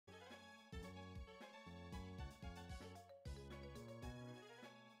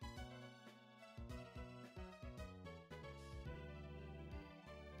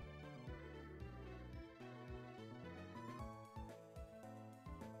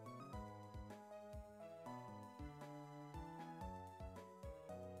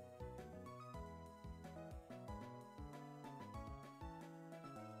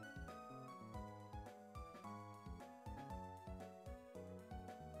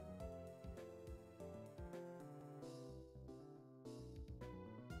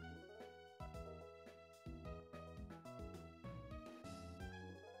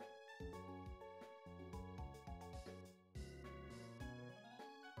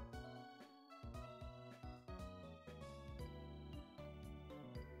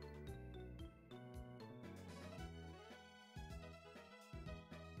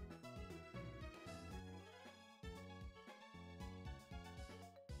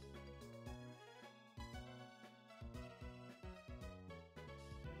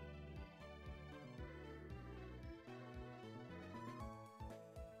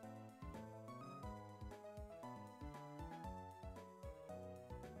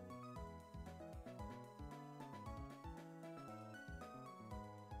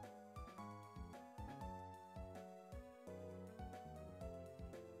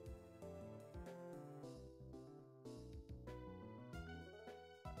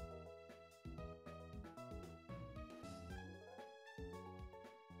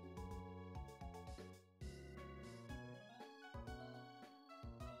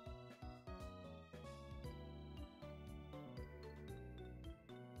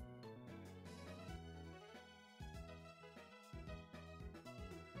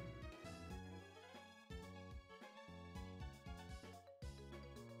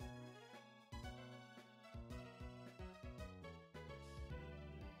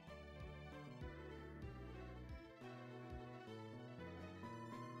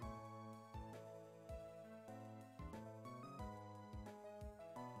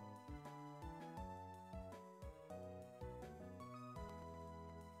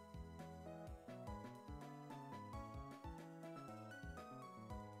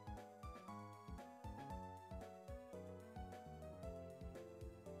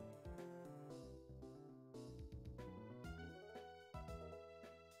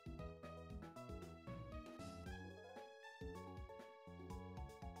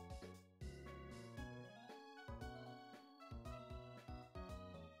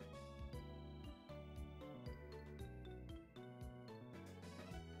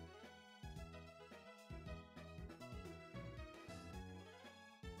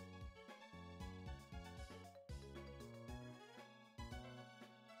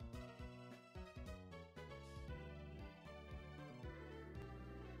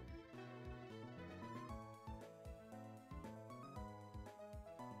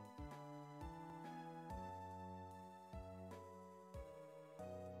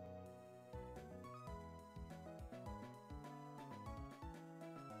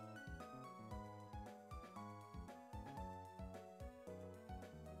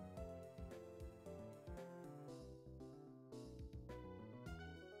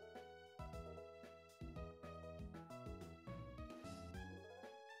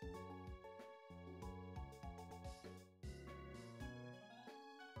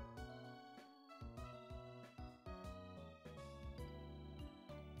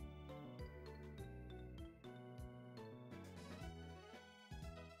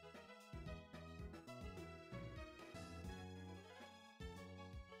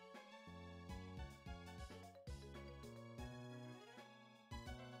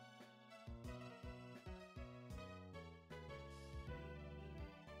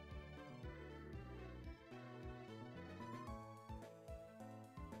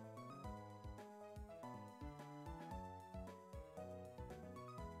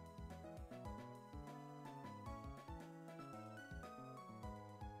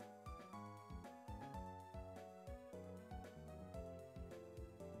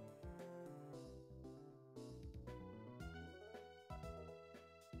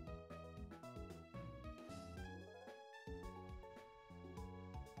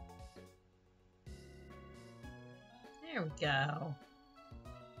There we go.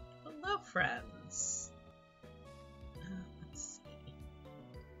 Hello, friends. Let's see.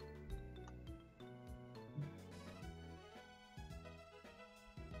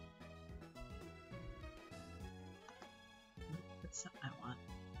 That's not what I want.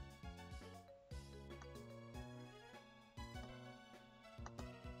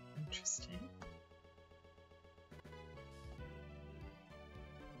 Interesting.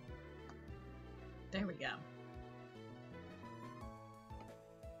 There we go.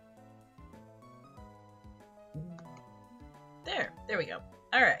 There we go.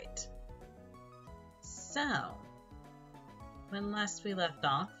 All right. So, when last we left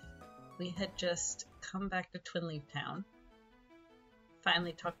off, we had just come back to Twinleaf Town,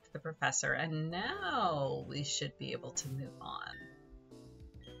 finally talked to the professor, and now we should be able to move on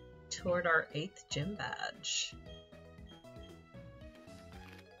toward our 8th gym badge.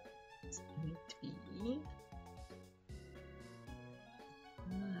 It's going to be...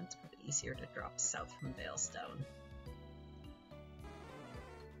 it's probably easier to drop south from Veilstone.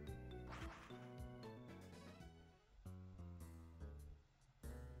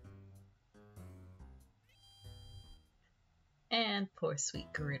 And poor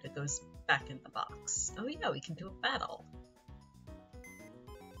sweet Garuda goes back in the box. Oh yeah, we can do a battle.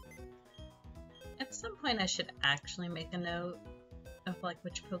 At some point I should actually make a note of like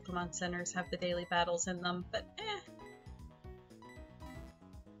which Pokemon centers have the daily battles in them, but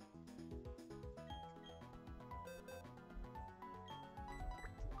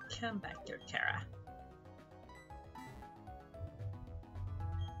Come back here, Kara.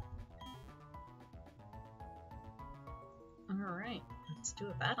 Alright, let's do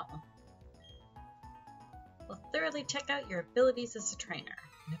a battle. We'll thoroughly check out your abilities as a trainer.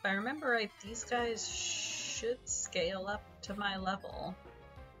 And if I remember right, these guys should scale up to my level.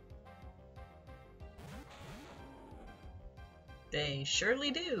 They surely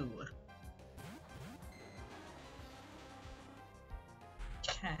do.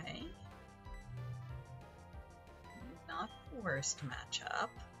 Okay. Not the worst matchup.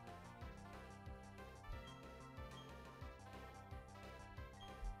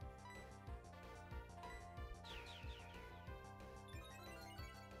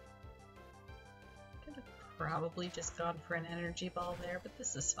 Could have probably just gone for an energy ball there, but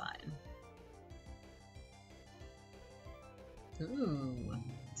this is fine. Ooh,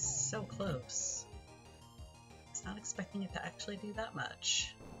 so close. I was not expecting it to actually do that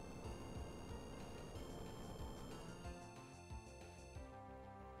much.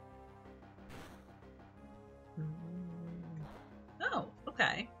 Oh,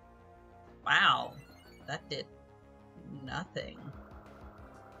 okay. Wow, that did nothing.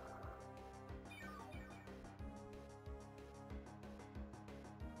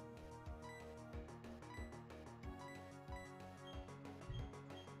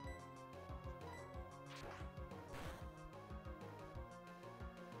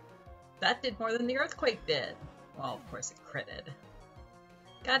 That did more than the earthquake did. Well, of course it critted.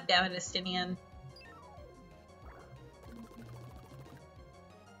 God damn it, Estinian.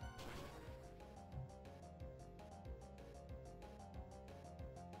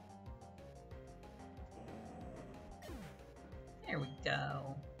 There we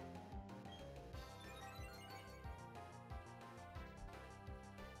go.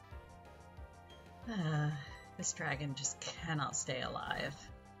 This dragon just cannot stay alive.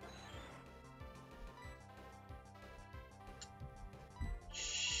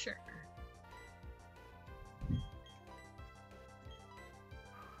 Sure.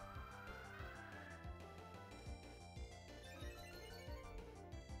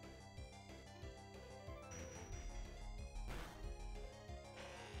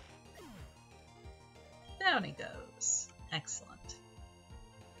 Down he goes. Excellent.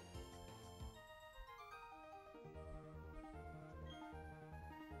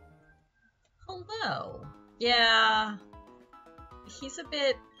 Hello. Yeah, he's a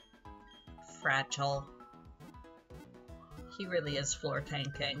bit fragile. He really is floor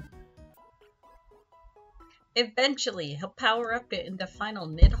tanking. Eventually, he'll power up into final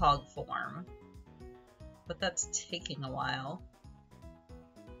Nidhogg form, but that's taking a while.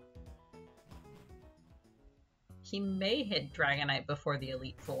 He may hit Dragonite before the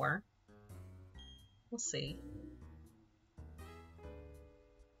Elite Four. We'll see.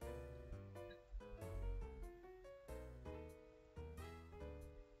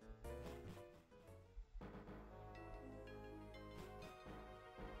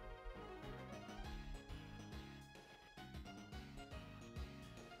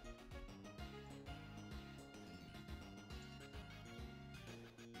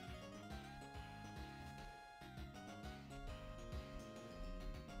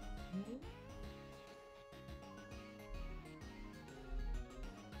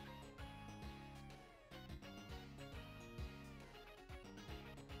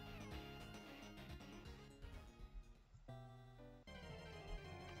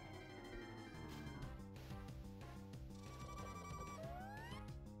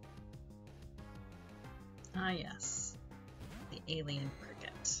 Ah, yes. The alien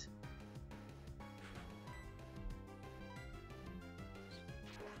cricket.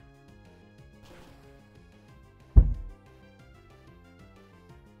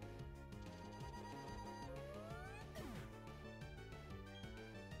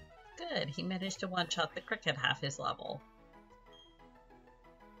 Good, he managed to one-shot the cricket half his level.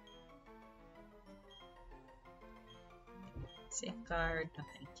 Safeguard, no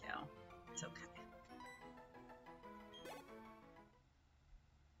thank you. It's okay.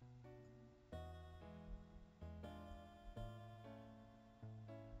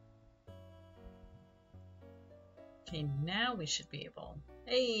 Okay, now we should be able...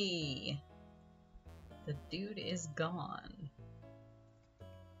 Hey! The dude is gone.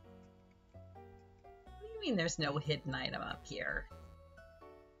 What do you mean there's no hidden item up here?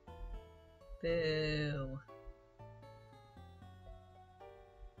 Boo.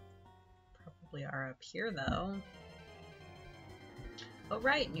 Probably are up here, though. Oh,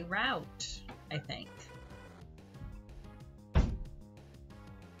 right, new route, I think.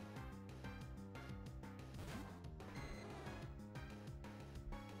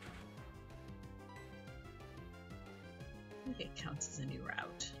 I think it counts as a new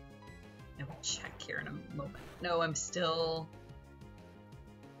route. I will check here in a moment. No, I'm still...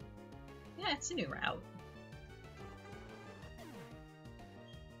 Yeah, it's a new route.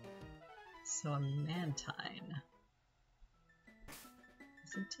 So a mantine.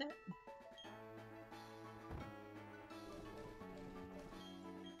 Isn't it?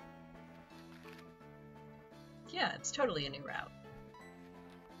 Yeah, it's totally a new route.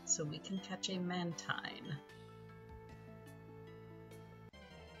 So we can catch a mantine.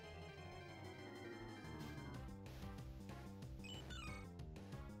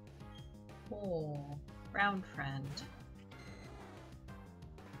 Oh, round friend.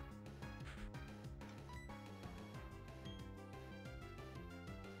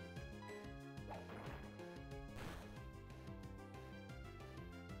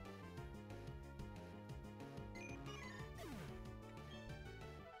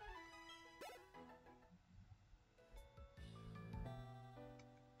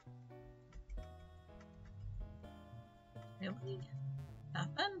 Really?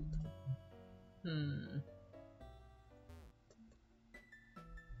 Nothing?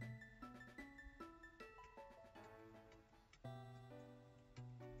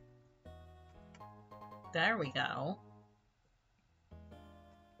 There we go.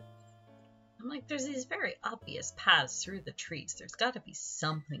 I'm like, there's these very obvious paths through the trees. There's got to be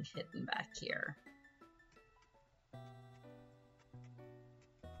something hidden back here.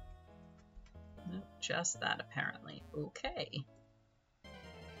 Nope, just that, apparently. Okay.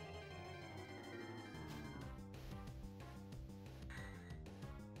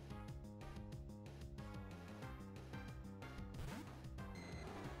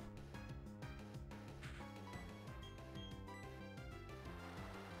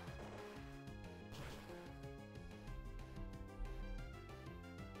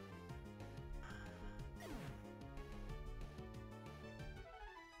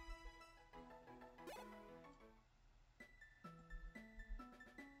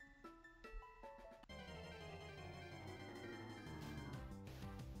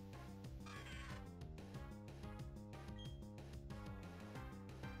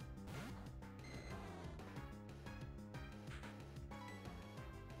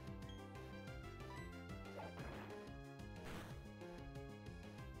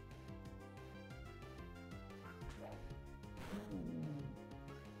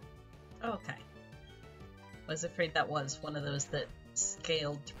 Okay. Was afraid that was one of those that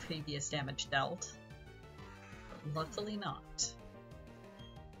scaled to previous damage dealt. But luckily not.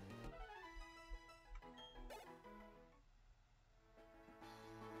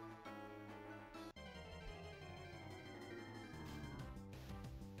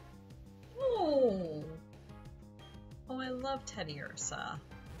 Oh! Oh, I love Teddy Ursa.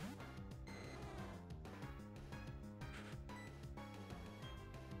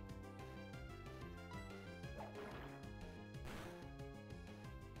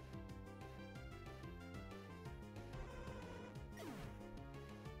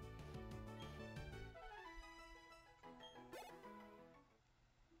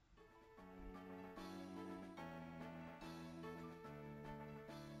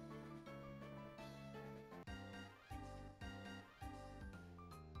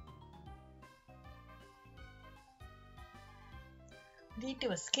 Need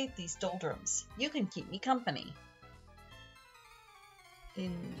to escape these doldrums. You can keep me company.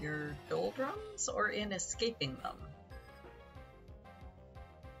 In your doldrums or in escaping them?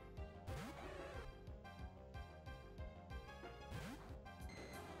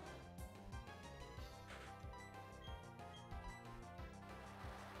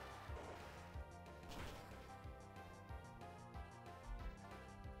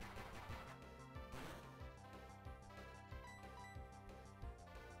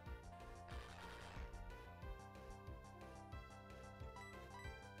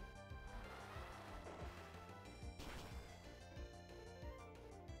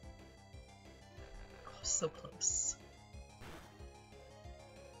 So close.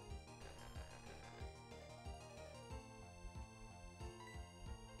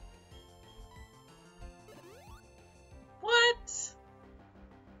 What?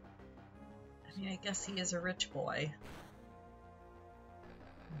 I mean, I guess he is a rich boy.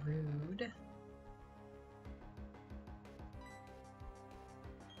 Rude.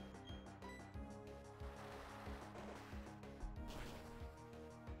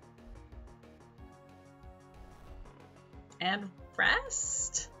 And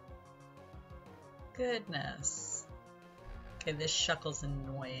rest? Goodness. Okay, this Shuckle's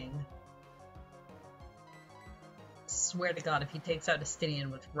annoying. Swear to God, if he takes out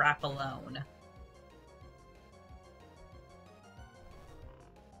Estinian with rap alone.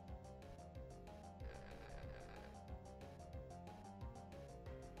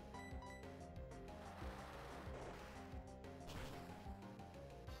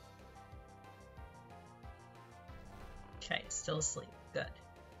 Okay, still asleep. Good.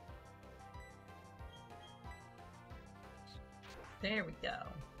 There we go.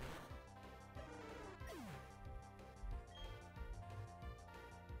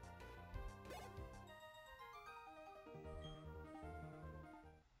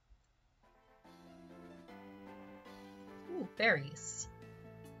 Ooh, berries.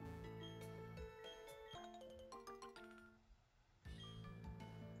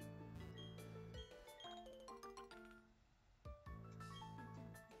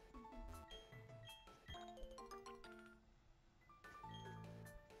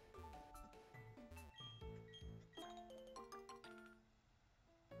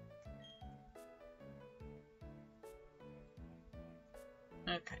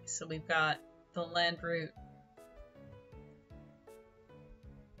 Okay, so we've got the land route,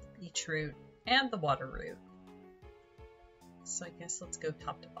 beach route, and the water route. So I guess let's go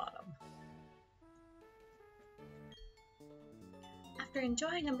top to bottom. After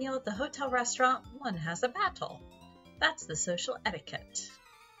enjoying a meal at the hotel restaurant, one has a battle. That's the social etiquette.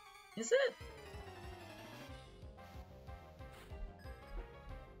 Is it?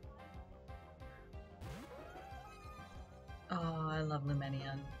 Oh, I love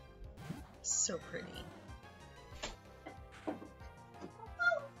Lumenian. So pretty.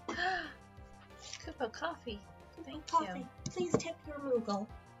 Cup of coffee. Thank you. Please tip your Moogle.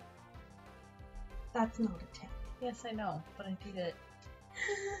 That's not a tip. Yes, I know, but I need it.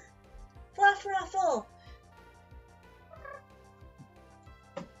 Fluff ruffle!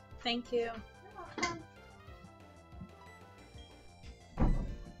 Thank you.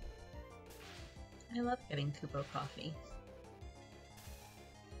 I love getting Kupo coffee.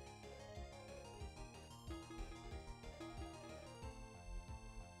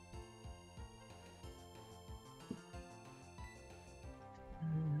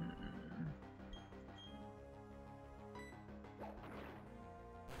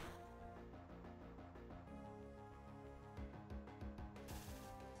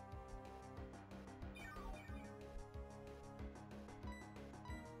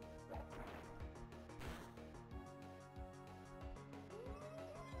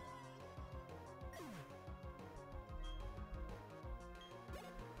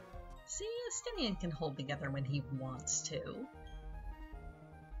 See, Estinian can hold together when he wants to.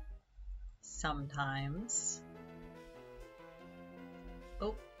 Sometimes.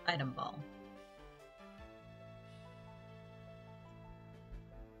 Oh, item ball.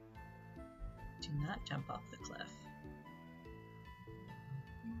 Do not jump off the cliff.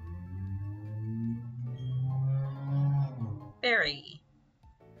 Berry.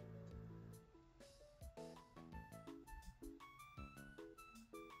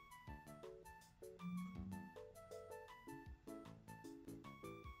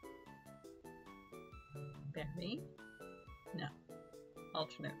 Berry? No.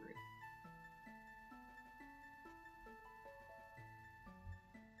 Alternate route.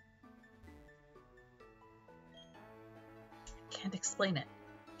 Can't explain it.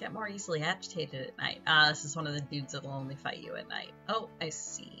 Get more easily agitated at night. Ah, this is one of the dudes that'll only fight you at night. Oh, I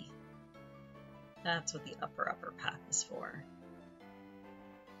see. That's what the upper path is for.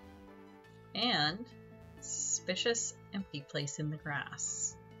 And suspicious empty place in the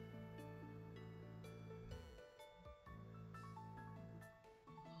grass.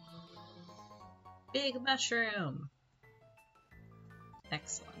 Big mushroom.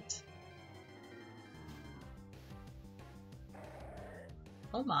 Excellent.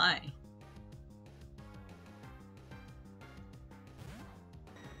 Oh my.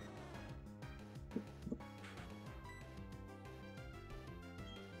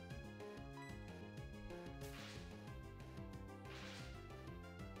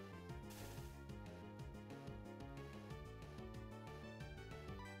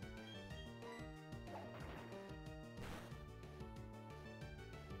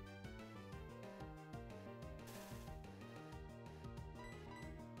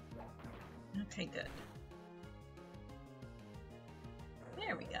 Okay, good.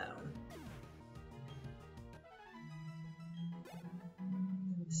 There we go.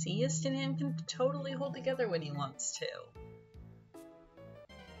 See, Istinian can totally hold together when he wants to.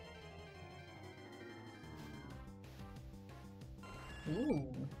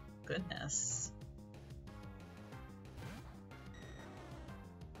 Ooh, goodness.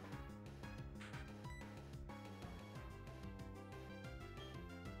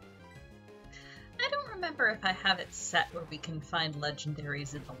 I don't remember if I have it set where we can find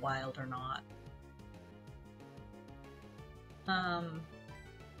legendaries in the wild or not.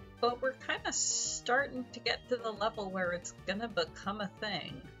 But we're kind of starting to get to the level where it's gonna become a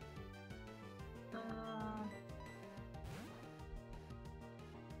thing.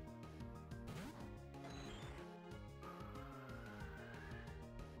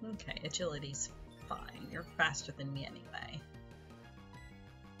 Okay, agility's fine. You're faster than me anyway.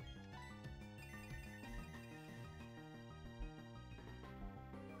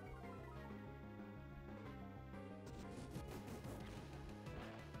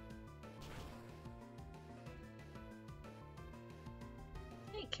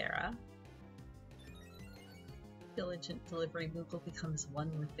 Hey, Kara. Diligent delivery Moogle becomes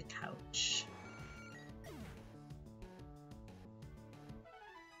one with the couch.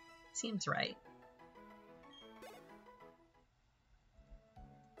 Seems right.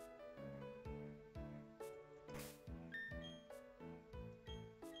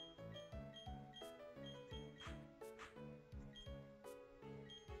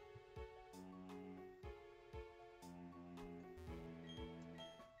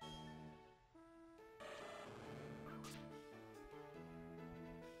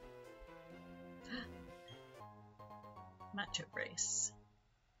 Matchup race.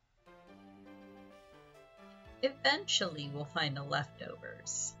 Eventually we'll find the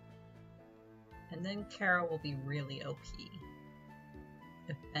leftovers. And then Kara will be really OP.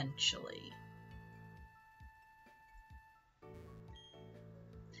 Eventually.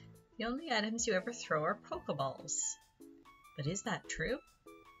 The only items you ever throw are Pokeballs. But is that true?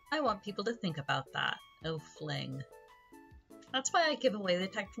 I want people to think about that. Oh, Fling. That's why I give away the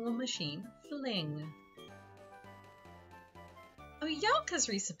technical machine, Fling. Oh, Yelk has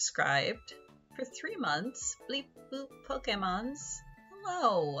resubscribed. For 3 months. Bleep boop Pokemons.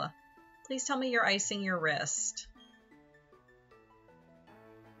 Hello. Please tell me you're icing your wrist.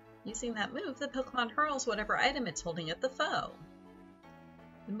 Using that move, the Pokemon hurls whatever item it's holding at the foe.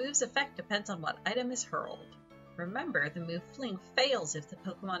 The move's effect depends on what item is hurled. Remember, the move Fling fails if the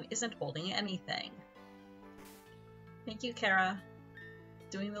Pokemon isn't holding anything. Thank you, Kara.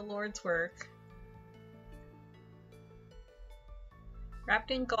 Doing the Lord's work.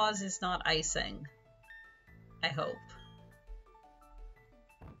 Wrapped in gauze is not icing. I hope.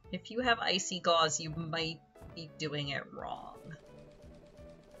 If you have icy gauze, you might be doing it wrong.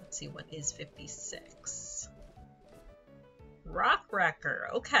 Let's see, what is 56? Rock Wrecker,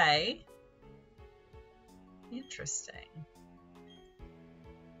 okay. Interesting.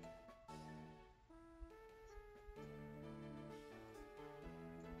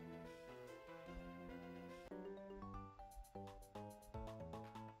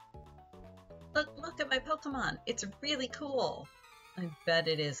 Look at my Pokemon. It's really cool. I bet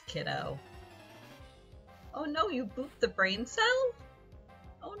it is, kiddo. Oh no, you booped the brain cell?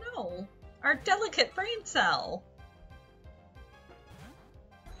 Oh no, our delicate brain cell.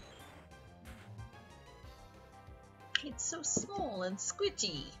 It's so small and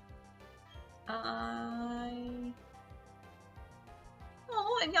squidgy. Oh,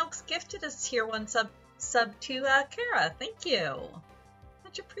 and Yelk's gifted us tier 1 sub to Kara. Thank you.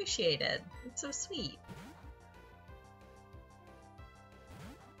 Much appreciated. It's so sweet.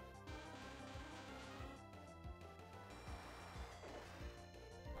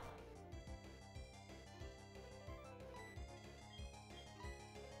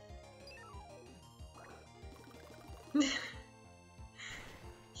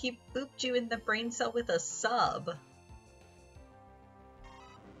 He booped you in the brain cell with a sub.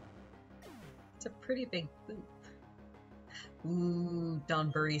 It's a pretty big boop. Ooh,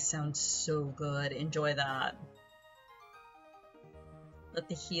 Donbury sounds so good. Enjoy that. Let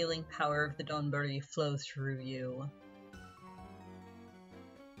the healing power of the Donbury flow through you.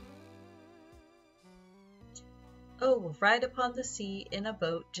 Oh, ride upon the sea in a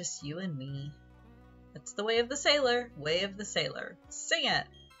boat, just you and me. That's the way of the sailor, way of the sailor. Sing it!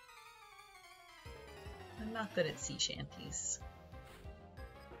 I'm not good at sea shanties.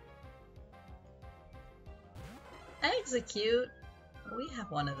 Execute! We have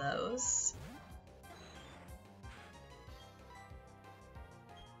one of those.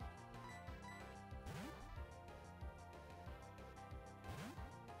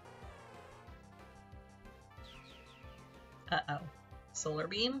 Uh-oh. Solar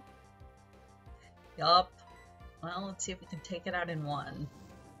beam? Yup. Well, let's see if we can take it out in one.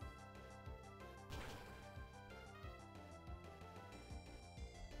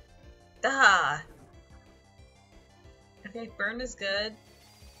 Ah! Okay, burn is good.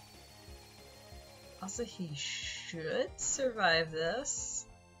 Also, he should survive this.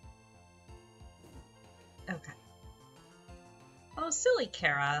 Okay. Oh, silly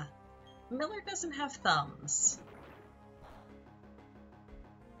Kara. Miller doesn't have thumbs.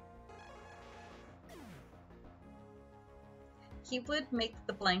 He would make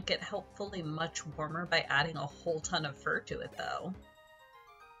the blanket helpfully much warmer by adding a whole ton of fur to it, though.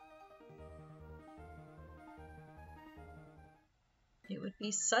 It would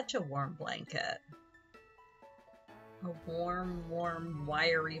be such a warm blanket. A warm, warm,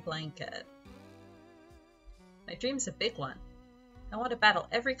 wiry blanket. My dream's a big one. I want to battle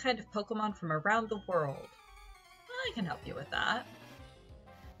every kind of Pokemon from around the world. I can help you with that.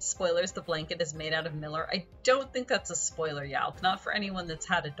 Spoilers, the blanket is made out of Miller. I don't think that's a spoiler, Yalp. Not for anyone that's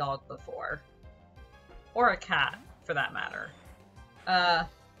had a dog before. Or a cat, for that matter.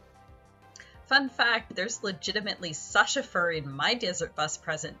 Fun fact, there's legitimately Sasha fur in my Desert Bus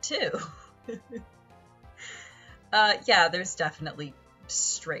present, too. Yeah, there's definitely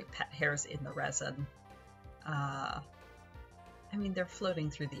stray pet hairs in the resin. I mean, they're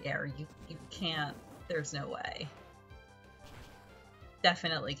floating through the air. You can't... There's no way.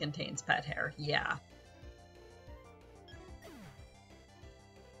 Definitely contains pet hair, yeah.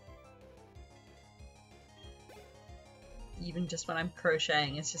 Even just when I'm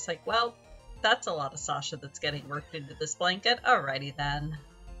crocheting, it's just like, well, that's a lot of Sasha that's getting worked into this blanket. Alrighty then.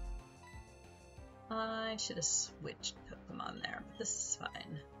 I should have switched Pokemon there, but this is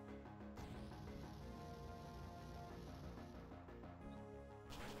fine.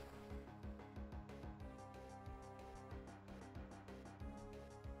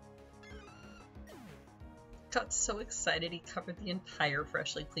 Got so excited he covered the entire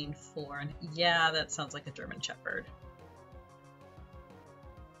freshly cleaned floor, and yeah, that sounds like a German Shepherd.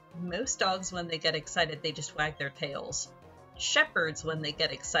 Most dogs, when they get excited, they just wag their tails. Shepherds, when they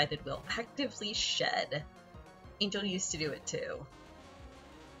get excited, will actively shed. Angel used to do it too.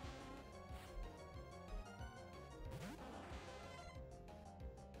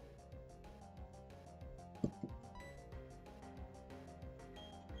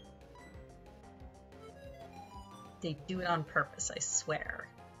 They do it on purpose, I swear.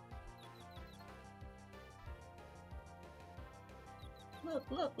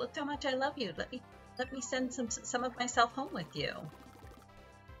 Look how much I love you. Let me send some of myself home with you.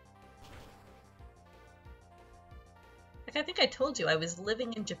 Like, I think I told you I was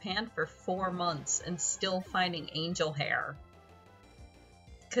living in Japan for 4 months and still finding angel hair.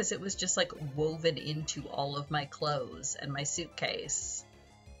 Because it was just like woven into all of my clothes and my suitcase.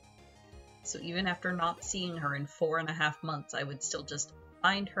 So even after not seeing her in 4.5 months, I would still just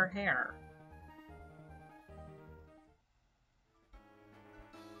find her hair.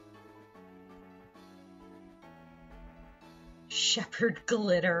 Shepherd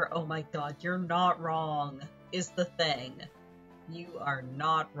glitter, oh my god, you're not wrong, is the thing. You are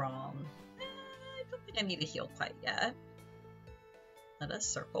not wrong. I don't think I need to heal quite yet. Let us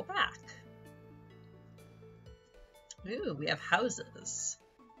circle back. Ooh, we have houses.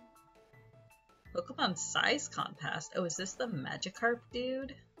 Pokemon size contest. Oh, is this the Magikarp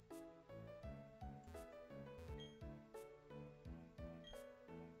dude?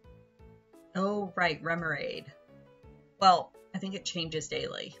 Oh, right, Remoraid. Well, I think it changes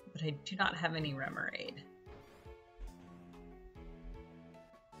daily, but I do not have any Remoraid.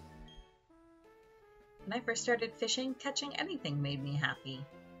 When I first started fishing, catching anything made me happy.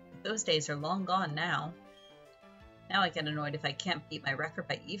 But those days are long gone now. Now I get annoyed if I can't beat my record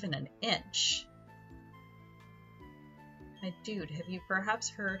by even an inch. My dude, have you perhaps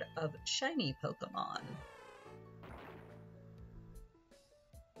heard of shiny Pokemon?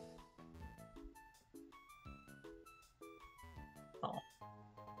 Oh.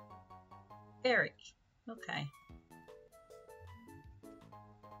 Fairy. Okay.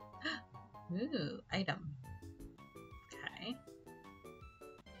 Ooh, item. Okay.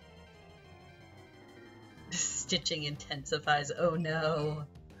 Stitching intensifies. Oh no.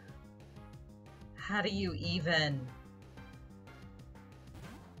 How do you even?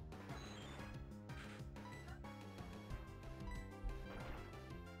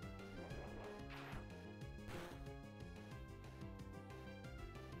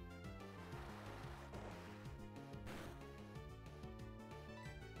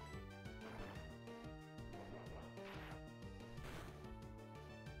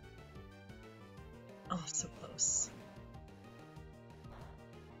 Oh, so close.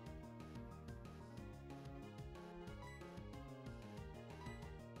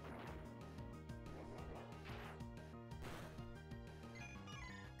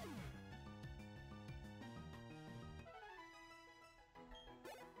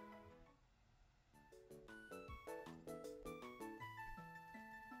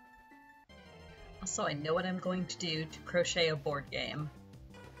 Also, I know what I'm going to do to crochet a board game.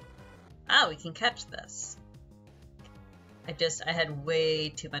 Ah, we can catch this. I had way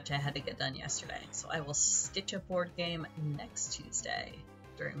too much I had to get done yesterday, so I will stitch a board game next Tuesday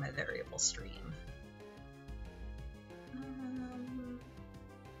during my variable stream.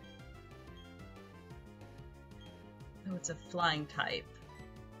 Oh, it's a flying type.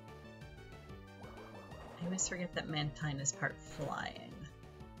 I always forget that Mantine is part flying.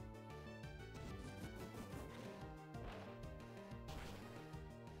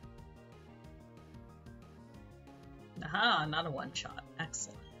 Aha, not a one-shot.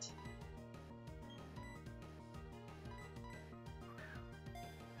 Excellent.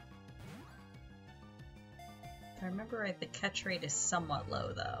 If I remember right, the catch rate is somewhat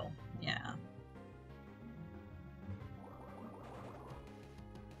low, though. Yeah.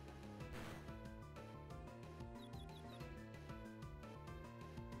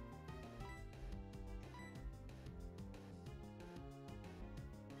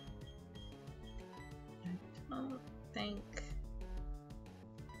 I don't think...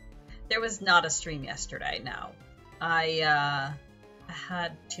 There was not a stream yesterday, no. I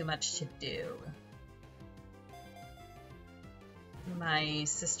had too much to do. My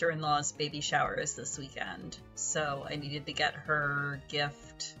sister-in-law's baby shower is this weekend, so I needed to get her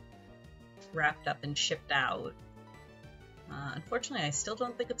gift wrapped up and shipped out. Unfortunately, I still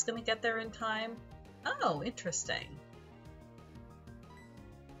don't think it's going to get there in time. Oh, interesting.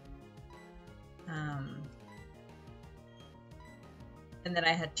 And then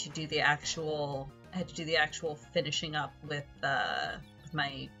I had to do the actual finishing up with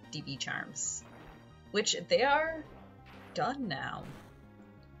my DB charms, which they are done now.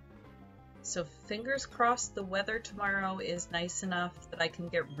 So fingers crossed the weather tomorrow is nice enough that I can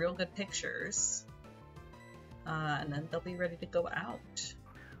get real good pictures, and then they'll be ready to go out.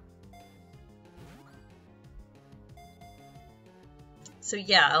 So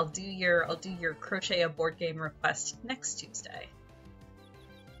yeah, I'll do your crochet a board game request next Tuesday,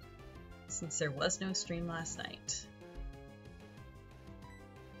 since there was no stream last night.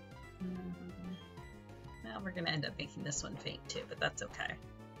 Well, we're gonna end up making this one faint too, but that's okay.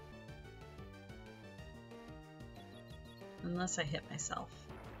 Unless I hit myself.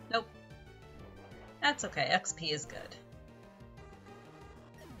 Nope. That's okay, XP is good.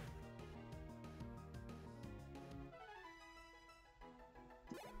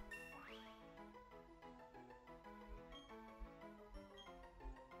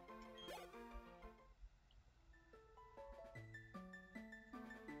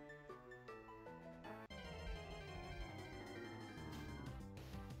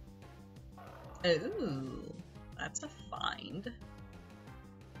 Ooh, that's a find.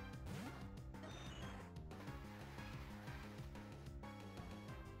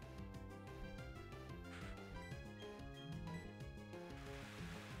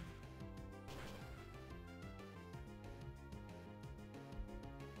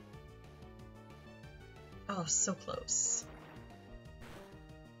 Oh, so close.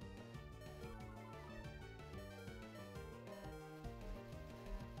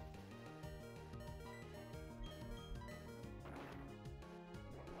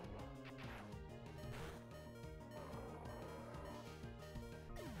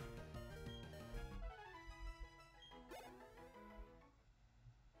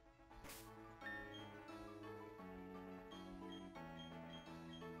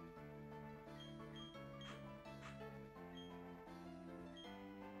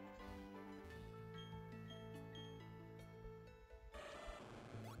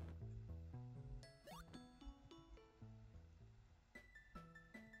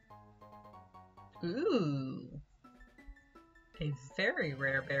 Ooh, a very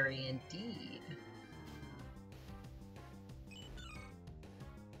rare berry indeed.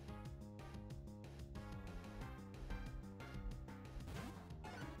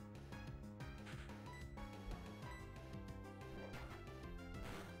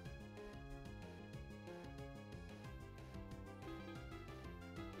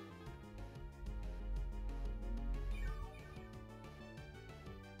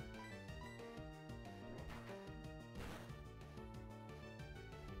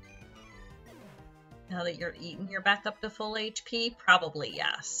 Now that you're eating, you're back up to full HP? Probably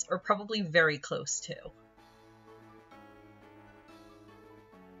yes, or probably very close to.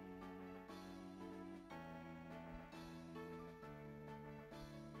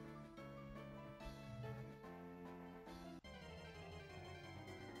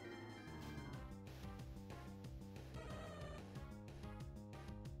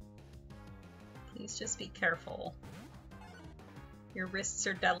 Please just be careful. Your wrists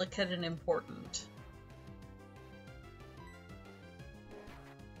are delicate and important.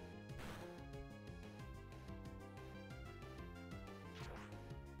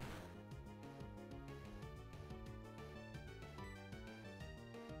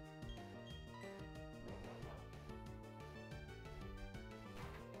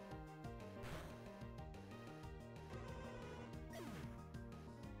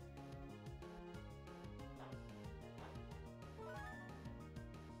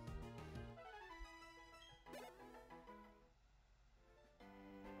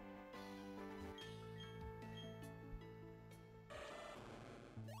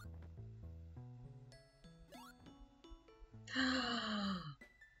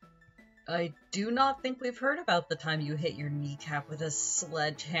 I do not think we've heard about the time you hit your kneecap with a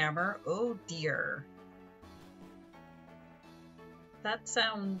sledgehammer. Oh dear. That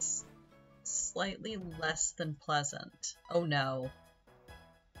sounds slightly less than pleasant. Oh no.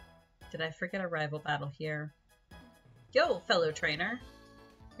 Did I forget a rival battle here? Yo, fellow trainer!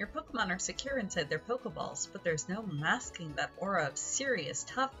 Your Pokemon are secure inside their Pokeballs, but there's no masking that aura of serious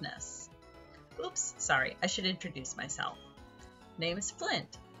toughness. Oops, sorry, I should introduce myself. Name is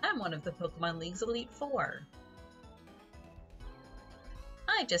Flint. I'm one of the Pokemon League's Elite Four.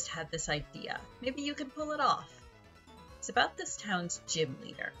 I just had this idea. Maybe you can pull it off. It's about this town's gym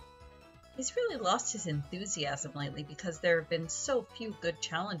leader. He's really lost his enthusiasm lately because there have been so few good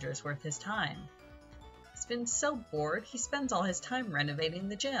challengers worth his time. He's been so bored, he spends all his time renovating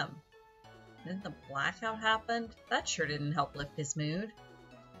the gym. Then the blackout happened. That sure didn't help lift his mood.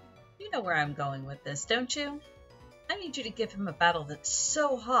 You know where I'm going with this, don't you? I need you to give him a battle that's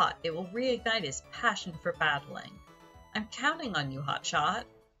so hot it will reignite his passion for battling. I'm counting on you, Hotshot.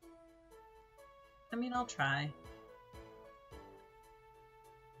 I mean, I'll try.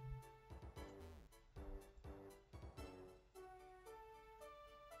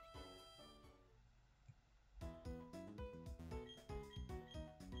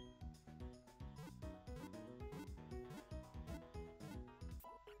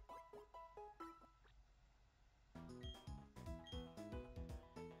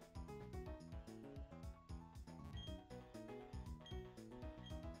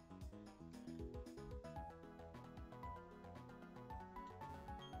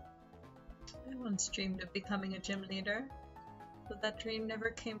 I once dreamed of becoming a gym leader, but that dream never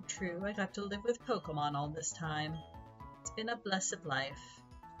came true. I got to live with Pokemon all this time. It's been a blessed life.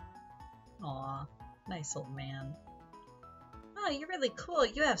 Aw, nice old man. Oh, you're really cool.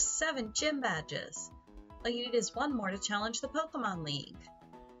 You have 7 gym badges. All you need is 1 more to challenge the Pokemon League.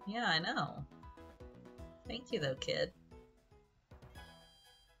 Yeah, I know. Thank you though, kid.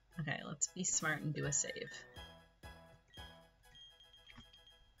 Okay, let's be smart and do a save.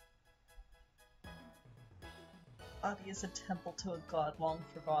 Adi is a temple to a god long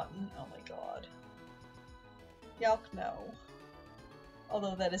forgotten. Oh my god. Yuck, no.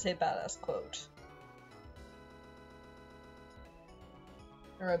 Although that is a badass quote.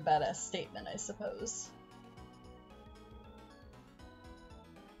 Or a badass statement, I suppose.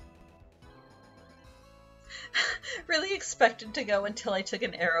 Really expected to go until I took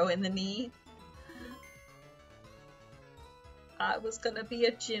an arrow in the knee. I was gonna be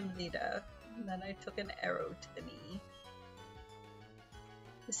a gym leader. And then I took an arrow to the knee.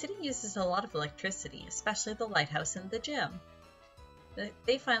 The city uses a lot of electricity, especially the lighthouse and the gym.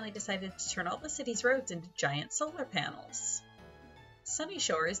 They finally decided to turn all the city's roads into giant solar panels. Sunny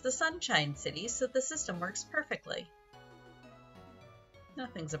Shore is the Sunshine City, so the system works perfectly.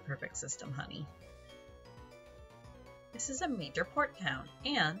 Nothing's a perfect system, honey. This is a major port town,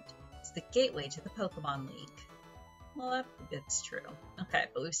 and it's the gateway to the Pokemon League. Well, it's true. Okay,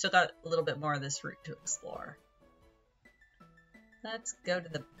 but we've still got a little bit more of this route to explore. Let's go to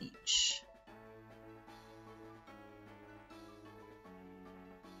the beach.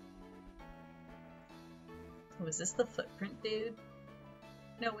 Oh, is this the footprint dude?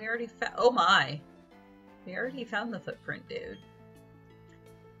 No, we already found— oh my! We already found the footprint dude.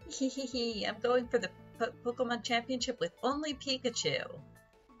 Hehehe, I'm going for the Pokemon Championship with only Pikachu.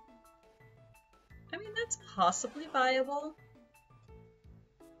 I mean, that's possibly viable.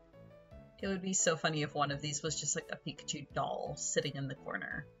 It would be so funny if one of these was just like a Pikachu doll sitting in the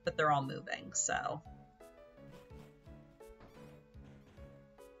corner, but they're all moving, so.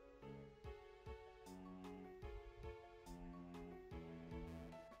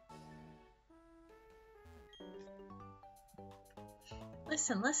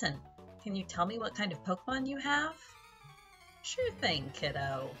 Listen, listen. Can you tell me what kind of Pokemon you have? Sure thing,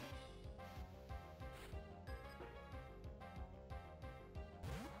 kiddo.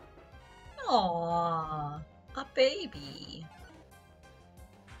 Aww, a baby.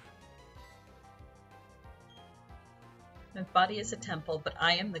 My body is a temple, but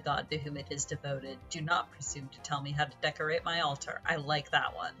I am the god to whom it is devoted. Do not presume to tell me how to decorate my altar. I like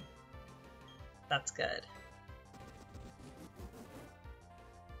that one. That's good.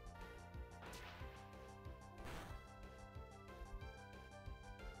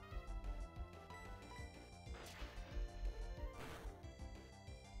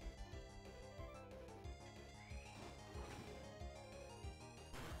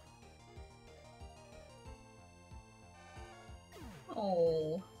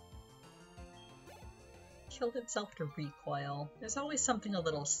 Oh. Killed itself to recoil. There's always something a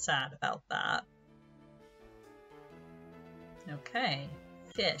little sad about that. Okay.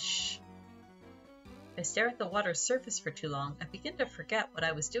 Fish. If I stare at the water's surface for too long, I begin to forget what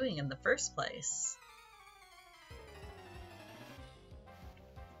I was doing in the first place.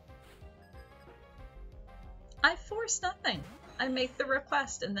 I force nothing. I make the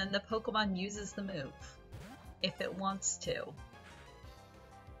request and then the Pokemon uses the move. If it wants to.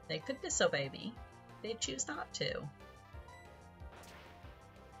 They could disobey me. They choose not to.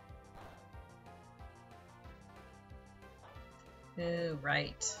 Ooh,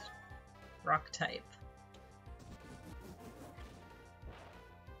 right. Rock type.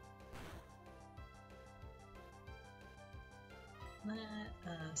 Let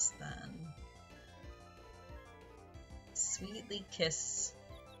us then sweetly kiss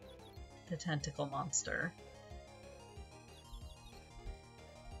the tentacle monster.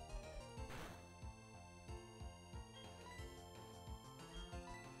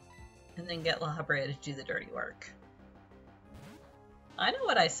 And then get La Habrea to do the dirty work. I know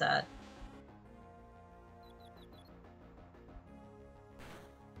what I said.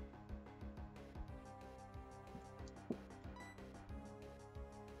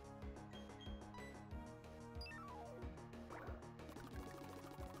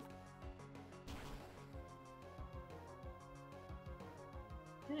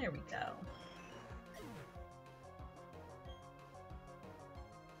 There we go.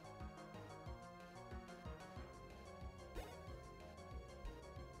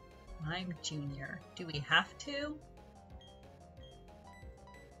 I'm Junior. Do we have to?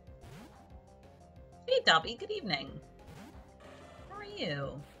 Hey Dobby, good evening. How are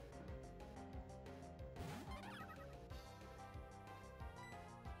you?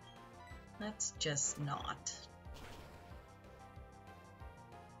 Let's just not.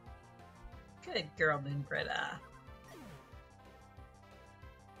 Good girl, Moonbrita.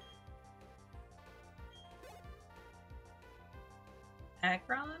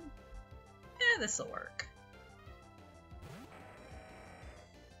 Aggron? Yeah, this'll work.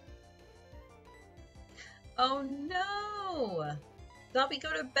 Oh no! Dobby,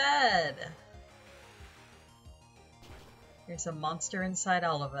 go to bed! There's a monster inside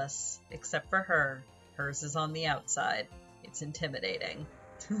all of us, except for her. Hers is on the outside. It's intimidating.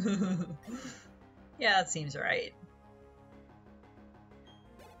 Yeah, it seems right.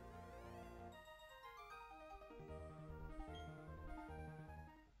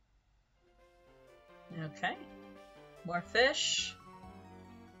 Okay. More fish?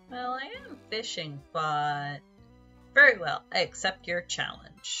 Well, I am fishing, but... Very well, I accept your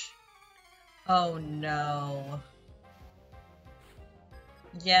challenge. Oh no.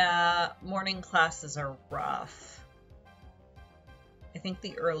 Yeah, morning classes are rough. I think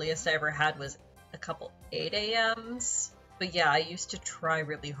the earliest I ever had was a couple 8 a.m.s. But yeah, I used to try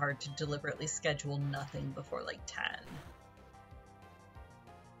really hard to deliberately schedule nothing before like 10.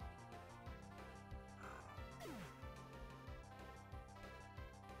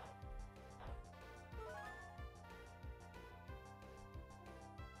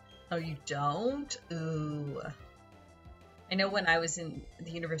 Oh, you don't? Ooh. I know when I was in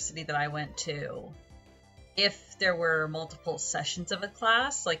the university that I went to, if there were multiple sessions of a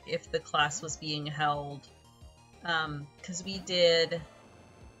class, like if the class was being held, because we did,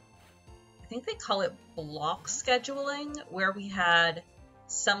 I think they call it block scheduling, where we had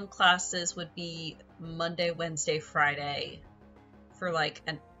some classes would be Monday, Wednesday, Friday for like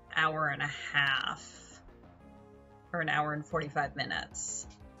an hour and a half, or an hour and 45 minutes.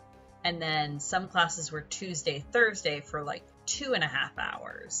 And then some classes were Tuesday, Thursday for like 2.5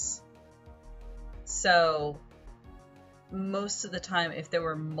 hours. So most of the time, if there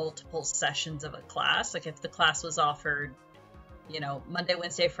were multiple sessions of a class, like if the class was offered, you know, Monday,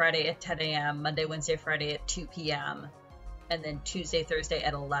 Wednesday, Friday at 10 a.m., Monday, Wednesday, Friday at 2 p.m., and then Tuesday, Thursday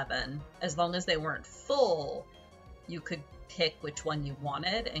at 11, as long as they weren't full, you could pick which one you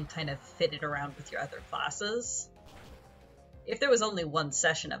wanted and kind of fit it around with your other classes. If there was only one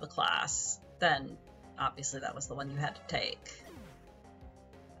session of a class, then obviously that was the one you had to take.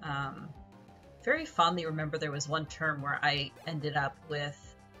 very fondly remember there was one term where I ended up with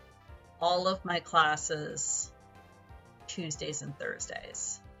all of my classes Tuesdays and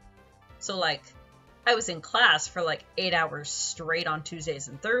Thursdays. So like I was in class for like 8 hours straight on Tuesdays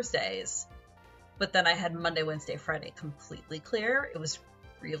and Thursdays, but then I had Monday, Wednesday, Friday completely clear. It was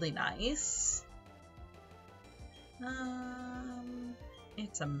really nice.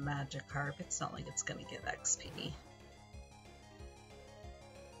 It's a Magikarp. It's not like it's gonna give XP.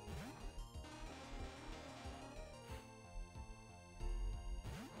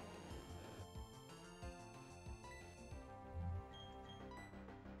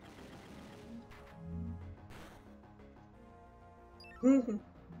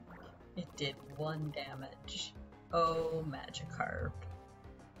 It did 1 damage. Oh, Magikarp.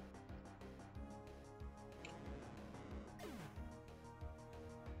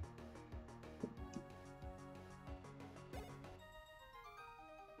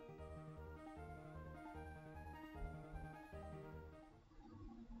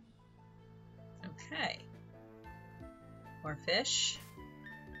 Okay. More fish.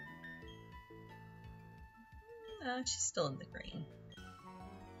 She's still in the green.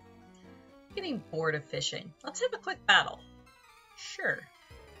 Getting bored of fishing. Let's have a quick battle. Sure.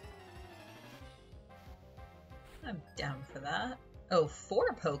 I'm down for that. Oh,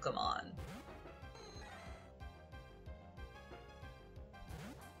 4 Pokemon.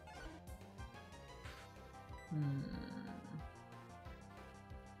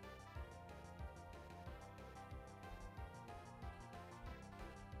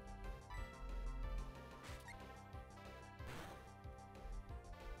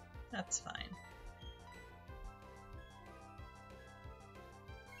 That's fine.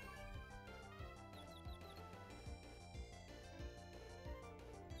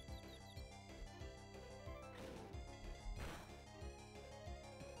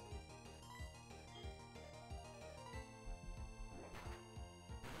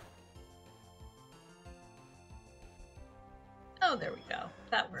 Oh, there we go.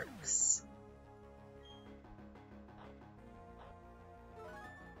 That works.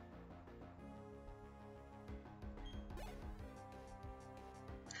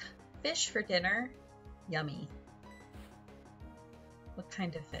 Fish for dinner? Yummy. What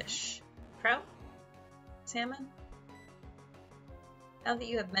kind of fish? Trout? Salmon? Now that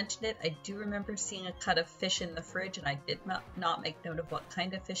you have mentioned it, I do remember seeing a cut of fish in the fridge, and I did not make note of what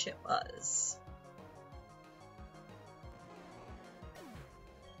kind of fish it was.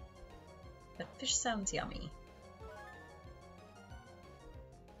 But fish sounds yummy.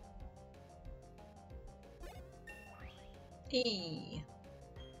 Hey.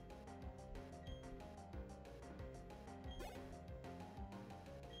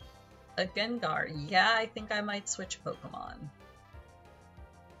 A Gengar. Yeah, I think I might switch Pokemon.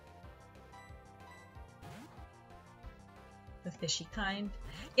 The fishy kind?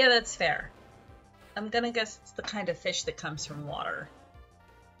 Yeah, that's fair. I'm gonna guess it's the kind of fish that comes from water.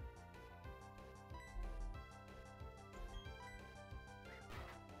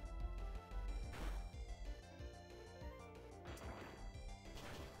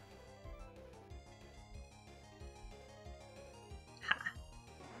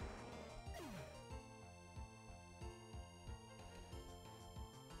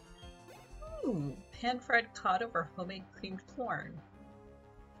 Ooh, pan-fried cod over homemade creamed corn.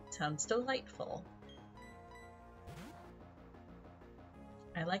 Sounds delightful.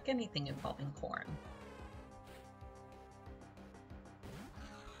 I like anything involving corn.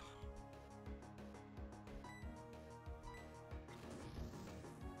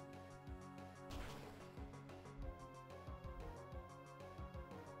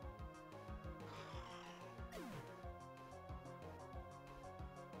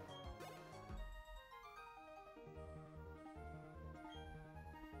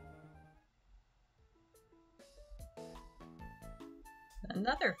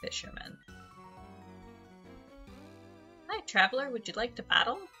 Another fisherman. Hi, traveler. Would you like to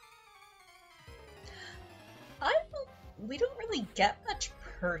battle? We don't really get much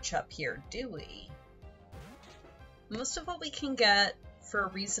perch up here, do we? Most of what we can get for a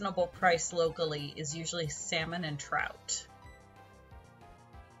reasonable price locally is usually salmon and trout,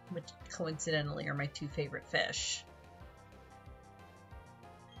 which coincidentally are my 2 favorite fish.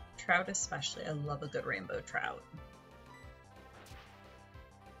 Trout especially. I love a good rainbow trout.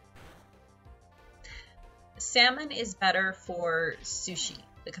 Salmon is better for sushi.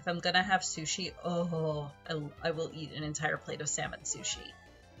 Like if I'm gonna have sushi, I will eat an entire plate of salmon sushi.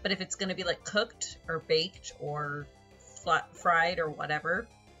 But if it's gonna be like cooked or baked or flat fried or whatever,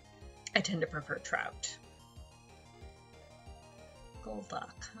 I tend to prefer trout.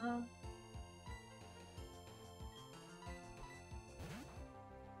 Golduck, huh?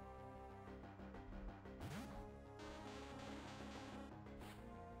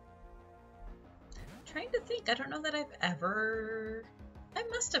 trying to think. I don't know that I've ever... I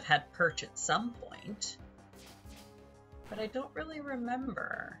must have had perch at some point, but I don't really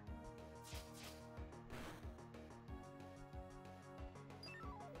remember.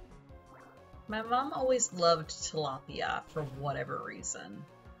 My mom always loved tilapia for whatever reason.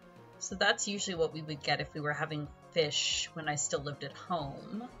 So that's usually what we would get if we were having fish when I still lived at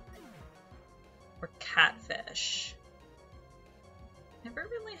home. Or catfish. Never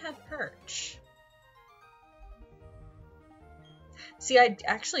really had perch. See, I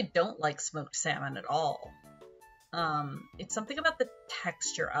actually don't like smoked salmon at all. It's something about the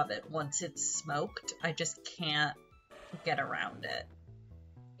texture of it once it's smoked. I just can't get around it.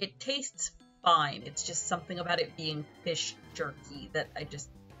 It tastes fine. It's just something about it being fish jerky that I just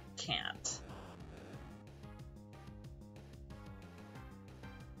can't.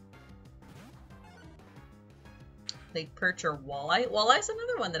 Lake perch or walleye. Walleye's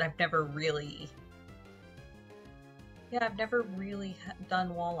another one that I've never really... Yeah, I've never really done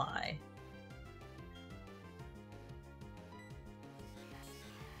walleye.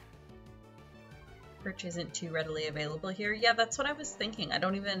 Perch isn't too readily available here. Yeah, that's what I was thinking. I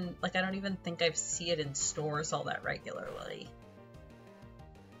don't even think I see it in stores all that regularly.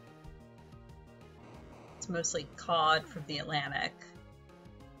 It's mostly cod from the Atlantic,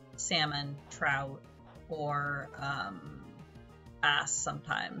 salmon, trout, or bass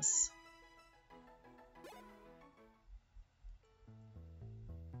sometimes.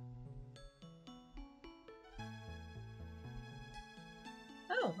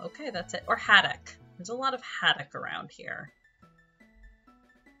 Oh, okay, that's it. Or haddock. There's a lot of haddock around here.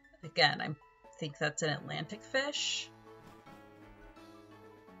 Again, I think that's an Atlantic fish.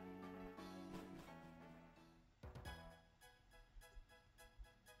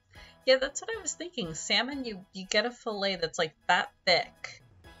 Yeah, that's what I was thinking. Salmon, you get a fillet that's like that thick,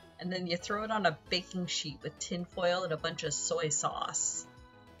 and then you throw it on a baking sheet with tin foil and a bunch of soy sauce.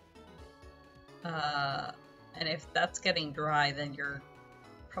 And if that's getting dry, then you're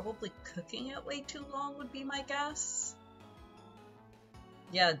probably cooking it way too long, would be my guess.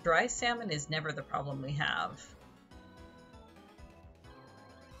 Yeah, dry salmon is never the problem we have.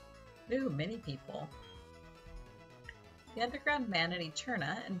 Ooh, many people. The underground manatee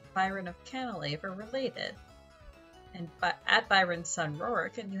Turna and Byron of Canalave are related. And at Byron's son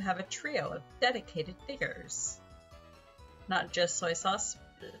Rorick, you have a trio of dedicated diggers. Not just soy sauce,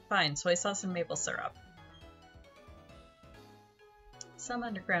 fine, soy sauce and maple syrup. Some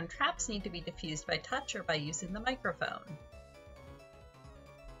underground traps need to be diffused by touch or by using the microphone.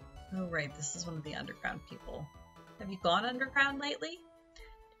 Oh right, this is one of the underground people. Have you gone underground lately?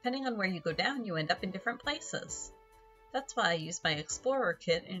 Depending on where you go down, you end up in different places. That's why I use my Explorer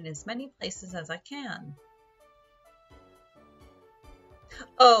kit in as many places as I can.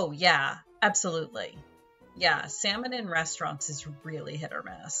 Oh yeah, absolutely. Yeah, salmon in restaurants is really hit or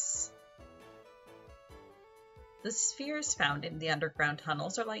miss. The spheres found in the underground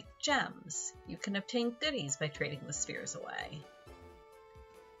tunnels are like gems. You can obtain goodies by trading the spheres away.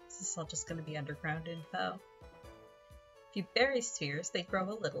 Is this all just going to be underground info? If you bury spheres, they grow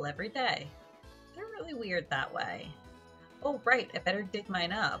a little every day. They're really weird that way. Oh right, I better dig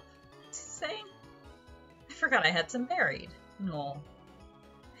mine up. What's he saying? I forgot I had some buried. No.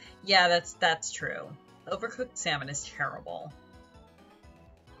 Yeah, that's true. Overcooked salmon is terrible.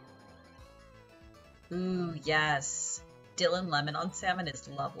 Ooh, yes. Dill and lemon on salmon is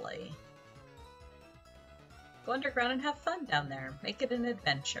lovely. Go underground and have fun down there. Make it an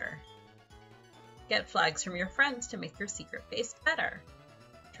adventure. Get flags from your friends to make your secret base better.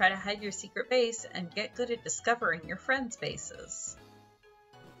 Try to hide your secret base and get good at discovering your friends' bases.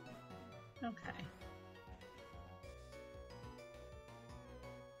 Okay.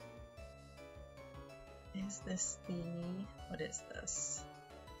 Is this the... what is this?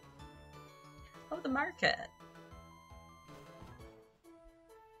 Oh, the market.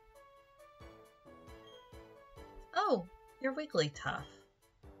 Oh, you're Wigglytuff.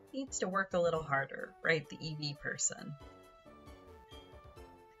 Needs to work a little harder, right? The EV person.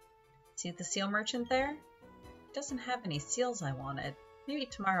 See the seal merchant there? Doesn't have any seals I wanted. Maybe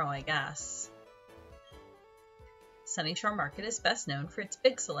tomorrow, I guess. Sunnyshore's Market is best known for its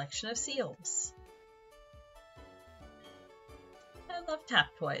big selection of seals. I love tap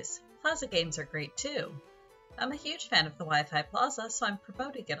toys. Plaza games are great too. I'm a huge fan of the Wi-Fi Plaza, so I'm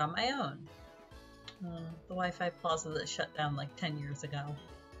promoting it on my own. The Wi-Fi Plaza that shut down like 10 years ago.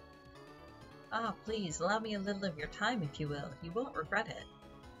 Ah, please, allow me a little of your time, if you will. You won't regret it.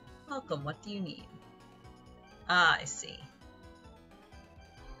 Welcome, what do you need? Ah, I see.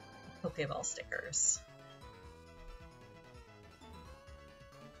 Pokeball stickers.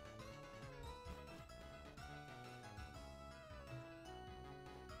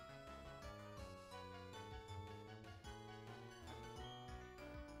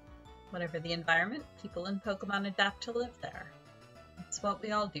 Whatever the environment, people and Pokemon adapt to live there. It's what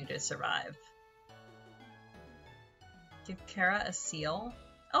we all do to survive. Give Kara a seal.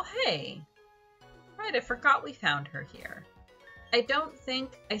 Oh, hey! Right, I forgot we found her here. I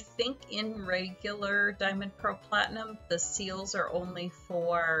think in regular Diamond, Pearl, Platinum, the seals are only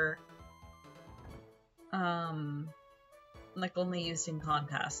for, like only used in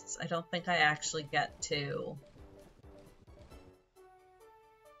contests. I don't think I actually get to...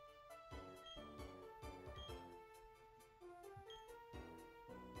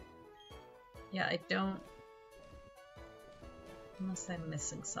 Yeah, I don't... Unless I'm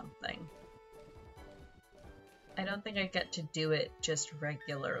missing something. I don't think I get to do it just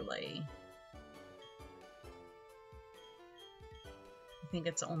regularly. I think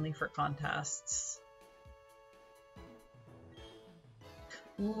it's only for contests.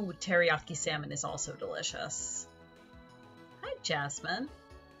 Ooh, teriyaki salmon is also delicious. Hi, Jasmine.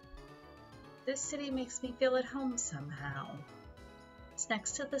 This city makes me feel at home somehow. It's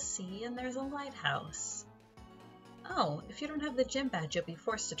next to the sea and there's a lighthouse. Oh, if you don't have the gym badge, you'll be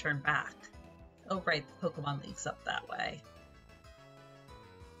forced to turn back. Oh right, the Pokemon League's up that way.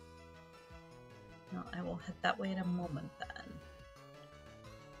 Well, I will head that way in a moment then.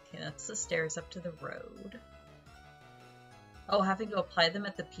 Okay, that's the stairs up to the road. Oh, having to apply them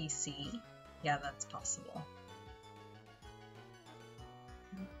at the PC? Yeah, that's possible.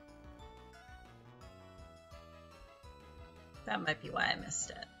 That might be why I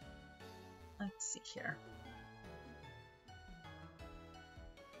missed it. Let's see here.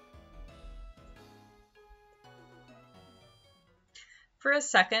 For a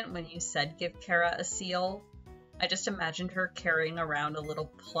second, when you said give Kara a seal, I just imagined her carrying around a little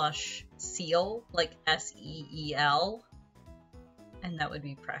plush seal, like S-E-E-L, and that would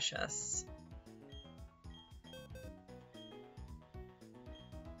be precious.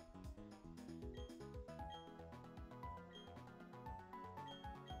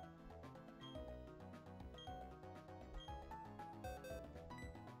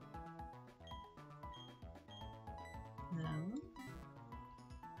 No.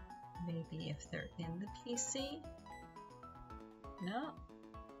 Maybe if they're in the PC? No.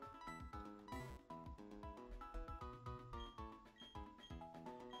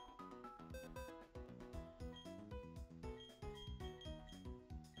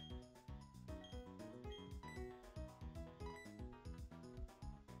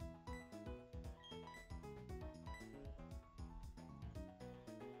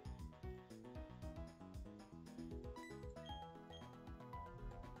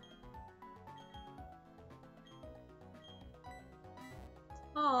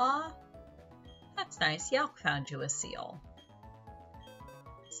 Aw, that's nice. Yelk found you a seal.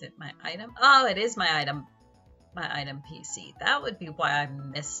 Is it my item? Oh, it is my item PC. That would be why I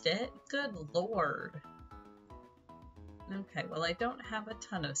missed it. Good lord. Okay, well I don't have a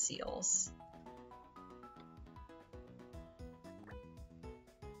ton of seals.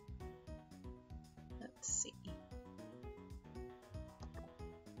 Let's see.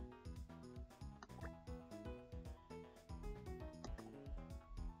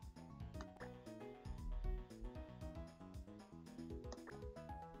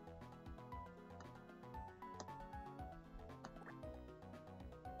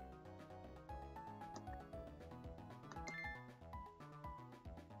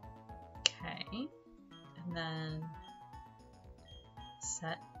 Okay, and then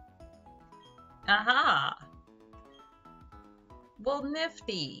set. Aha! Well,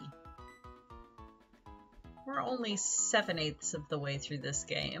 nifty. We're only 7/8 of the way through this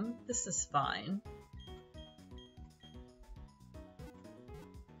game. This is fine.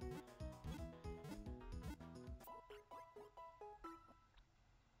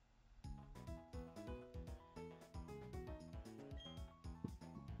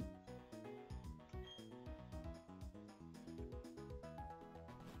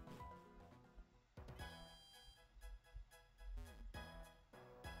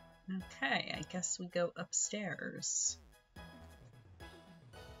 Okay, I guess we go upstairs.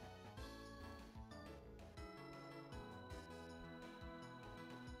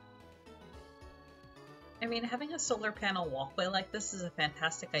 I mean, having a solar panel walkway like this is a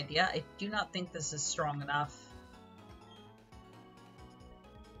fantastic idea. I do not think this is strong enough.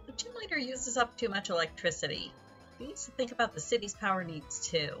 The gym leader uses up too much electricity. He needs to think about the city's power needs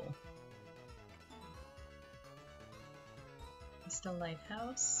too. Is the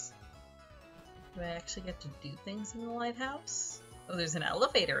lighthouse? Do I actually get to do things in the lighthouse? Oh, there's an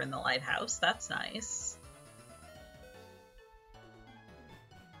elevator in the lighthouse. That's nice.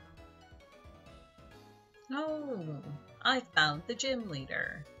 Oh, I found the gym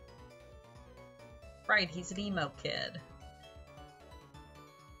leader. right, he's an emo kid.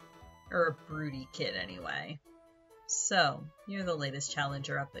 Or a broody kid, anyway. So, you're the latest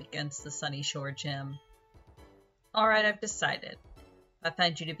challenger up against the Sunny Shore Gym. Alright, I've decided. If I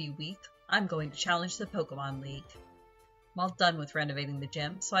find you to be weak, I'm going to challenge the Pokemon League. I'm all done with renovating the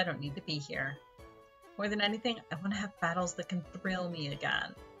gym, so I don't need to be here. More than anything, I want to have battles that can thrill me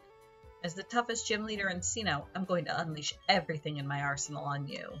again. As the toughest gym leader in Sinnoh, I'm going to unleash everything in my arsenal on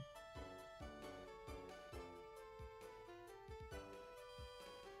you.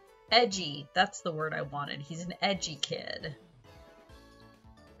 Edgy, that's the word I wanted. He's an edgy kid.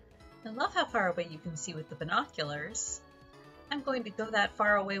 I love how far away you can see with the binoculars. I'm going to go that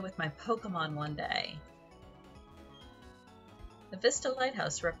far away with my Pokemon one day. The Vista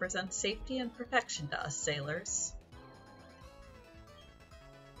Lighthouse represents safety and protection to us sailors.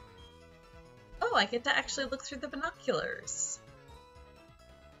 Oh, I get to actually look through the binoculars.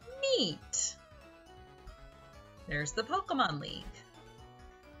 Neat! There's the Pokemon League.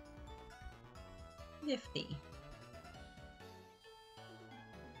 Nifty.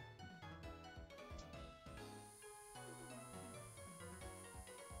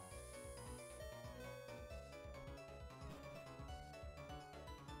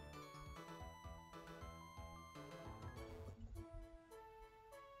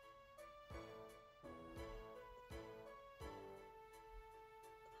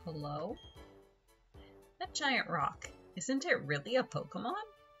 Hello? That giant rock, isn't it really a Pokemon?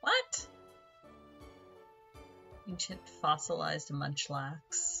 What? Ancient fossilized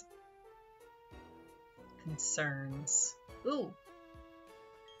Munchlax. Concerns. Ooh.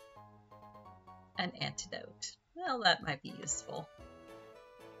 An antidote. Well, that might be useful.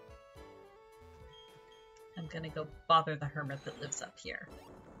 I'm gonna go bother the hermit that lives up here.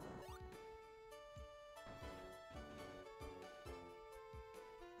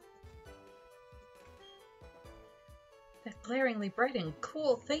 That glaringly bright and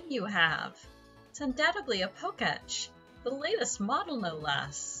cool thing you have. It's undoubtedly a Poketch. The latest model, no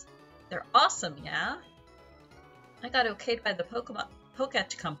less. They're awesome, yeah? I got okayed by the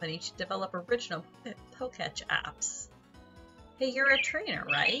Poketch company to develop original Poketch apps. Hey, you're a trainer,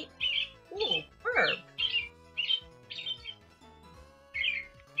 right? Ooh, Herb.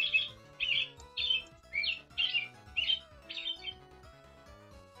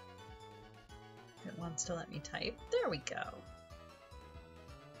 It wants to let me type. There we go.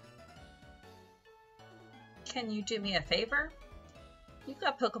 Can you do me a favor? You've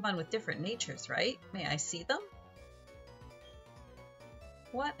got Pokemon with different natures, right? May I see them?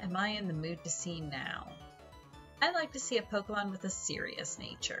 What am I in the mood to see now? I like to see a Pokemon with a serious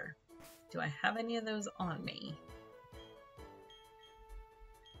nature. Do I have any of those on me?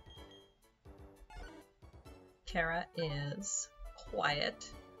 Kara is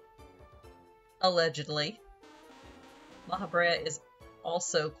quiet. Allegedly. Mahabrea is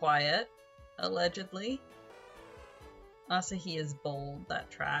also quiet. Allegedly. Asahi is bold, that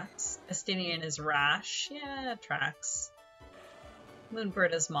tracks. Estinian is rash, yeah, it tracks.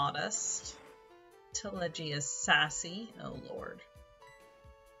 Moonbird is modest. Telegy is sassy, oh lord.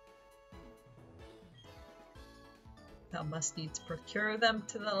 Thou must needs procure them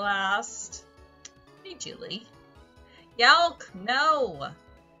to the last. Hey, Julie. Yalk, no!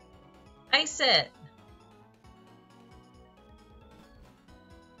 Ice it!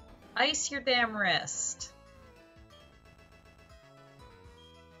 Ice your damn wrist.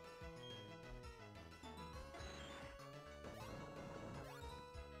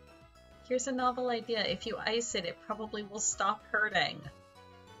 Here's a novel idea. If you ice it, it probably will stop hurting.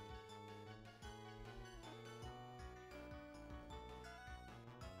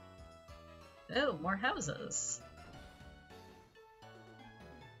 Oh, more houses.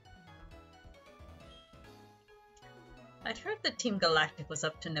 I'd heard that Team Galactic was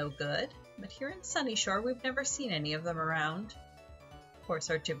up to no good, but here in Sunnyshore's we've never seen any of them around. Of course,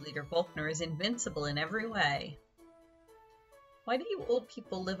 our gym leader Volkner is invincible in every way. Why do you old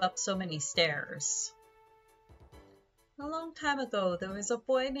people live up so many stairs? A long time ago, there was a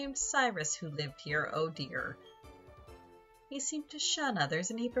boy named Cyrus who lived here, oh dear. He seemed to shun others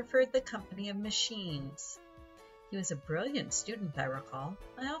and he preferred the company of machines. He was a brilliant student, I recall.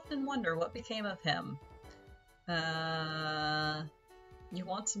 I often wonder what became of him. You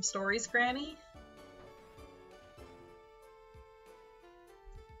want some stories, Granny?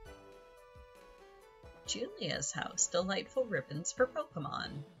 Julia's house, delightful ribbons for Pokemon.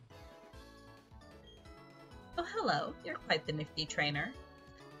 Oh, hello, you're quite the nifty trainer.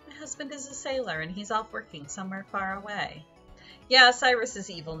 My husband is a sailor and he's off working somewhere far away. Yeah, Cyrus is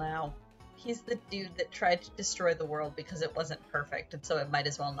evil now. He's the dude that tried to destroy the world because it wasn't perfect and so it might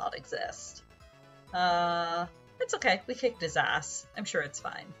as well not exist. It's okay. We kicked his ass. I'm sure it's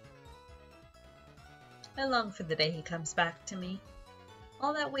fine. I long for the day he comes back to me.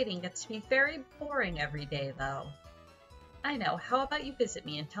 All that waiting gets to be very boring every day, though. I know. How about you visit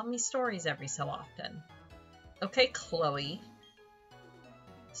me and tell me stories every so often? Okay, Chloe.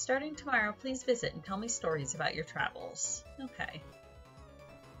 Starting tomorrow, please visit and tell me stories about your travels. Okay.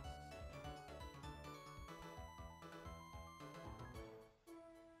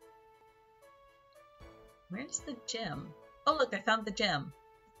 Where's the gym? Oh, look, I found the gym.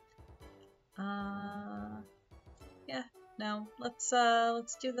 Yeah, no, let's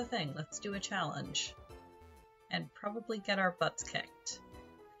do the thing. Let's do a challenge. And probably get our butts kicked.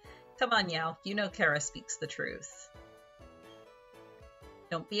 Come on, Yao. You know Kara speaks the truth.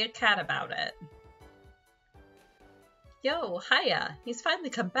 Don't be a cat about it. Yo, hiya. He's finally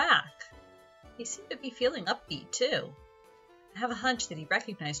come back. He seemed to be feeling upbeat, too. I have a hunch that he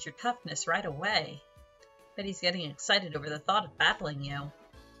recognized your toughness right away. Bet he's getting excited over the thought of battling you.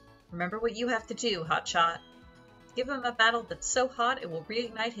 Remember what you have to do, Hotshot. Give him a battle that's so hot it will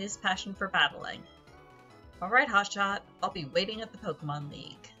reignite his passion for battling. Alright, Hotshot. I'll be waiting at the Pokemon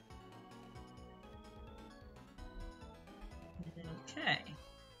League. Okay.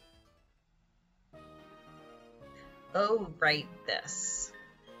 Oh, right, this.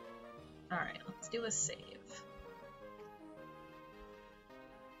 Alright, let's do a save.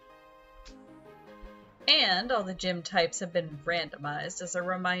 And all the gym types have been randomized as a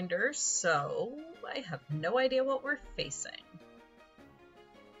reminder, so I have no idea what we're facing.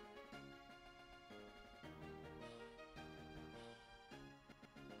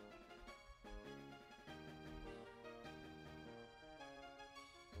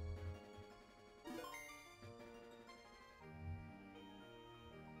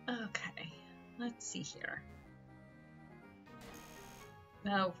 Okay, let's see here.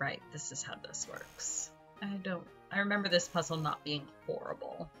 Oh, right, this is how this works. I remember this puzzle not being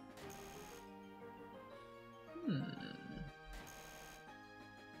horrible.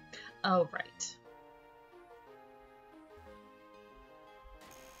 Oh, right.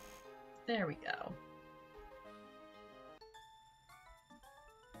 There we go.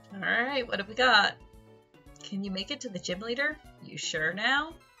 Alright, what have we got? Can you make it to the gym leader? You sure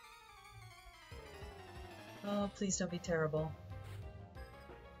now? Oh, please don't be terrible.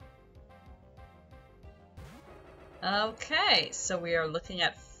 Okay, so we are looking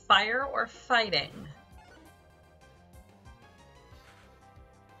at fire or fighting.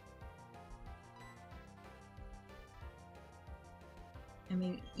 I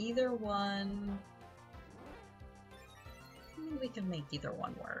mean, either one... I mean, we can make either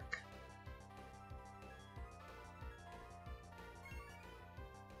one work.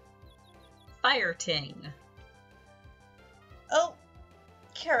 Fire Ting. Oh,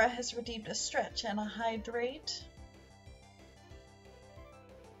 Kara has redeemed a stretch and a hydrate.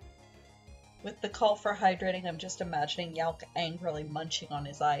 With the call for hydrating, I'm just imagining Yalk angrily munching on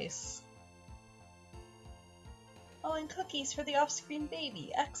his ice. Oh, and cookies for the off-screen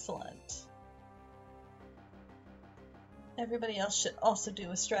baby. Excellent. Everybody else should also do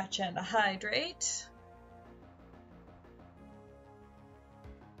a stretch and a hydrate.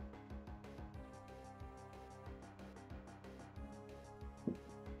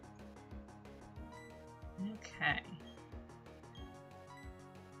 Okay.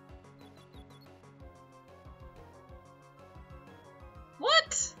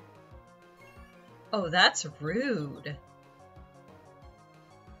 What? Oh, that's rude.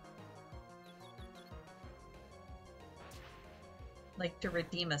 Like to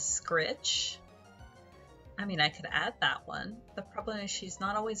redeem a Scritch? I mean, I could add that one. The problem is she's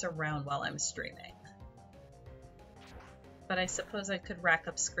not always around while I'm streaming. But I suppose I could rack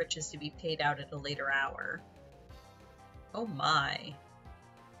up Scritches to be paid out at a later hour. Oh my.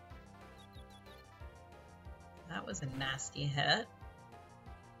 That was a nasty hit.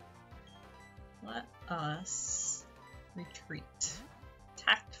 Let us retreat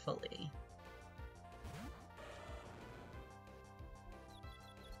tactfully.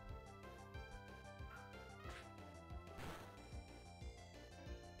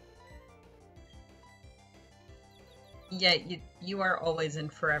 Yeah, you are always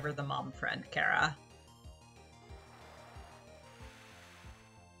and forever the mom friend, Kara.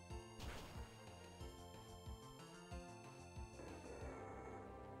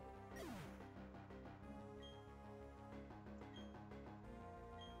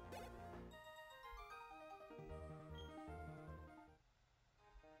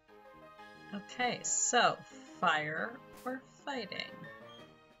 Okay, so fire or fighting?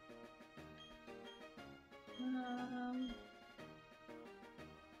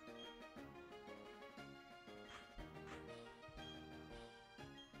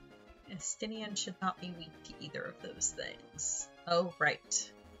 Estinian should not be weak to either of those things. Oh,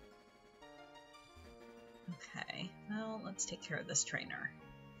 right. Okay, well, let's take care of this trainer.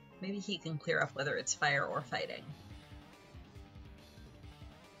 Maybe he can clear up whether it's fire or fighting.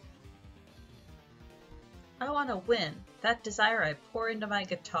 I want to win. That desire I pour into my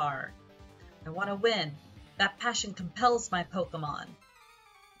guitar. I want to win. That passion compels my Pokemon.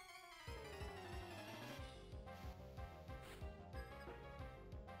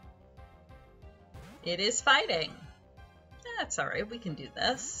 It is fighting. That's alright, we can do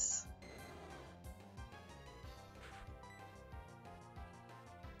this.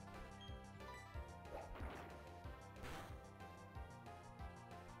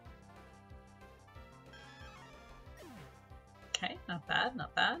 Okay, not bad,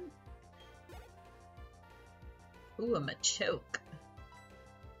 not bad. Ooh, a Machoke.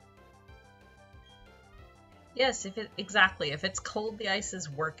 Yes, exactly. If it's cold, the ice is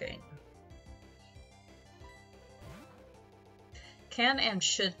working. Can and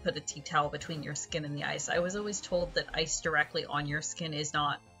should put a tea towel between your skin and the ice. I was always told that ice directly on your skin is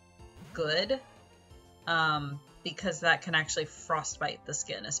not good, because that can actually frostbite the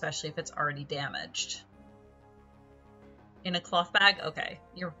skin, especially if it's already damaged. In a cloth bag? Okay,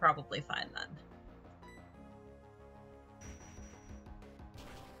 you're probably fine then.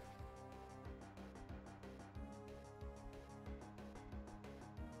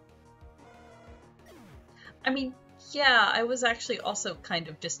 I mean, yeah, I was actually also kind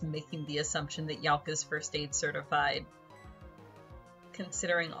of just making the assumption that Yalka's first aid certified,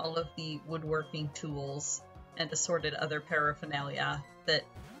 considering all of the woodworking tools and assorted other paraphernalia that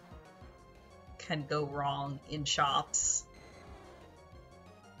can go wrong in shops.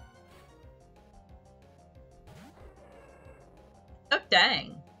 Oh,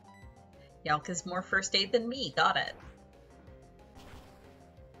 dang. Yalka's more first aid than me. Got it.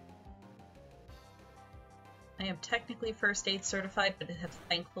 I am technically first aid certified, but have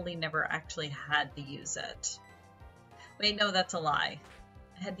thankfully never actually had to use it. Wait, no, that's a lie.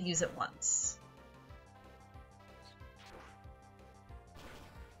 I had to use it once.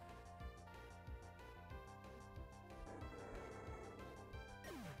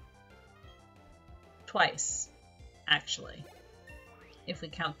 Twice, actually. If we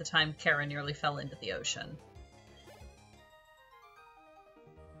count the time Kara nearly fell into the ocean.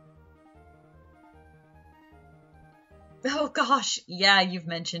 Oh gosh, yeah, you've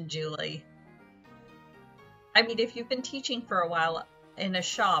mentioned Julie. I mean, if you've been teaching for a while in a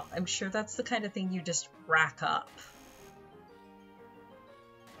shop, I'm sure that's the kind of thing you just rack up.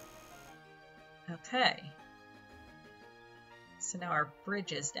 Okay. So now our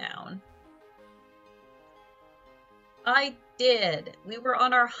bridge is down. I did! We were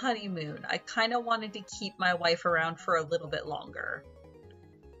on our honeymoon. I kind of wanted to keep my wife around for a little bit longer.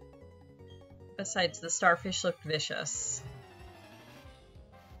 Besides, the starfish looked vicious.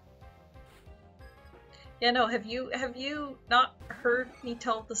 Yeah, no, have you not heard me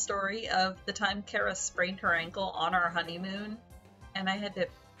tell the story of the time Kara sprained her ankle on our honeymoon and I had to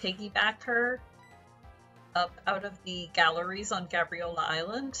piggyback her up out of the galleries on Gabriola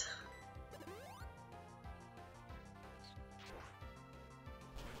Island?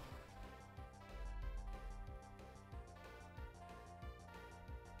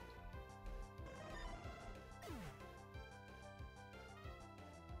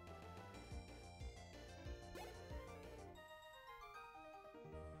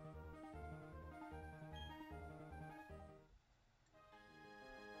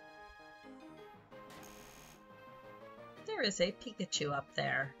 There is a Pikachu up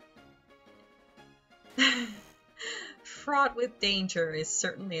there. Fraught with danger is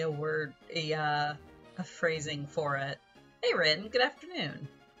certainly a word, a phrasing for it. Hey Rin, good afternoon.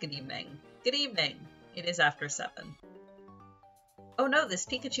 Good evening. Good evening. It is after 7. Oh no, this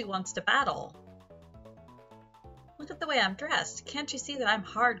Pikachu wants to battle. Look at the way I'm dressed. Can't you see that I'm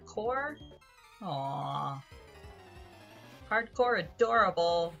hardcore? Aww. Hardcore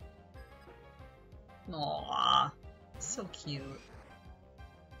adorable. Aww. So cute.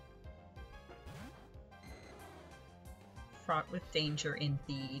 Fraught with danger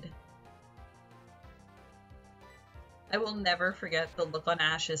indeed. I will never forget the look on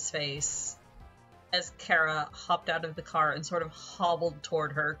Ash's face as Kara hopped out of the car and sort of hobbled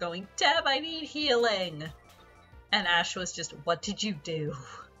toward her, going, "Deb, I need healing!" And Ash was just, "What did you do?"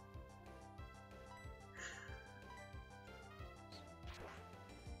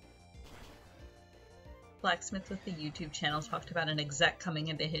 Blacksmith with the YouTube channel talked about an exec coming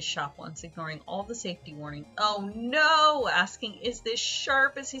into his shop once, ignoring all the safety warning. Oh no! Asking, is this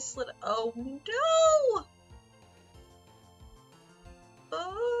sharp as he slid? Oh no!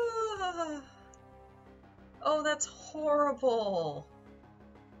 Oh. Oh, that's horrible.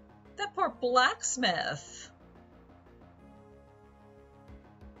 That poor blacksmith.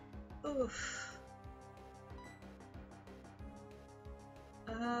 Oof.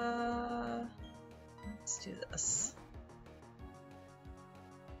 Let's do this.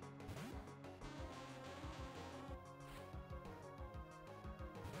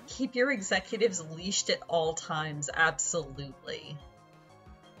 Keep your executives leashed at all times, absolutely.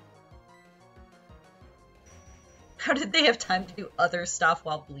 How did they have time to do other stuff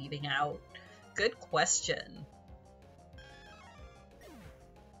while bleeding out? Good question.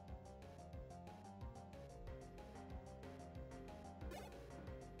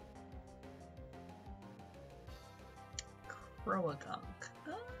 Croagunk.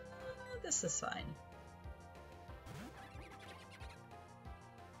 This is fine.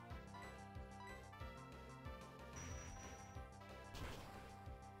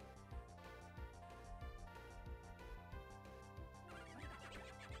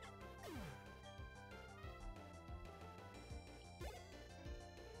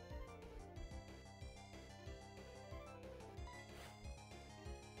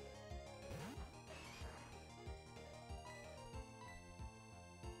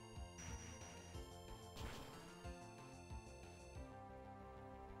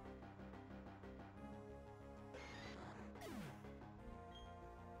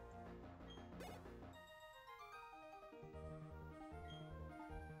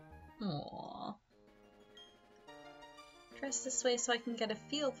 Aww. Dress this way so I can get a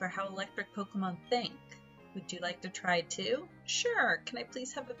feel for how electric Pokemon think. Would you like to try too? Sure. Can I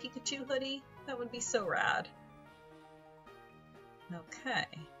please have a Pikachu hoodie? That would be so rad. Okay.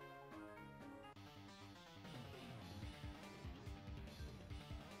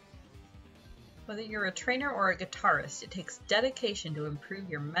 Whether you're a trainer or a guitarist, it takes dedication to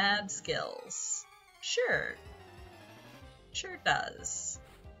improve your mad skills. Sure. Sure does.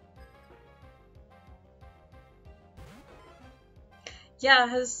 Yeah,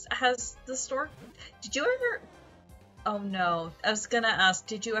 has the store... Did you ever... Oh no, I was gonna ask,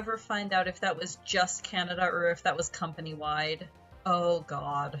 did you ever find out if that was just Canada or if that was company-wide? Oh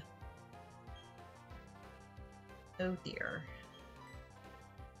god. Oh dear.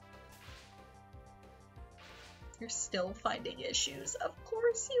 You're still finding issues. Of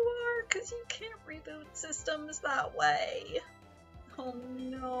course you are, because you can't reboot systems that way. Oh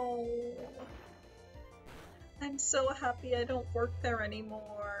no. I'm so happy I don't work there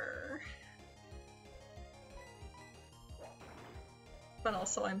anymore. But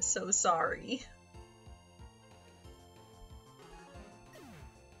also I'm so sorry.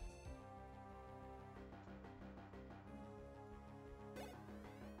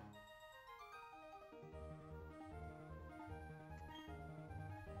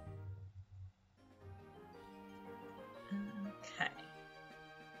 Okay.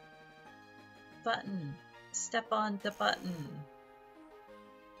 Button. Step on the button.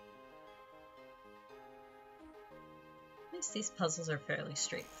 At least these puzzles are fairly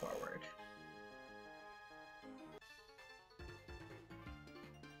straightforward.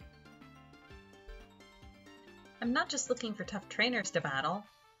 I'm not just looking for tough trainers to battle.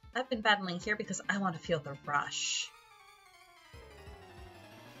 I've been battling here because I want to feel the rush.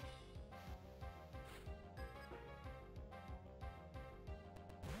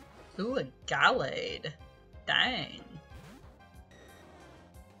 Ooh, a Gallade. Dang.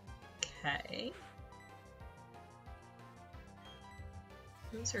 Okay.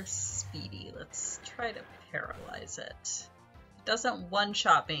 Those are speedy. Let's try to paralyze it. It doesn't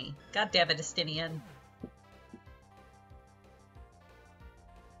one-shot me. God damn it, Estinian.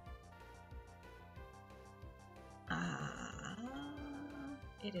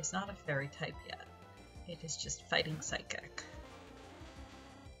 It is not a fairy type yet. It is just fighting psychic.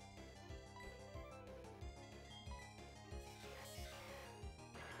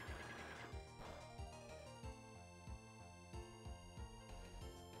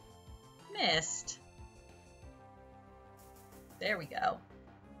 Missed. There we go.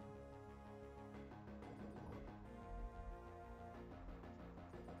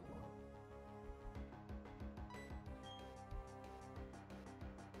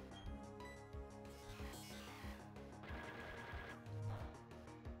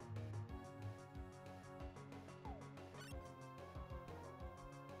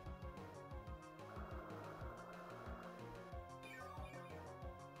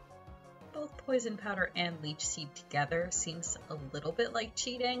 Both poison powder and leech seed together seems a little bit like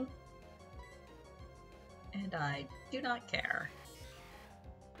cheating, and I do not care.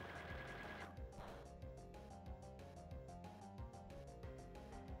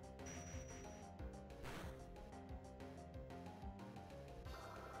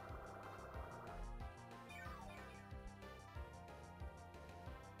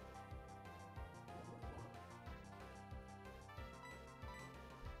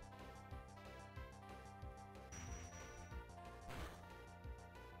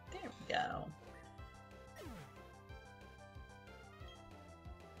 go.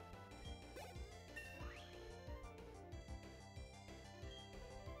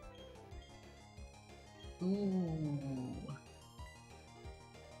 Ooh.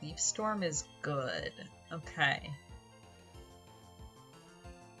 Leaf Storm is good. Okay.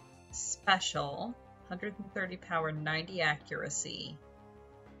 Special. 130 power, 90 accuracy.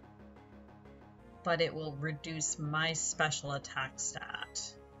 But it will reduce my special attack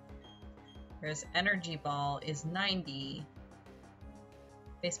stat. Whereas Energy Ball is 90.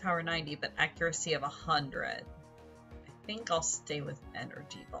 Base power 90, but accuracy of 100. I think I'll stay with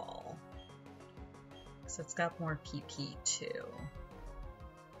Energy Ball. Because it's got more PP too.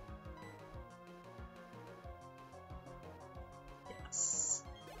 Yes.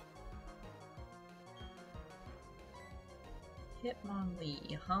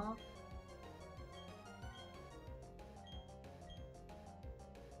 Hitmonlee, huh?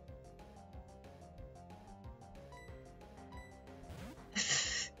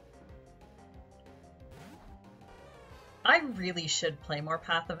 I really should play more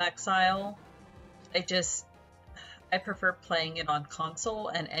Path of Exile. I prefer playing it on console,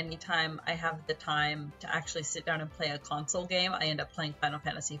 and anytime I have the time to actually sit down and play a console game, I end up playing Final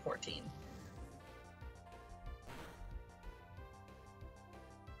Fantasy XIV.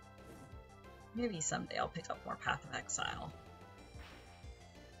 Maybe someday I'll pick up more Path of Exile.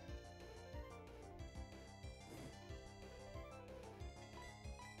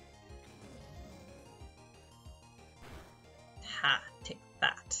 Ha, take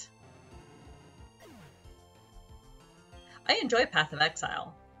that. I enjoy Path of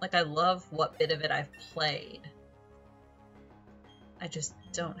Exile. Like, I love what bit of it I've played. I just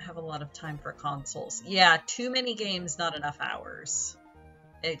don't have a lot of time for consoles. Yeah, too many games, not enough hours.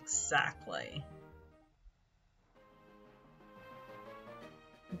 Exactly.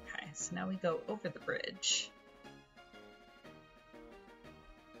 Okay, so now we go over the bridge.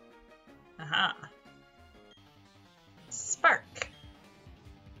 Aha. Spark.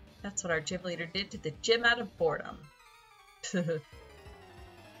 That's what our gym leader did to the gym out of boredom. He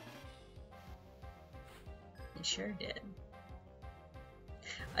sure did.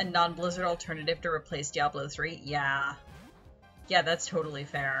 A non-Blizzard alternative to replace Diablo 3? Yeah. Yeah, that's totally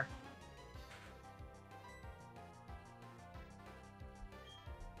fair.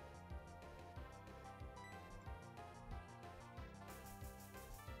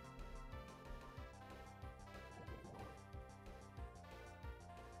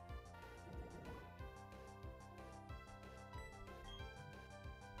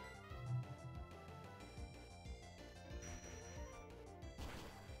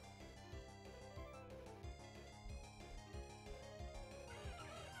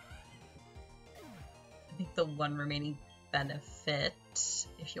 The one remaining benefit,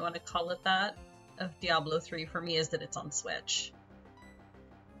 if you want to call it that, of Diablo 3 for me is that it's on Switch.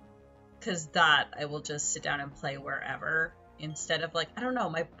 Because that I will just sit down and play wherever, instead of, like, I don't know,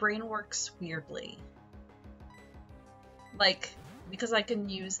 my brain works weirdly. Like, because I can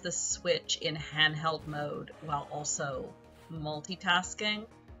use the Switch in handheld mode while also multitasking.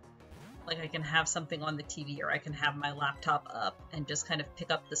 Like, I can have something on the TV, or I can have my laptop up and just kind of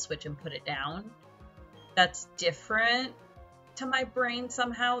pick up the Switch and put it down. That's different to my brain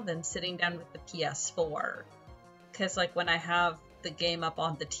somehow than sitting down with the PS4. Because, like, when I have the game up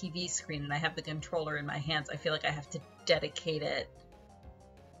on the TV screen and I have the controller in my hands, I feel like I have to dedicate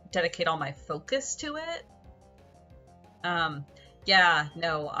all my focus to it. Yeah,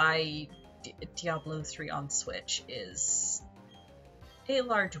 no, Diablo 3 on Switch is a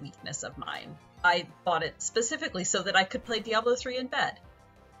large weakness of mine. I bought it specifically so that I could play Diablo 3 in bed.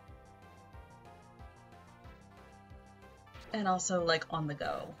 And also, like, on the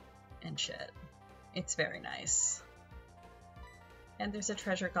go and shit. It's very nice. And there's a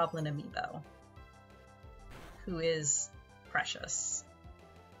treasure goblin amiibo, who is precious.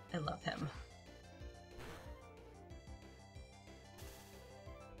 I love him.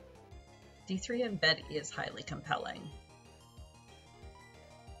 D3 in bed is highly compelling.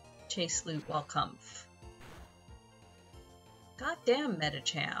 Chase loot while comf. Goddamn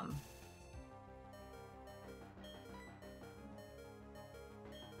Metacham.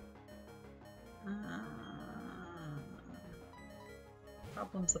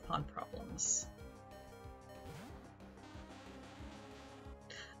 Problems upon problems.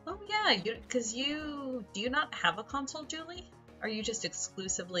 Oh yeah, do you not have a console, Julie? Are you just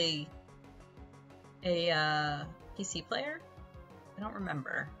exclusively a PC player? I don't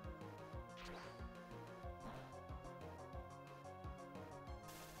remember.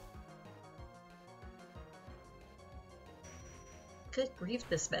 Good grief,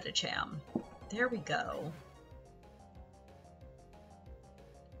 this Metacham. There we go.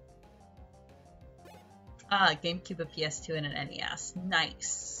 Ah, GameCube, a PS2, and an NES.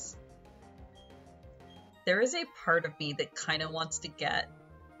 Nice. There is a part of me that kind of wants to get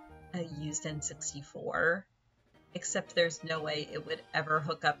a used N64, except there's no way it would ever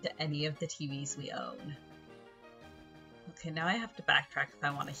hook up to any of the TVs we own. Okay, now I have to backtrack if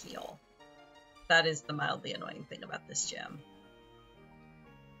I want to heal. That is the mildly annoying thing about this gym.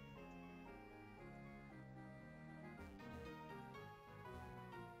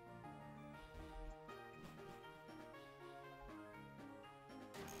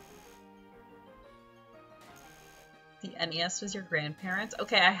 The NES was your grandparents?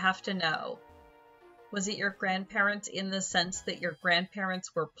 Okay, I have to know. Was it your grandparents in the sense that your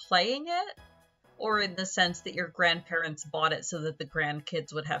grandparents were playing it? Or in the sense that your grandparents bought it so that the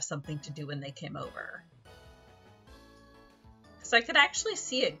grandkids would have something to do when they came over? Because I could actually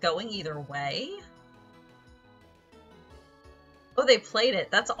see it going either way. Oh, they played it.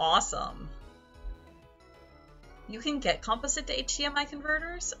 That's awesome. You can get composite to HDMI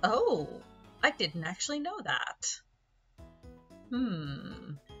converters? Oh, I didn't actually know that.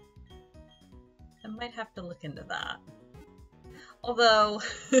 I might have to look into that. Although,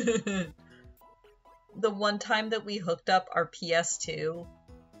 the one time that we hooked up our PS2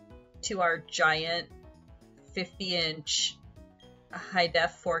 to our giant 50-inch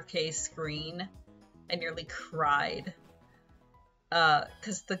high-def 4K screen, I nearly cried.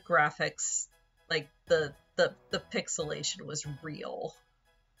 Because the graphics, like, the pixelation was real.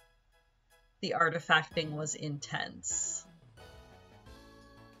 The artifacting was intense.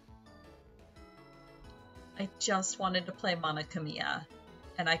 I just wanted to play Monica Mia,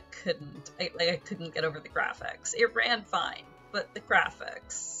 and I couldn't. I couldn't get over the graphics. It ran fine, but the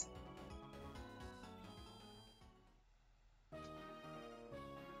graphics.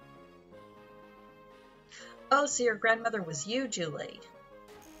 Oh, so your grandmother was you, Julie.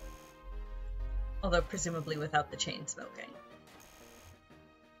 Although presumably without the chain smoking.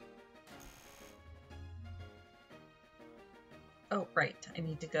 Oh, right. I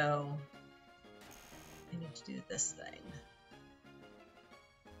need to go... I need to do this thing.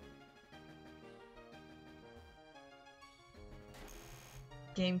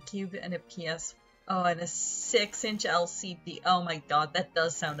 GameCube and a PS... Oh, and a 6-inch LCD. Oh my god, that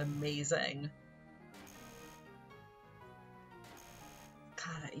does sound amazing.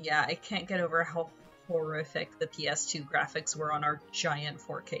 God, yeah, I can't get over how horrific the PS2 graphics were on our giant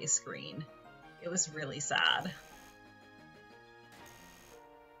 4K screen. It was really sad.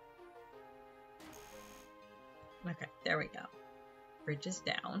 Okay, there we go. Bridge is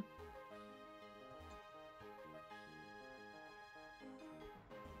down.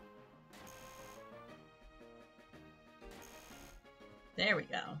 There we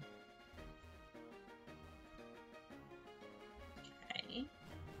go. Okay.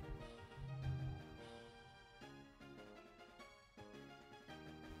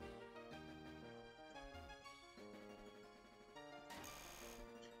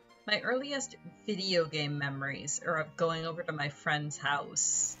 My earliest video game memories are of going over to my friend's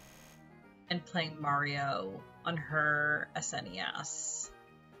house and playing Mario on her SNES.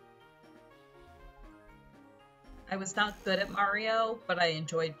 I was not good at Mario, but I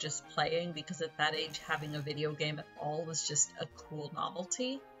enjoyed just playing because at that age having a video game at all was just a cool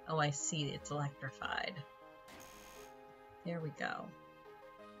novelty. Oh, I see, it's electrified. There we go.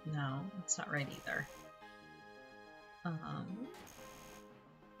 No, that's not right either.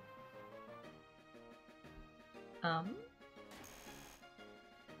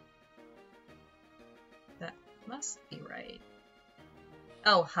 That must be right.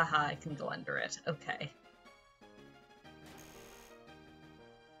 Oh, haha, I can go under it. Okay.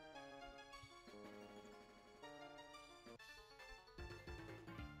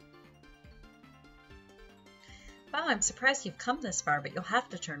 Wow, I'm surprised you've come this far, but you'll have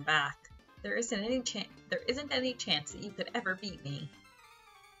to turn back. There isn't any chance that you could ever beat me.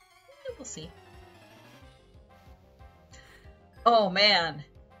 We'll see. Oh man.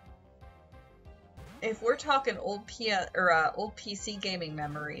 If we're talking old PC gaming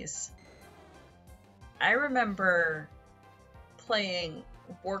memories, I remember playing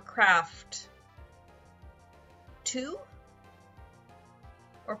Warcraft 2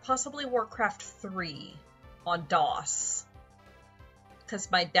 or possibly Warcraft 3 on DOS because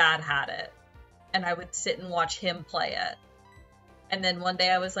my dad had it and I would sit and watch him play it. And then one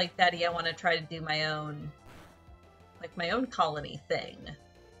day I was like, Daddy, I want to try to do my own colony thing.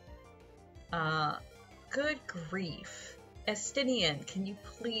 Good grief. Estinian, can you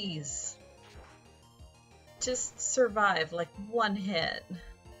please just survive like one hit.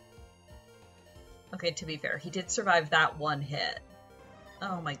 Okay, to be fair, he did survive that one hit.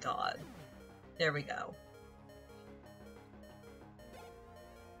 Oh my god. There we go.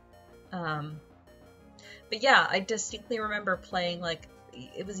 But yeah, I distinctly remember playing, like,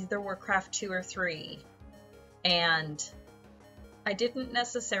 it was either Warcraft 2 or 3, and I didn't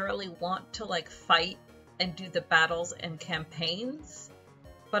necessarily want to, like, fight and do the battles and campaigns,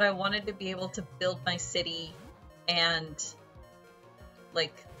 but I wanted to be able to build my city and,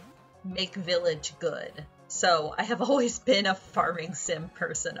 like, make village good. So I have always been a farming sim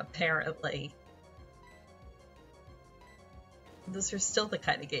person, apparently. Those are still the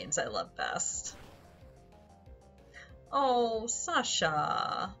kind of games I love best. Oh,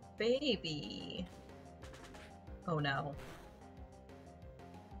 Sasha, baby. Oh no.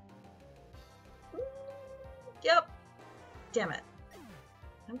 Yep. Damn it.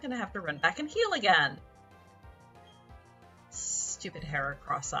 I'm gonna have to run back and heal again. Stupid Hera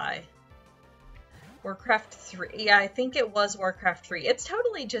Cross-Eye. Warcraft 3. Yeah, I think it was Warcraft 3. It's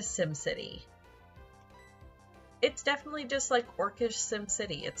totally just SimCity. It's definitely just like Orcish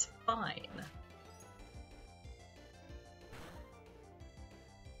SimCity. It's fine.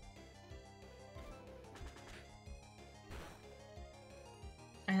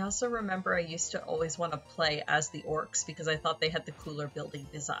 I also remember I used to always want to play as the orcs because I thought they had the cooler building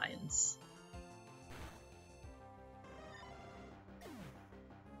designs.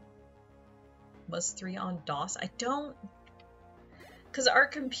 Was 3 on DOS? I don't... Because our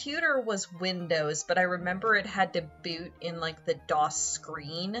computer was Windows, but I remember it had to boot in, like, the DOS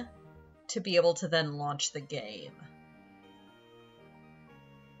screen to be able to then launch the game.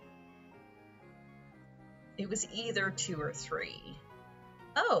 It was either 2 or 3.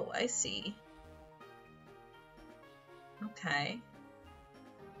 Oh, I see. Okay.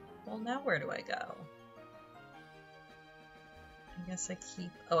 Well, now where do I go? I guess I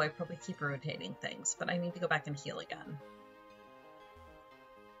keep... Oh, I probably keep rotating things, but I need to go back and heal again.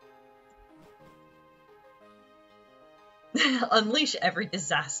 Unleash every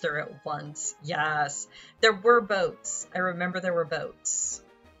disaster at once. Yes. There were boats. I remember there were boats.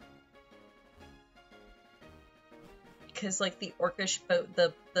 Because, like, the orcish boat,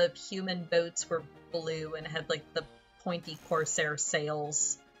 the human boats were blue and had, like, the pointy corsair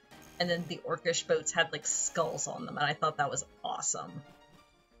sails. And then the orcish boats had, like, skulls on them, and I thought that was awesome.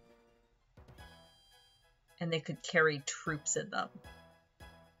 And they could carry troops in them.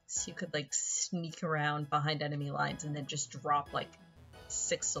 So you could, like, sneak around behind enemy lines and then just drop, like,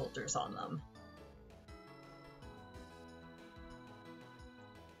 6 soldiers on them.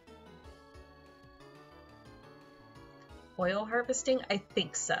 Oil harvesting? I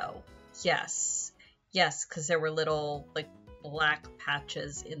think so. Yes. Yes, because there were little, like, black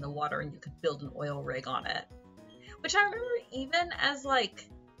patches in the water and you could build an oil rig on it. Which I remember even as, like,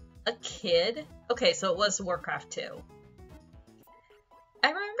 a kid. Okay, so it was Warcraft 2. I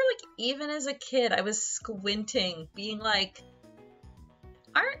remember, like, even as a kid, I was squinting, being like,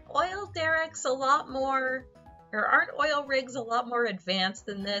 aren't oil derricks a lot more, or aren't oil rigs a lot more advanced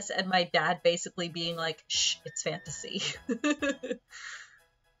than this? And my dad basically being like, shh, it's fantasy.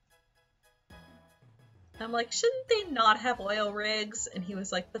 I'm like, shouldn't they not have oil rigs? And he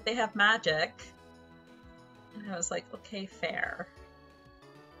was like, but they have magic. And I was like, okay, fair.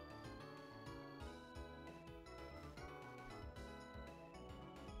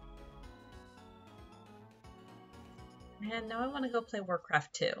 Man, now I want to go play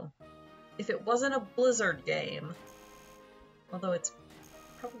Warcraft 2. If it wasn't a Blizzard game, although it's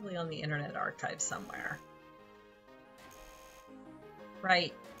probably on the Internet Archive somewhere.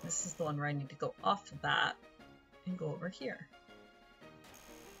 Right, this is the one where I need to go off of that and go over here.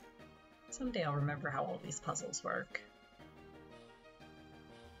 Someday I'll remember how all these puzzles work.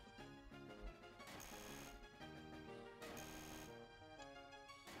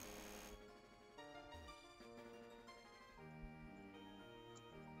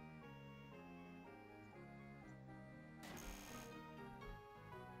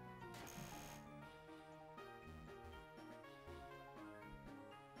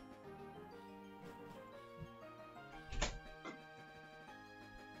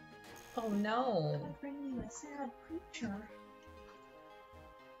 Oh no! I'm bringing a sad creature.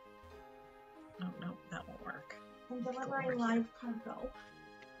 Oh no, that won't work. I'm delivering live cargo.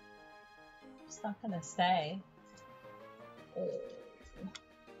 It's not gonna stay. Oh.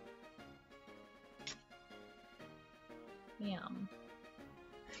 Damn.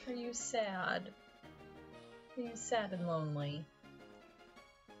 Are you sad? Are you sad and lonely?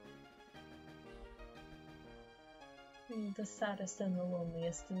 Are you the saddest and the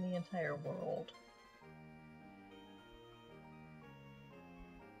loneliest in the entire world?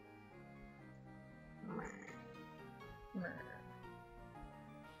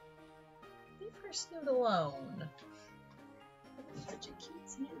 leave her snoot alone. Such a cute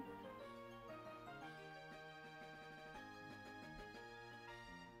snoot.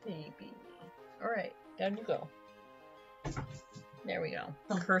 Baby. Alright, down you go. There we go.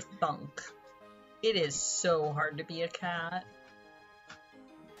 Kerthunk. It is so hard to be a cat.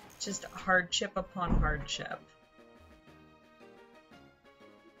 Just hardship upon hardship.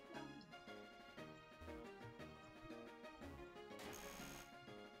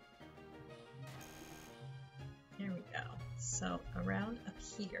 There we go. So around up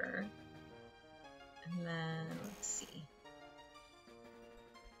here. And then let's see.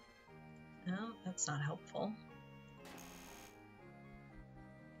 No, that's not helpful.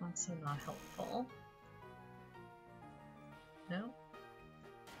 Also not helpful. No.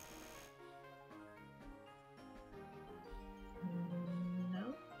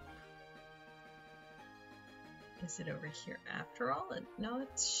 No. Is it over here after all? No,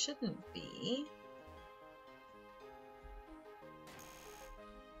 it shouldn't be.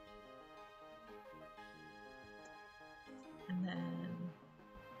 And then...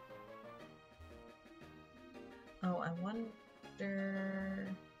 Oh, I wonder...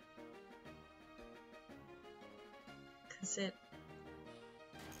 Because it...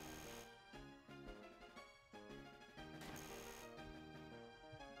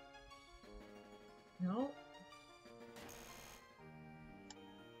 No.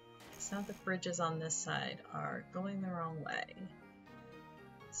 Because now the bridges on this side are going the wrong way.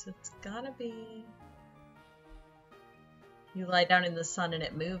 So it's gotta be... You lie down in the sun and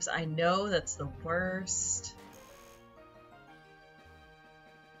it moves. I know, that's the worst.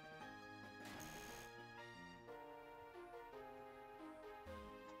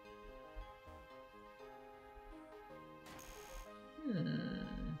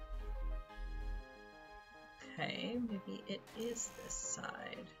 Okay, maybe it is this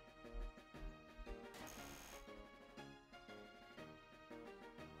side.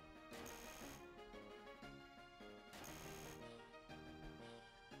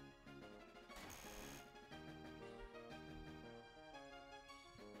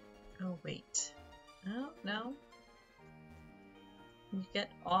 Oh, wait. Oh, no. You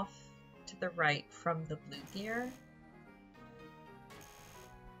get off to the right from the blue gear.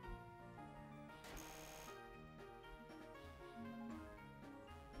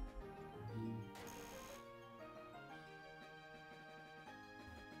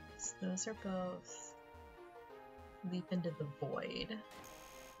 So those are both leap into the void.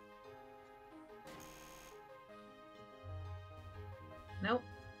 Nope.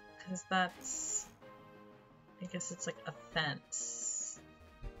 Because that's, I guess it's like a fence,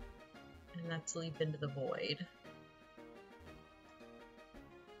 and that's leap into the void.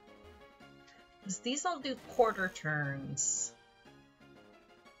 Because these all do quarter turns.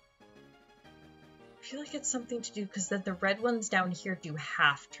 I feel like it's something to do, because then the red ones down here do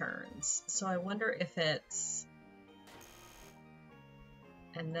half turns. So I wonder if it's...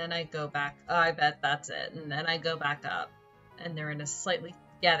 And then I go back, oh, I bet that's it. And then I go back up, and they're in a slightly...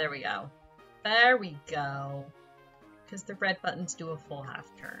 Yeah, there we go. There we go. Because the red buttons do a full half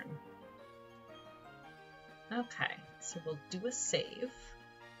turn. Okay, so we'll do a save.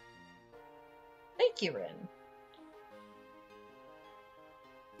 Thank you, Rin.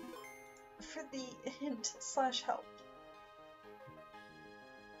 For the hint / help.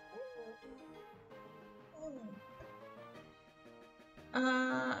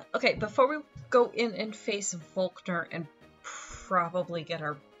 Okay, before we go in and face Volkner and probably get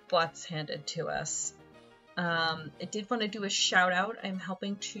our butts handed to us, I did want to do a shout out. I'm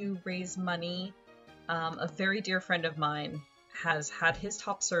helping to raise money. A very dear friend of mine has had his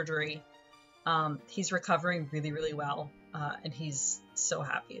top surgery. He's recovering really, really well, and he's so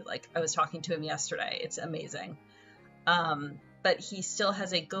happy. Like, I was talking to him yesterday. It's amazing. But he still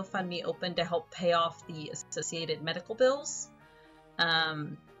has a GoFundMe open to help pay off the associated medical bills.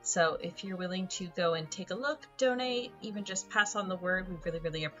 So if you're willing to go and take a look, donate, even just pass on the word, we really,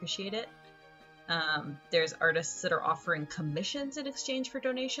 really appreciate it. There's artists that are offering commissions in exchange for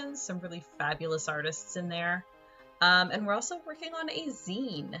donations, some really fabulous artists in there. And we're also working on a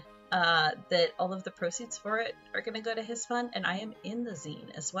zine that all of the proceeds for it are going to go to his fund, and I am in the zine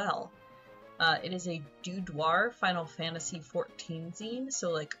as well. It is a Doudoir Final Fantasy XIV zine,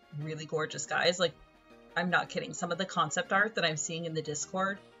 so like really gorgeous guys. Like, I'm not kidding. Some of the concept art that I'm seeing in the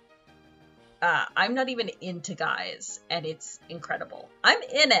Discord, I'm not even into guys, and it's incredible. I'm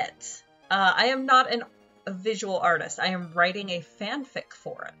in it. I am not a visual artist. I am writing a fanfic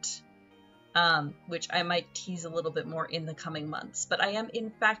for it, which I might tease a little bit more in the coming months. But I am, in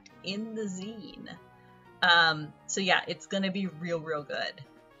fact, in the zine. So yeah, it's going to be real, real good.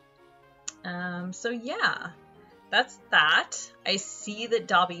 So yeah, that's that. I see that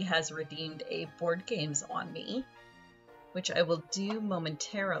Dobby has redeemed a board games on me, which I will do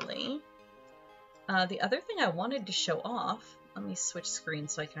momentarily. The other thing I wanted to show off, let me switch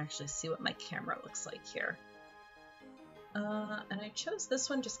screens so I can actually see what my camera looks like here. And I chose this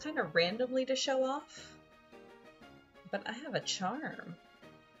one just kind of randomly to show off, but I have a charm.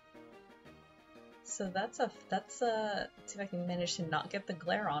 So let's see if I can manage to not get the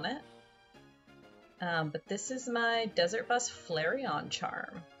glare on it. But this is my Desert Bus Flareon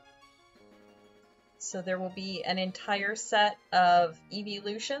charm. So there will be an entire set of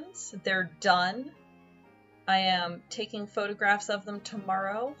evolutions. They're done. I am taking photographs of them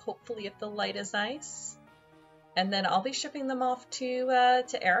tomorrow, hopefully if the light is nice. And then I'll be shipping them off to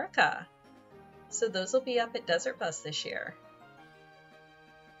Erica. So those will be up at Desert Bus this year.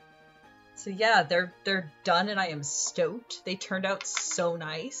 So yeah, they're done and I am stoked. They turned out so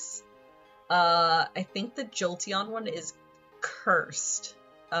nice. I think the Jolteon one is cursed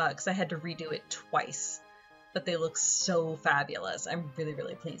because I had to redo it twice. But they look so fabulous. I'm really,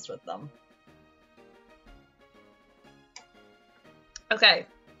 really pleased with them. Okay.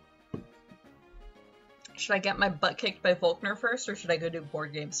 Should I get my butt kicked by Volkner first, or should I go do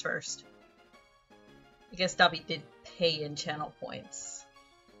board games first? I guess Dobby did pay in channel points.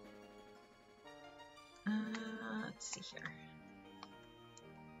 Let's see here.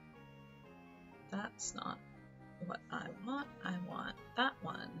 That's not what I want. I want that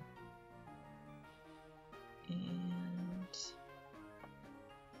one. And...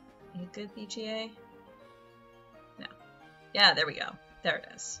 you good, BGA? No. Yeah, there we go. There it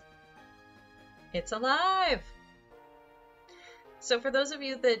is. It's alive! So for those of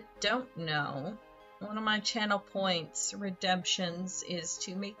you that don't know, one of my channel points redemptions is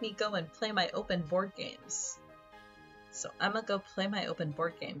to make me go and play my open board games. So I'm gonna go play my open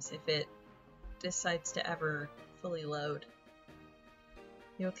board games if it decides to ever fully load.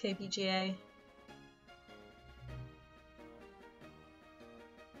 You okay, BGA?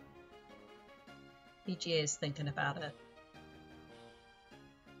 BGA is thinking about it.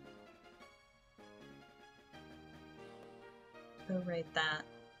 Go rate that.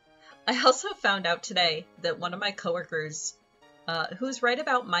 I also found out today that one of my coworkers, who's right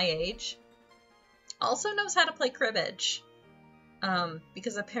about my age, also knows how to play cribbage.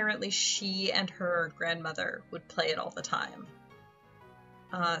 Because apparently she and her grandmother would play it all the time.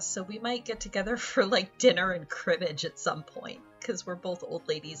 So we might get together for like dinner and cribbage at some point, because we're both old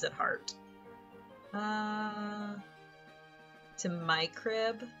ladies at heart. To my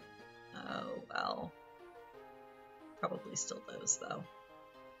crib? Oh, well. Probably still those, though.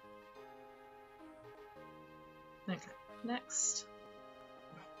 Okay, next.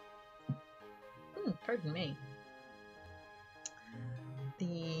 Pardon me.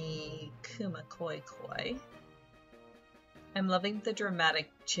 The Kuma Koi Koi. I'm loving the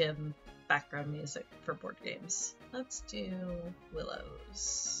dramatic Jim background music for board games. Let's do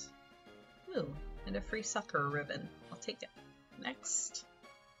Willows. Ooh, and a free sucker ribbon. I'll take it. Next.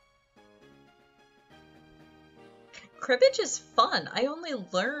 Cribbage is fun. I only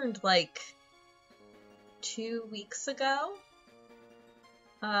learned like 2 weeks ago.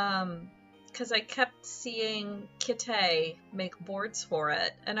 Because I kept seeing Kite make boards for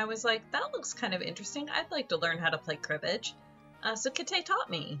it, and I was like, that looks kind of interesting. I'd like to learn how to play cribbage. So Kite taught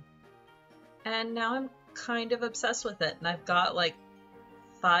me. And now I'm kind of obsessed with it, and I've got like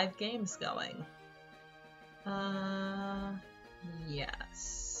 5 games going.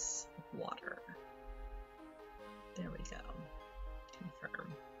 Yes. Water. There we go.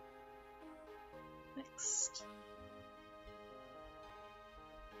 Confirm. Next.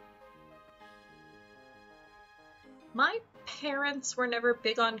 My parents were never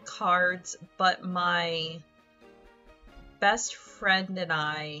big on cards, but my best friend and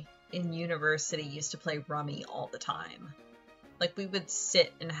I in university used to play Rummy all the time. Like, we would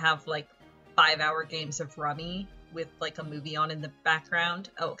sit and have like 5-hour games of Rummy with like a movie on in the background.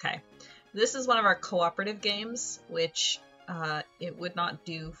 Oh, okay. This is one of our cooperative games, which it would not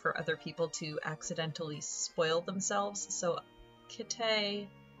do for other people to accidentally spoil themselves. So Kite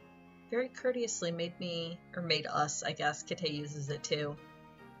very courteously made us, I guess, Kite uses it too,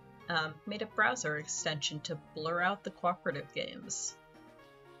 made a browser extension to blur out the cooperative games.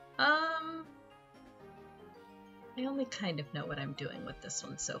 I only kind of know what I'm doing with this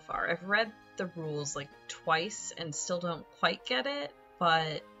one so far. I've read the rules like twice and still don't quite get it,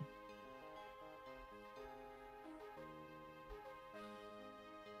 but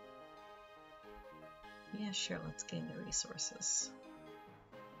yeah, sure, let's gain the resources.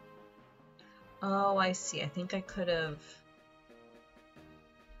 Oh, I see. I think I could have...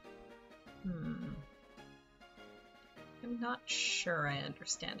 I'm not sure I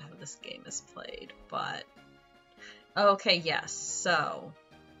understand how this game is played, but... Okay, yes, so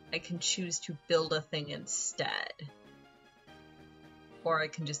I can choose to build a thing instead. Or I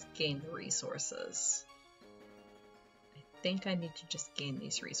can just gain the resources. I think I need to just gain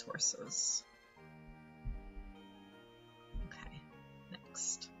these resources. Okay,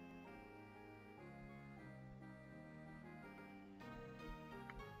 next.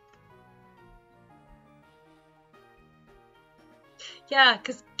 Yeah,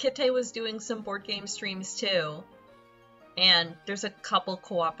 because Kite was doing some board game streams too. And there's a couple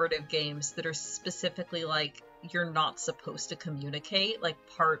cooperative games that are specifically like, you're not supposed to communicate. Like,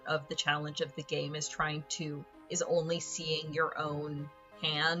 part of the challenge of the game is is only seeing your own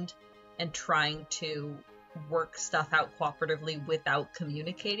hand and trying to work stuff out cooperatively without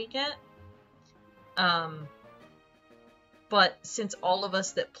communicating it. But since all of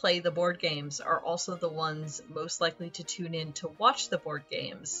us that play the board games are also the ones most likely to tune in to watch the board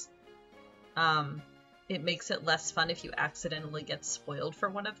games, it makes it less fun if you accidentally get spoiled for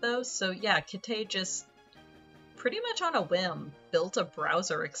one of those. So yeah, Kite just pretty much on a whim built a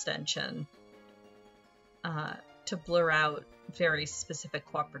browser extension to blur out very specific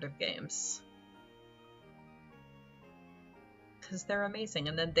cooperative games. Because they're amazing.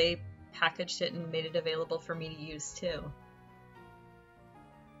 And then they packaged it and made it available for me to use too.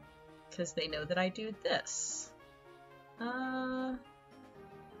 Because they know that I do this.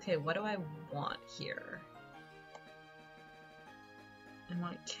 Okay, what do I want here? I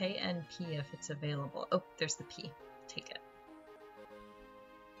want KNP if it's available. Oh, there's the P. Take it.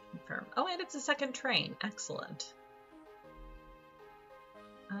 Confirm. Oh, and it's a second train. Excellent.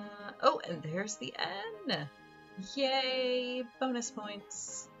 Oh, and there's the N. Yay! Bonus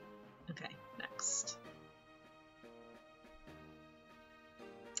points. Okay, next.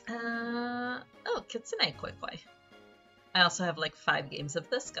 Oh, Kitsune quickly. I also have like 5 games of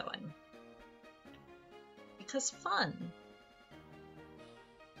this going. Because fun.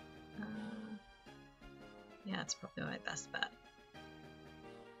 Yeah, it's probably my best bet.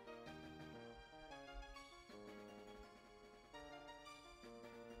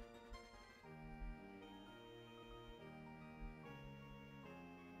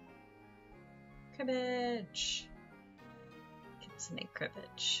 Cribbage. Kitsune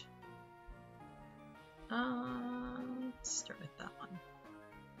cribbage. Let's start with that one.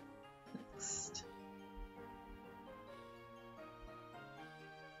 Next.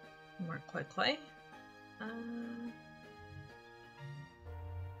 More quickly.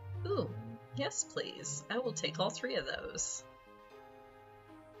 Ooh, yes please. I will take all 3 of those.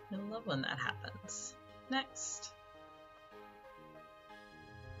 I love when that happens. Next.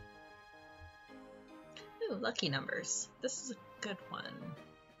 Ooh, lucky numbers. This is a good one.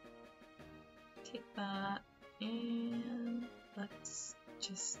 Take that, and let's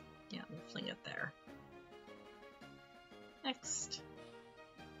just, yeah, we'll fling it there. Next.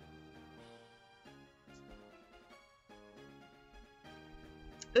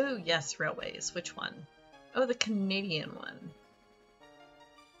 Ooh, yes, railways. Which one? Oh, the Canadian one.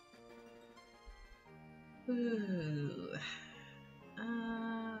 Ooh.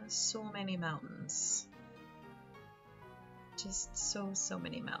 So many mountains. Just so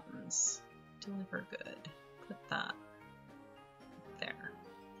many mountains. Deliver good. Put that there.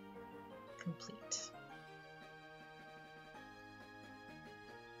 Complete.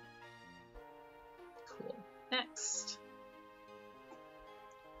 Cool. Next.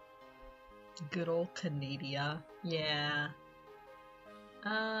 Good old Canada. Yeah.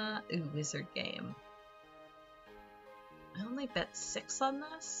 Ooh, wizard game. I only bet 6 on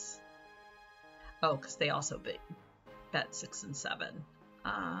this? Oh, because they also bet 6 and 7.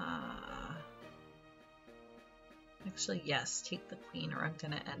 Actually, yes, take the queen or I'm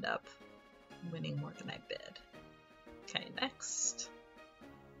gonna end up winning more than I bid. Okay, next.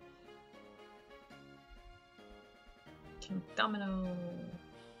 King Domino.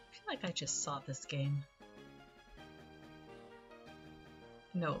 I feel like I just saw this game.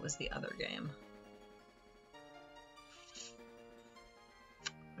 No, it was the other game.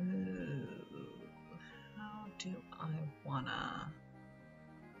 Ooh, how do I wanna...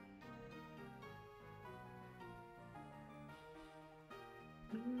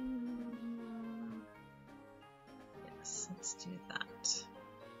 Yes, let's do that.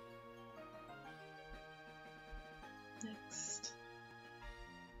 Next.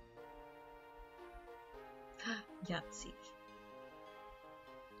 Yahtzee.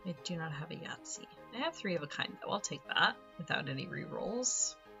 I do not have a Yahtzee. I have 3 of a kind though. I'll take that without any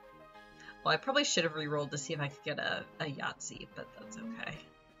rerolls. Well, I probably should have rerolled to see if I could get a Yahtzee, but that's okay.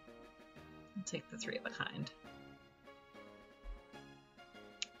 I'll take the 3 of a kind.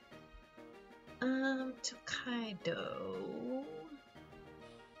 Tokaido.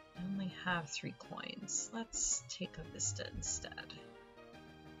 I only have 3 coins. Let's take a Vista instead.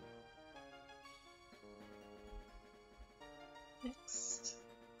 Next.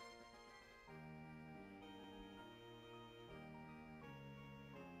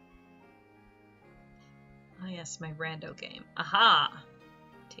 Oh yes, my rando game. Aha!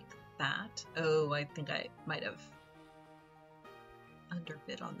 Take that. Oh, I think I might have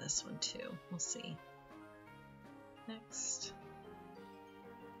underbid on this one too. We'll see. Next.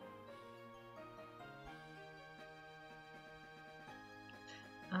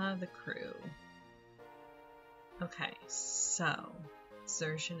 The crew. Okay, so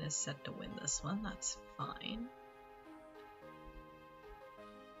Zerjan is set to win this one. That's fine.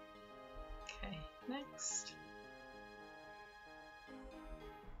 Okay, next.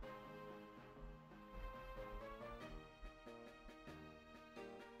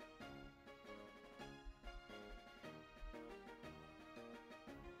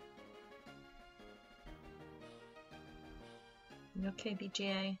 You okay,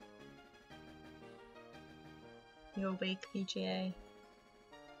 BGA? You awake, BGA?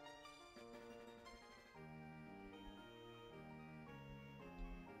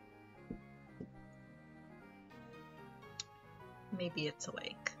 Maybe it's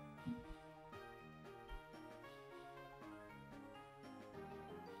awake.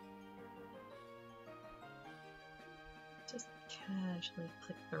 Just casually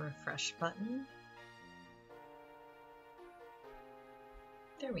click the refresh button.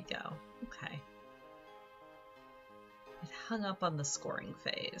 There we go. Okay. It hung up on the scoring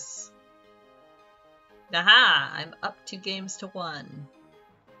phase. Aha! I'm up 2 games to 1.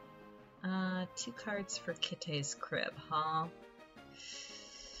 2 cards for Kitte's crib, huh?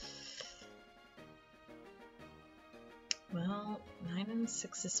 Well, 9 and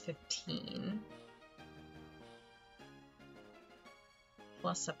 6 is 15.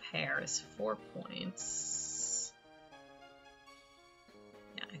 Plus a pair is 4 points.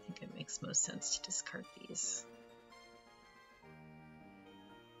 Yeah, I think it makes most sense to discard these.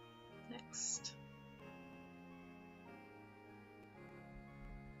 Next.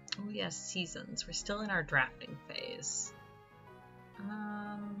 Oh yes, seasons. We're still in our drafting phase.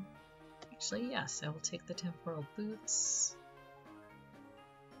 Actually, yes, I will take the temporal boots.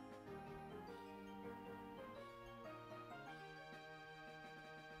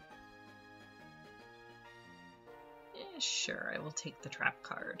 Yeah, sure, I will take the trap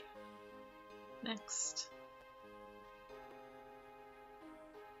card. Next.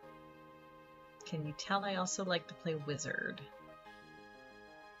 Can you tell I also like to play wizard?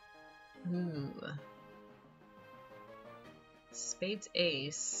 Ooh. Spades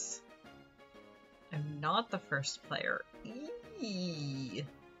ace. I'm not the first player. Eee.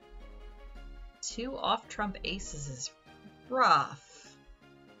 2 off trump aces is rough.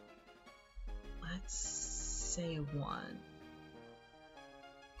 Let's say 1.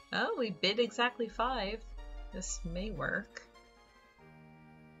 Oh, we bid exactly 5. This may work.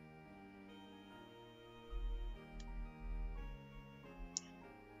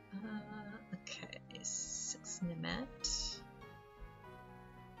 Okay, 6 Nimet.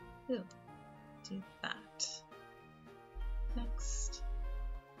 Ooh, do that. Next.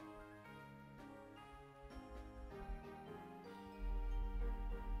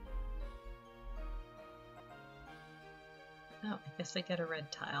 Oh, I guess I get a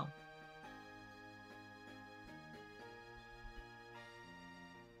red tile.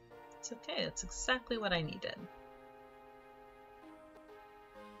 It's okay, that's exactly what I needed.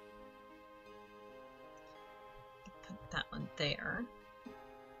 Put that one there.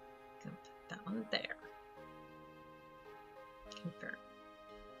 Gonna put that one there. Confirm.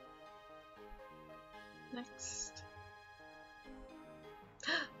 Next.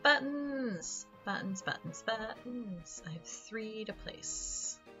 Buttons! Buttons, buttons, buttons. I have 3 to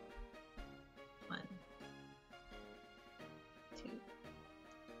place. 1, 2,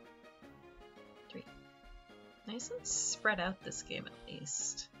 3. Nice and spread out this game at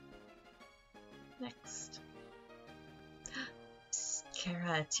least. Next. Psst,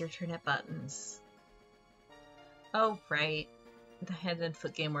 Kara, it's your turn at buttons. Oh, right. The hand and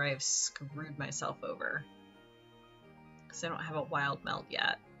foot game where I've screwed myself over. Because I don't have a wild meld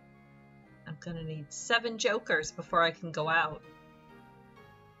yet. I'm gonna need 7 jokers before I can go out.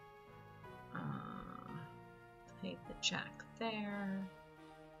 Play the jack there.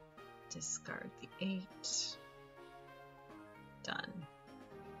 Discard the 8. Done.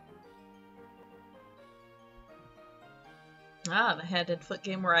 Ah, the hand and foot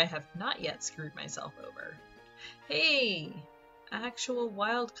game where I have not yet screwed myself over. Hey! actual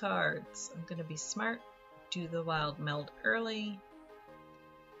wild cards. I'm gonna be smart. Do the wild meld early.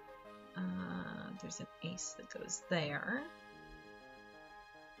 There's an ace that goes there.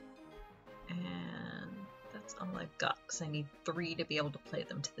 And that's all I've got, because I need 3 to be able to play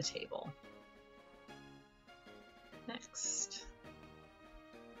them to the table. Next.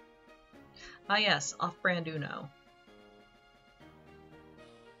 Ah yes, off-brand Uno.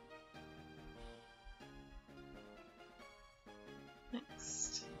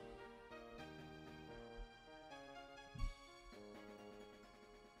 Next.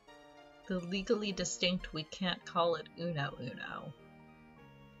 The legally distinct, we can't call it Uno Uno.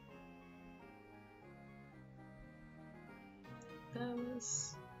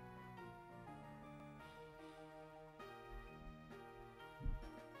 Those.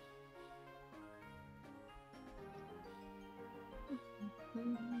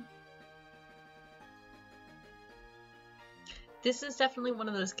 This is definitely one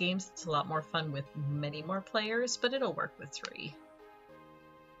of those games that's a lot more fun with many more players, but it'll work with 3.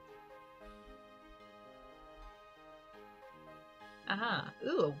 Aha,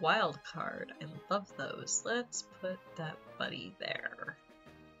 ooh, a wild card. I love those. Let's put that buddy there.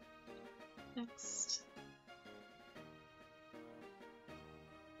 Next.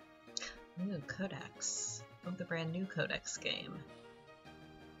 Ooh, Codex. Oh, the brand new Codex game.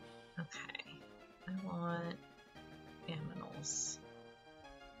 Okay, I want aminals.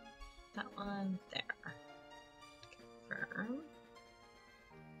 That one there. Confirm.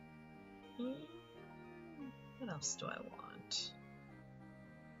 What else do I want?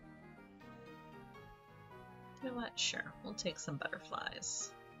 You know what? Sure, we'll take some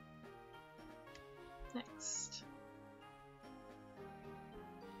butterflies. Next.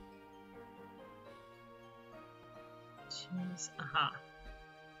 Choose. Aha.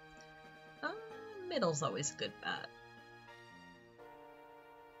 Middle's always a good bet.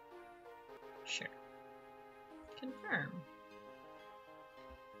 Sure. Confirm.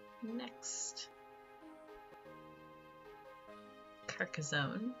 Next.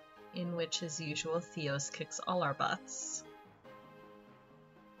 Carcassonne, in which, as usual, Theos kicks all our butts.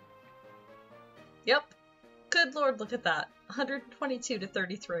 Yep. Good lord, look at that. 122 to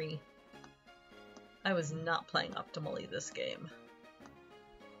 33. I was not playing optimally this game.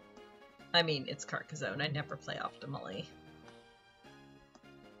 I mean, it's Carcassonne. I never play optimally.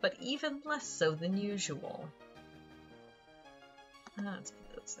 But even less so than usual. Let's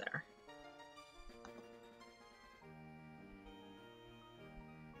put those there.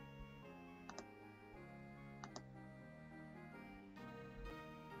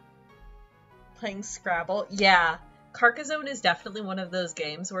 Playing Scrabble? Yeah. Carcassonne is definitely one of those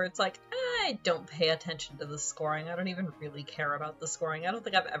games where it's like, I don't pay attention to the scoring. I don't even really care about the scoring. I don't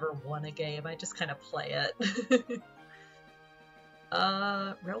think I've ever won a game. I just kind of play it.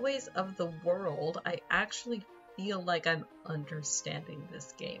 Railways of the World. I actually feel like I'm understanding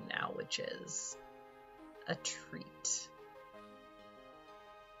this game now, which is a treat.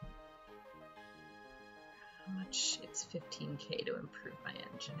 How much? It's 15k to improve my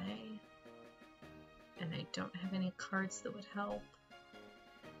engine, eh? And I don't have any cards that would help.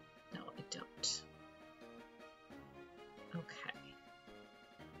 No, I don't. Okay.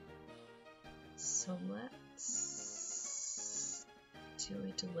 So let's do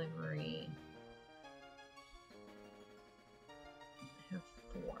a delivery. I have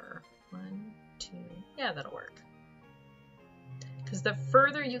 4. 1, 2. Yeah, that'll work. Because the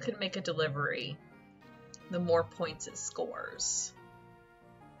further you can make a delivery, the more points it scores.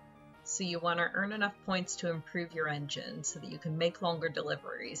 So you want to earn enough points to improve your engine so that you can make longer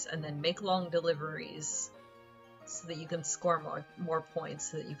deliveries, and then make long deliveries so that you can score more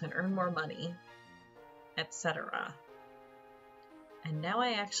points, so that you can earn more money, etc. And now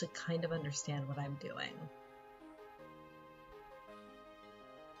I actually kind of understand what I'm doing.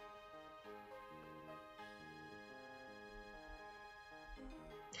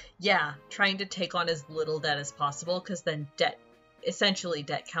 Yeah, trying to take on as little debt as possible, because then essentially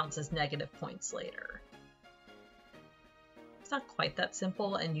debt counts as negative points later. It's not quite that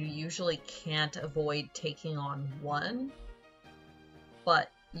simple, and you usually can't avoid taking on 1,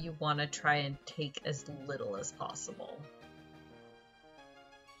 but you want to try and take as little as possible.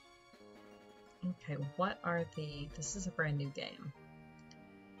 Okay, what are this is a brand new game.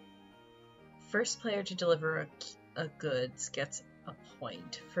 First player to deliver a goods gets a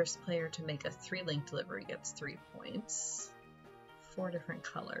point. First player to make a 3-link delivery gets 3 points. 4 different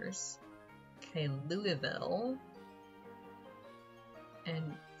colors. Okay, Louisville.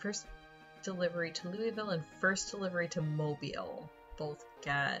 And first delivery to Louisville and first delivery to Mobile both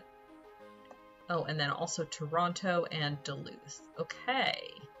get Oh, and then also Toronto and Duluth. Okay.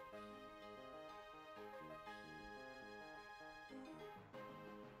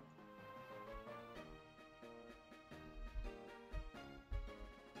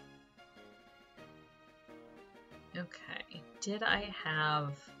 Okay. Did I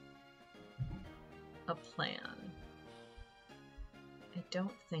have a plan? I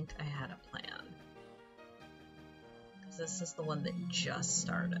don't think I had a plan. Because this is the one that just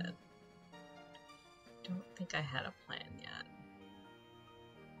started. Don't think I had a plan yet.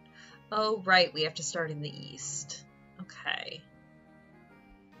 Oh, right, we have to start in the east. Okay.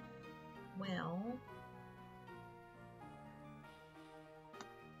 Well...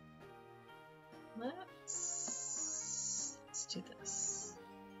 let's do this.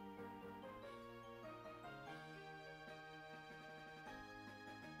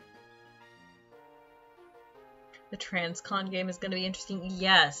 The Transcon game is going to be interesting.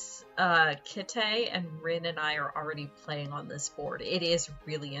 Yes, Kite and Rin and I are already playing on this board. It is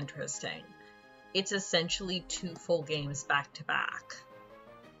really interesting. It's essentially 2 full games back to back.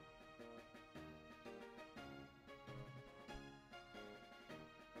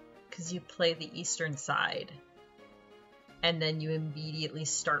 Because you play the eastern side, and then you immediately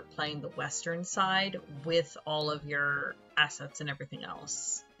start playing the western side with all of your assets and everything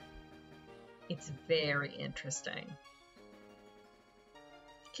else. It's very interesting.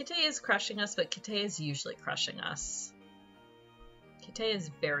 Kite is crushing us, but Kite is usually crushing us. Kite is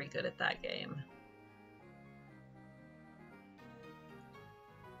very good at that game.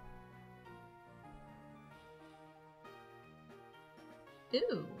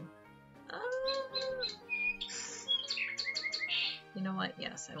 Ooh. You know what?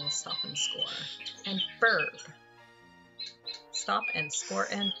 Yes, I will stop and score. And burb. Stop and score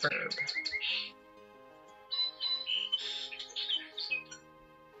and burb.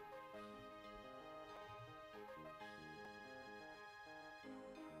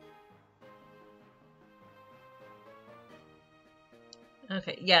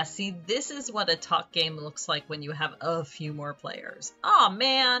 Okay, yeah, see, this is what a talk game looks like when you have a few more players. Aw,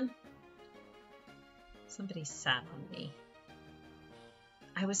 man! Somebody sat on me.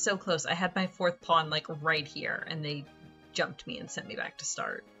 I was so close. I had my 4th pawn, like, right here, and they jumped me and sent me back to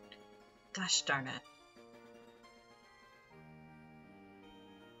start. Gosh darn it.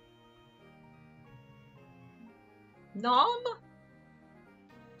 Nom?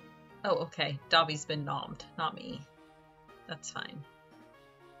 Oh, okay. Dobby's been nommed, not me. That's fine.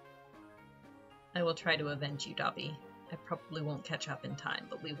 I will try to avenge you, Dobby. I probably won't catch up in time,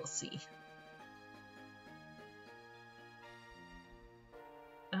 but we will see.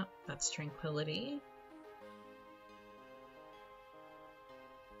 Oh, that's Tranquility.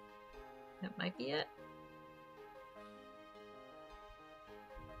 That might be it.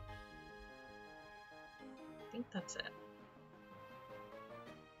 I think that's it.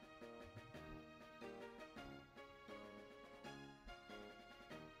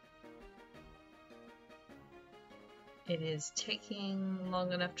 It is taking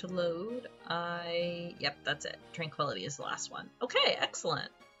long enough to load. Yep, that's it. Tranquility is the last one. Okay, excellent.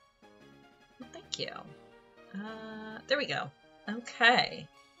 Well, thank you. There we go. Okay.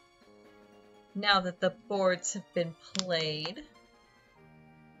 Now that the boards have been played,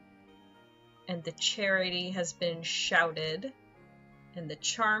 and the charity has been shouted, and the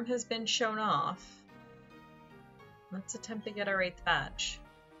charm has been shown off, let's attempt to get our 8th badge.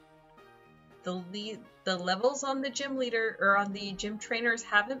 The levels on the gym leader or on the gym trainers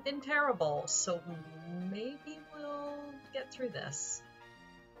haven't been terrible, so maybe we'll get through this.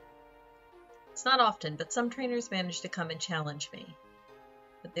 It's not often, but some trainers manage to come and challenge me.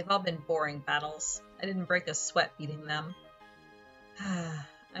 But they've all been boring battles. I didn't break a sweat beating them.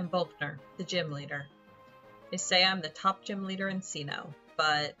 I'm Volkner, the gym leader. They say I'm the top gym leader in Sino,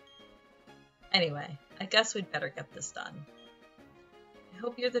 but anyway, I guess we'd better get this done. I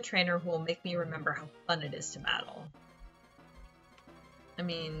hope you're the trainer who will make me remember how fun it is to battle. I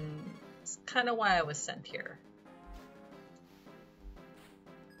mean, it's kind of why I was sent here.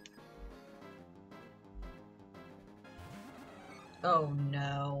 Oh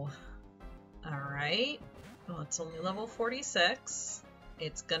no. Alright. Well, it's only level 46.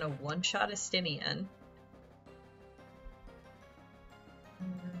 It's gonna one-shot Estinian.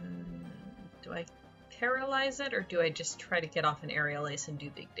 Do I paralyze it, or do I just try to get off an aerial ace and do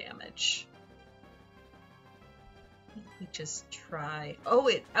big damage? I think we just try... Oh,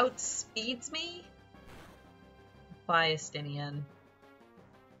 it outspeeds me? Bye, Estinian.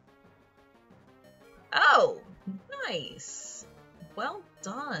 Oh, nice. Well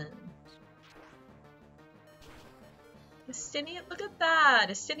done. Estinian, look at that!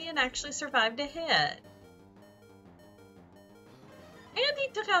 Estinian actually survived a hit. And he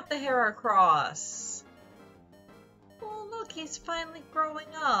took out the Heracross. Oh, look, he's finally growing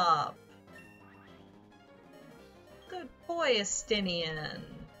up. Good boy, Estinian.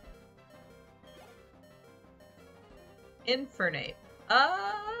 Infernape.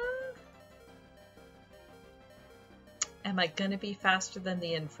 Am I gonna be faster than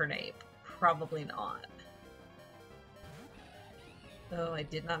the Infernape? Probably not. Oh, I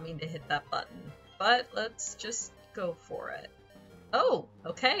did not mean to hit that button, but let's just go for it. Oh,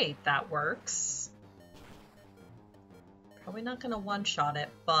 okay, that works. Probably not gonna one-shot it,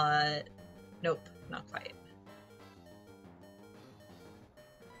 but nope, not quite.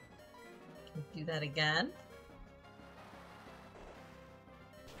 Can we do that again?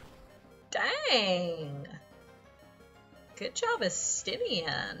 Dang! Good job,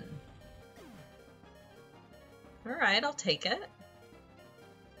 Estinian. Alright, I'll take it.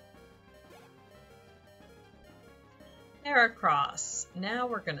 Heracross. Now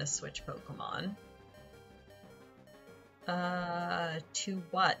we're gonna switch Pokemon. To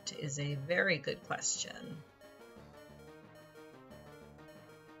what is a very good question.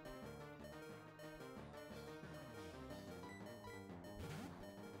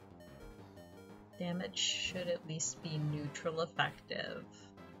 Damage should at least be neutral effective.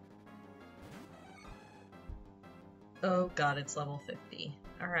 Oh god, it's level 50.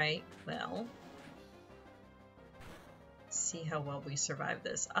 Alright, well. Let's see how well we survive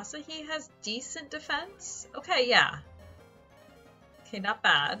this. Asahi has decent defense? Okay, yeah. Okay, not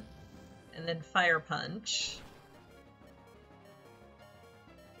bad. And then Fire Punch.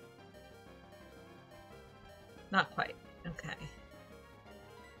 Not quite. Okay.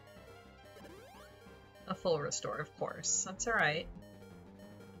 A full restore, of course. That's alright.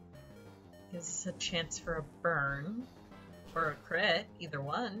 Gives us a chance for a burn. Or a crit. Either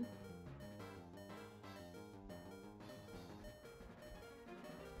one.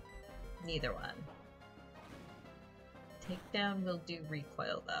 Neither one. Takedown will do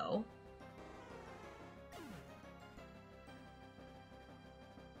recoil, though.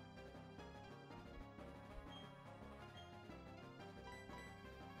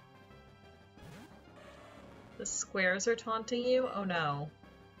 The squares are taunting you? Oh no.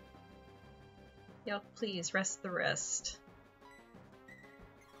 Yep, please, rest the wrist.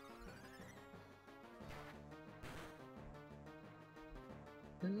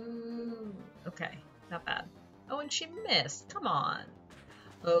 Ooh, okay, not bad. Oh, and she missed. Come on.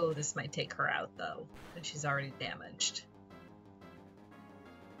 Oh, this might take her out, though. And she's already damaged.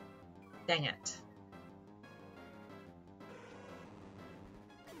 Dang it.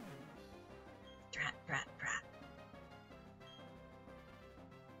 Drat, drat, drat.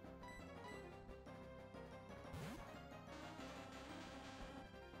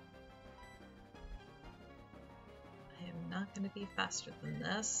 I am not going to be faster than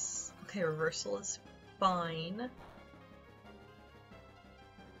this. Okay, reversal is fine.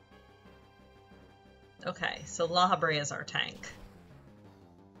 Okay, so La Habrea is our tank.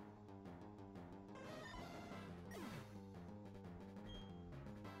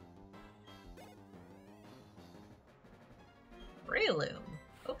 Breloom.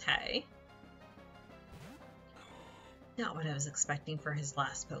 Okay. Not what I was expecting for his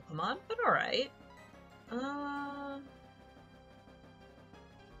last Pokemon, but alright. No,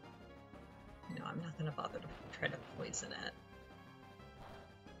 I'm not gonna bother to try to poison it.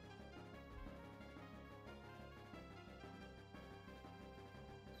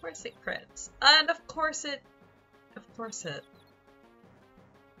 Of course it crits. And of course it...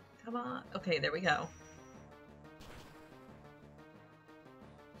 Come on. Okay, there we go.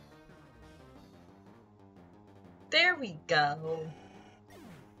 There we go.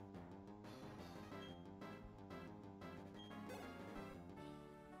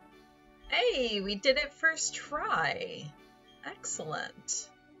 Hey, we did it first try. Excellent.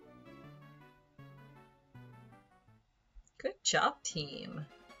 Good job, team.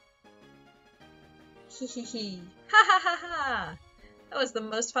 Hee hee hee. Ha ha ha ha. That was the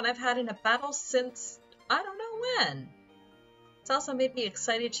most fun I've had in a battle since I don't know when. It's also made me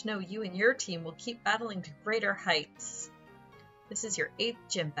excited to know you and your team will keep battling to greater heights. This is your 8th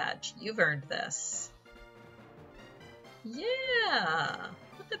gym badge. You've earned this. Yeah!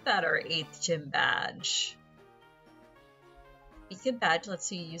 Look at that, our 8th gym badge. Beacon badge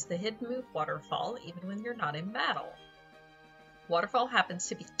lets you use the hidden move Waterfall even when you're not in battle. Waterfall happens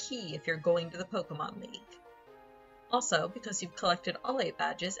to be key if you're going to the Pokemon League. Also, because you've collected all 8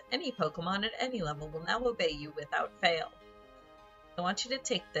 badges, any Pokemon at any level will now obey you without fail. I want you to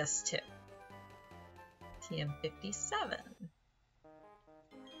take this too. TM57.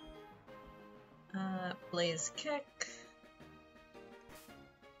 Blaze Kick.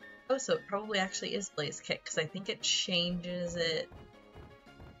 Oh, so it probably actually is Blaze Kick, because I think it changes it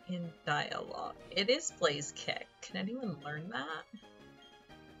in dialogue. It is Blaze Kick. Can anyone learn that?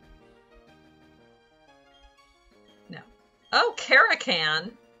 No. Oh, Kara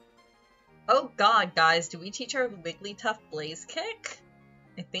can! Oh god, guys, do we teach our Wigglytuff Blaze Kick?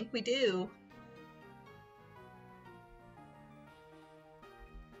 I think we do.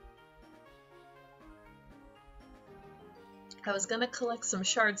 I was gonna collect some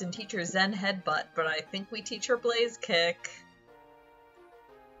shards and teach her Zen Headbutt, but I think we teach her Blaze Kick.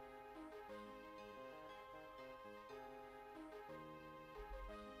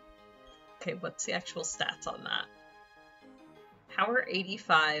 Okay, what's the actual stats on that? Power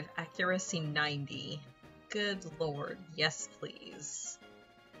 85, accuracy 90. Good lord, yes please.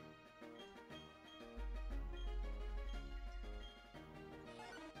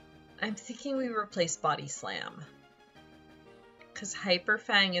 I'm thinking we replace Body Slam. Because Hyper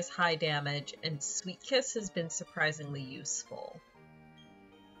Fang is high damage and Sweet Kiss has been surprisingly useful.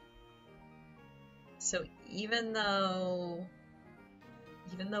 So even though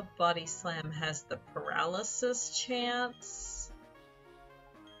Body Slam has the paralysis chance,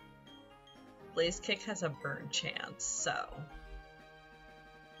 Blaze Kick has a burn chance, so.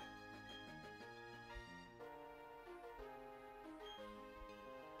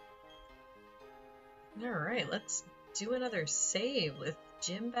 Alright, let's do another save with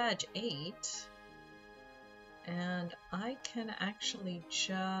Gym Badge 8. And I can actually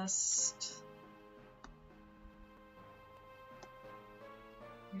just...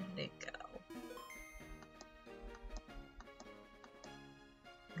 Where did it go?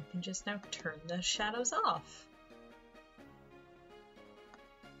 I can just now turn the shadows off.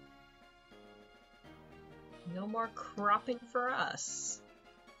 No more cropping for us.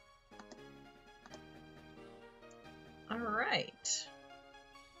 Alright.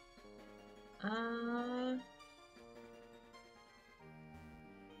 Well,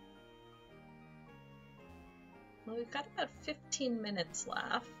 we've got about 15 minutes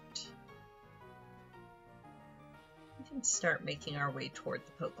left. We can start making our way toward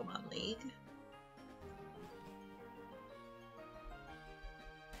the Pokemon League.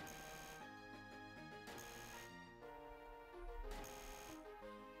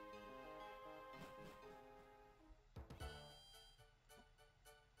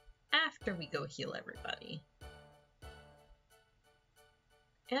 After we go heal everybody.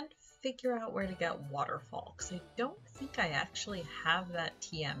 And figure out where to get Waterfall, because I don't think I actually have that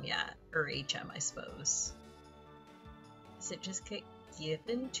TM yet, or HM I suppose. Does it just get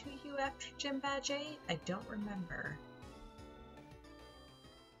given to you after Gym Badge 8? I don't remember.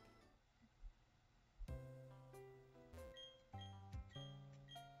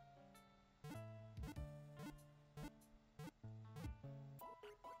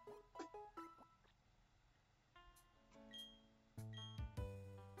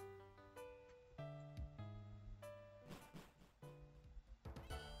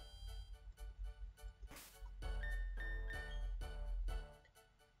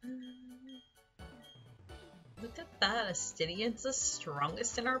 Look at that, Astidian's the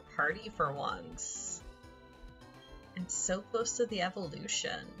strongest in our party for once. And so close to the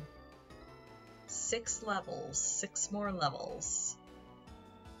evolution. 6 levels, 6 more levels.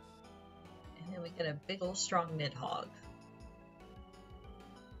 And then we get a big ol' strong Nidhogg.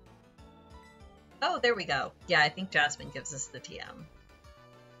 Oh, there we go. Yeah, I think Jasmine gives us the TM.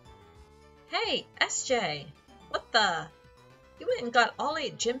 Hey, SJ! What the? You went and got all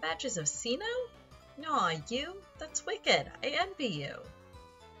 8 gym badges of Sinnoh? Naw, you? That's wicked. I envy you.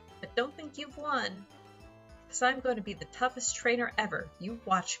 But don't think you've won. Because I'm going to be the toughest trainer ever. You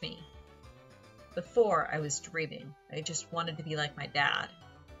watch me. Before, I was dreaming. I just wanted to be like my dad.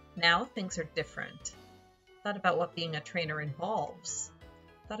 Now, things are different. Thought about what being a trainer involves.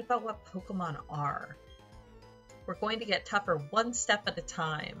 Thought about what Pokemon are. We're going to get tougher one step at a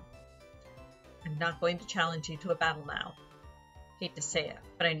time. I'm not going to challenge you to a battle now. Hate to say it,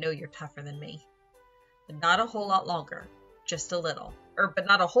 but I know you're tougher than me. But not a whole lot longer, just a little. But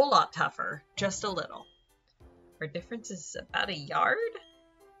not a whole lot tougher, just a little. Our difference is about a yard?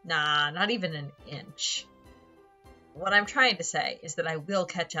 Nah, not even an inch. What I'm trying to say is that I will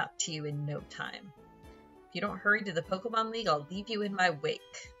catch up to you in no time. If you don't hurry to the Pokemon League, I'll leave you in my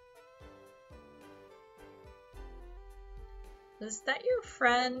wake. Was that your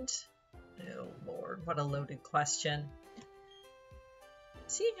friend? Oh lord, what a loaded question.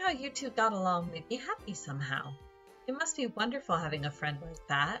 Seeing how you two got along made me happy somehow. It must be wonderful having a friend like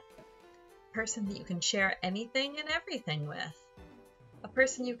that. A person that you can share anything and everything with. A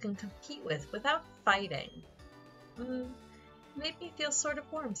person you can compete with without fighting. Made me feel sort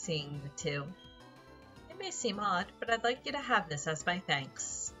of warm seeing the two. It may seem odd, but I'd like you to have this as my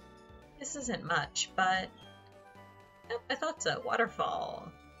thanks. This isn't much, but... Yep, I thought so.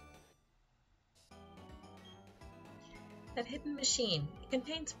 Waterfall. That hidden machine. It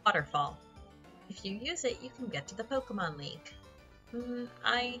contains Waterfall. If you use it, you can get to the Pokemon League.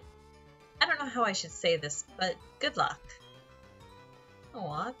 I don't know how I should say this, but good luck.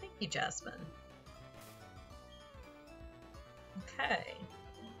 Aw, thank you, Jasmine. Okay.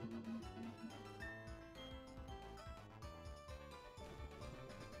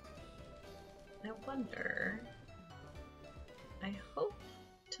 I wonder... I hope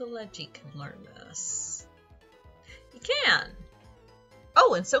Teleji can learn this. He can!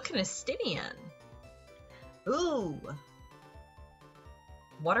 Oh, and so can Estinian. Ooh.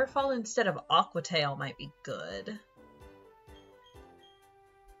 Waterfall instead of Aquatail might be good.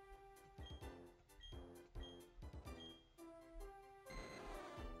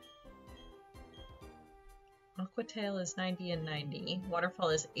 Aquatail is 90 and 90. Waterfall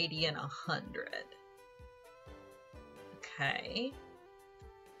is 80 and 100. Okay.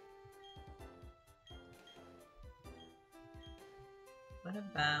 What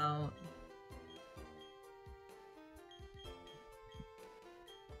about...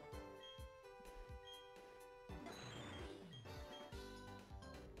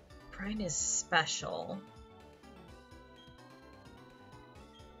 Brine is special.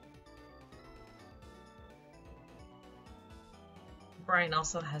 Brine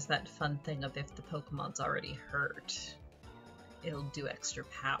also has that fun thing of if the Pokemon's already hurt, it'll do extra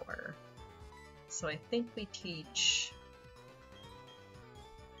power. So I think we teach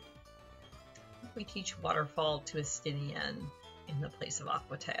Waterfall to Estinian in the place of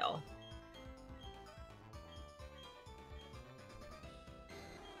Aquatail.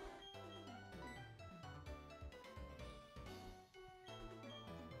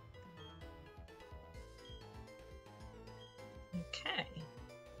 Okay.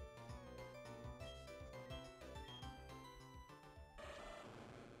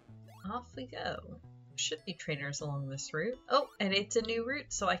 Off we go. Should be trainers along this route. Oh, and it's a new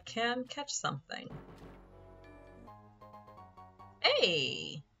route, so I can catch something.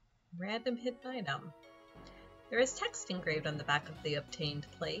 Hey! Random hidden item. There is text engraved on the back of the obtained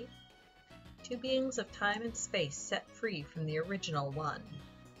plate. Two beings of time and space set free from the original one.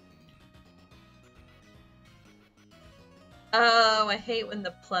 Oh, I hate when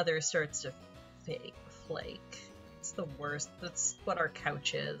the pleather starts to flake. It's the worst. That's what our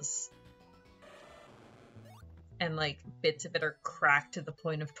couch is. And like bits of it are cracked to the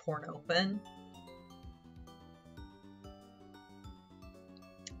point of torn open.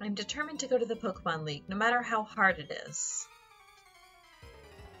 I'm determined to go to the Pokemon League, no matter how hard it is.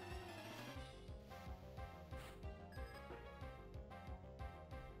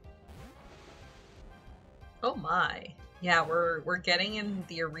 Oh my. Yeah, we're getting in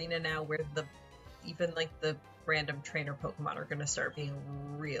the arena now where even like the random trainer Pokemon are gonna start being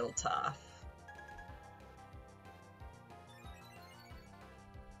real tough.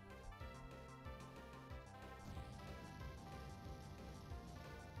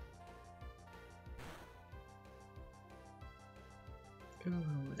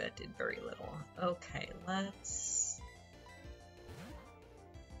 Ooh, that did very little. Okay, let's...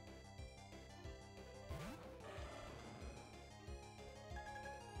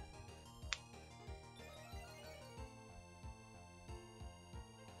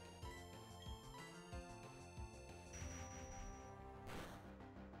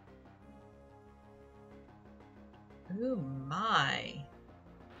 Ooh, my.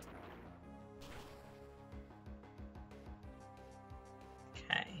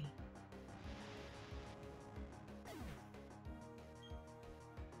 Okay.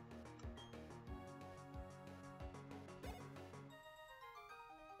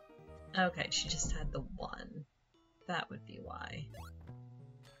 Okay, she just had the one. That would be why.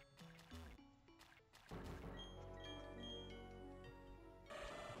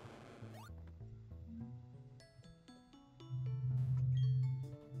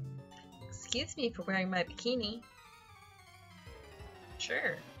 Excuse me for wearing my bikini.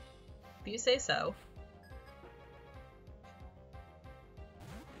 Sure, if you say so.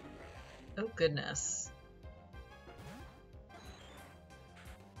 Oh goodness.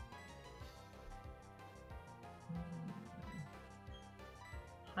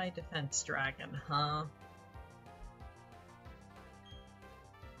 High defense dragon, huh?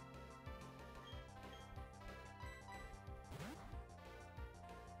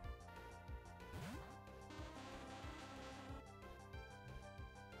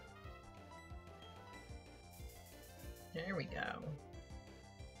 There we go.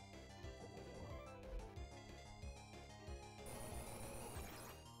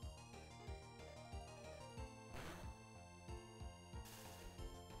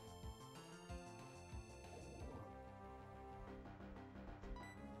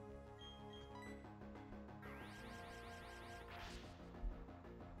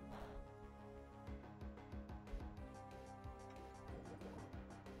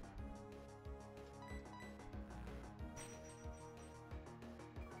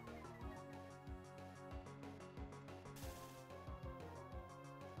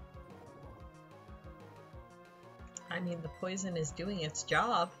 I mean, the poison is doing its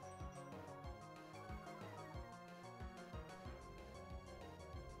job.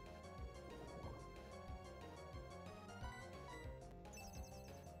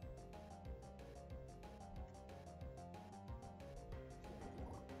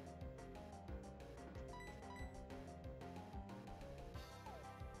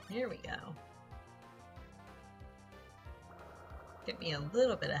 Here we go. Get me a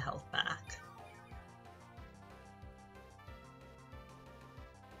little bit of health back.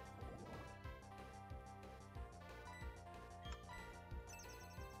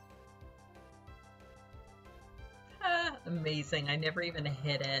 Amazing, I never even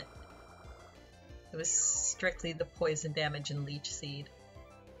hit it. It was strictly the poison damage and leech seed.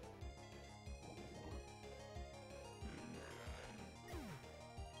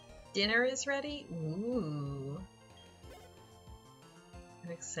 Dinner is ready? Ooh.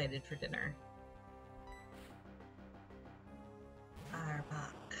 I'm excited for dinner.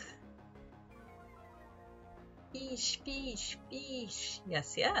 Arbok. Fish, fish, fish.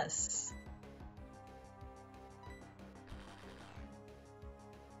 Yes, yes.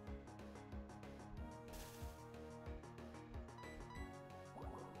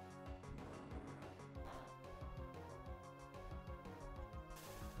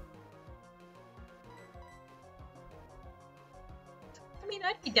 I mean,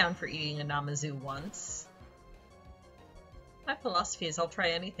 I'd be down for eating a Namazu once. My philosophy is I'll try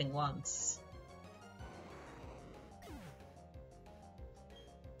anything once.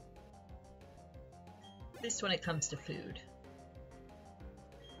 At least when it comes to food.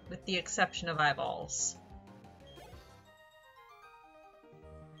 With the exception of eyeballs.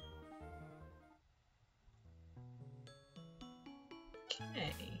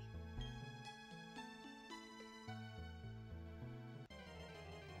 Okay.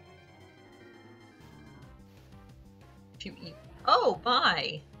 To eat. Oh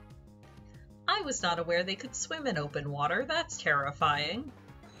my! I was not aware they could swim in open water. That's terrifying.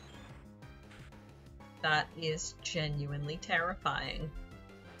 That is genuinely terrifying.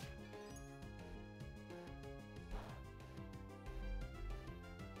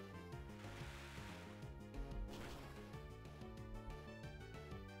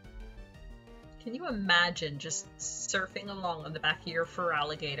 Can you imagine just surfing along on the back of your fur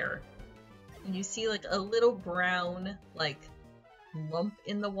alligator and you see like a little brown like lump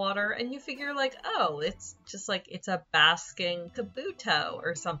in the water and you figure like, oh, it's just like it's a basking kabuto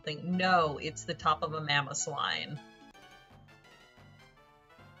or something. No, it's the top of a mammoth line.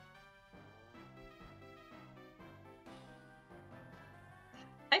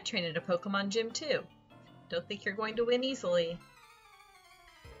 I train at a Pokemon gym too. Don't think you're going to win easily.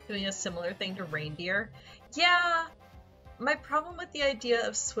 Doing a similar thing to reindeer. Yeah, my problem with the idea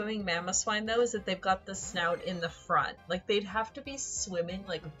of swimming mammoth swine though is that they've got the snout in the front. Like they'd have to be swimming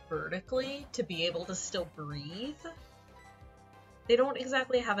like vertically to be able to still breathe. They don't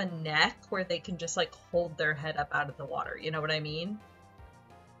exactly have a neck where they can just like hold their head up out of the water. You know what I mean?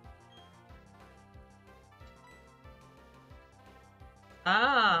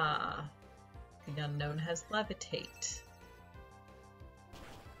 Ah, the unknown has levitate.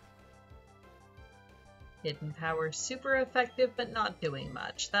 Hidden power, super effective, but not doing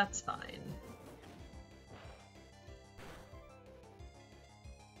much. That's fine.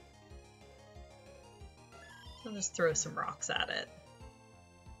 I'll just throw some rocks at it.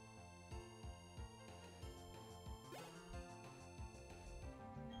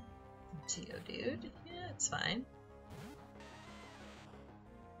 Geodude? Yeah, it's fine.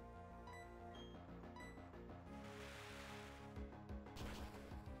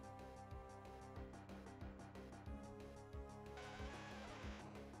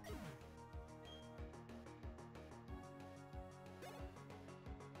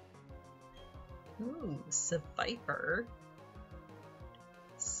 Ooh, Seviper.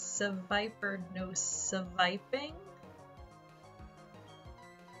 Seviper, no Seviping?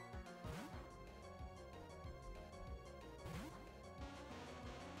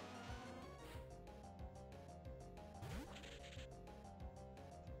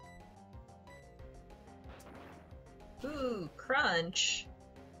 Ooh, crunch.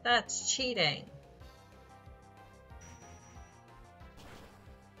 That's cheating.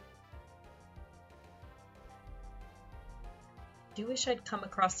 Do wish I'd come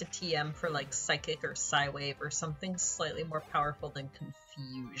across a TM for like Psychic or Psywave or something slightly more powerful than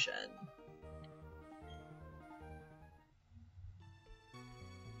Confusion.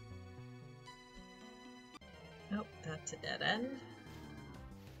 Oh, that's a dead end.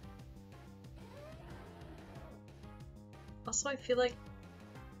 Also, I feel like...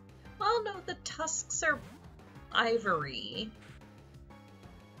 Well, no, the tusks are ivory.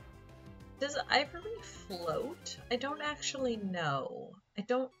 Does ivory float? I don't actually know. I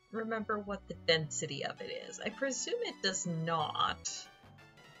don't remember what the density of it is. I presume it does not.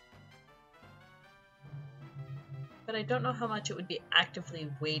 But I don't know how much it would be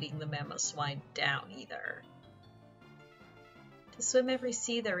actively weighting the Mamoswine down either. To swim every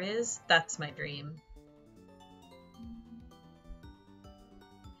sea there is, that's my dream.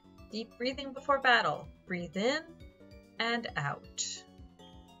 Deep breathing before battle. Breathe in and out.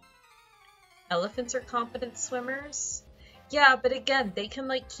 Elephants are competent swimmers. Yeah, but again, they can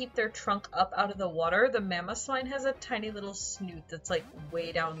like keep their trunk up out of the water. The Mamoswine has a tiny little snoot that's like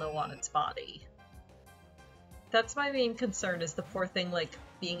way down low on its body. That's my main concern, is the poor thing like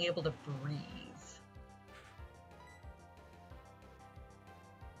being able to breathe.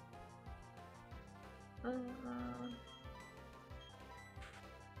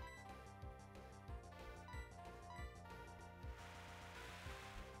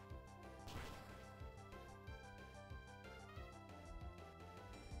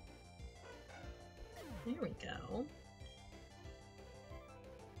 There we go.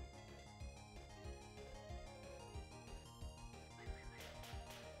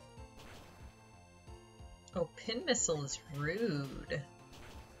 Oh, Pin Missile is rude.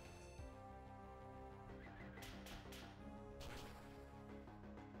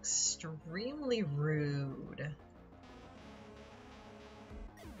 Extremely rude.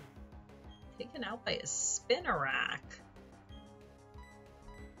 Taken out by a Spinnerack.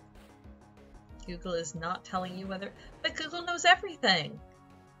 Google is not telling you whether... But Google knows everything!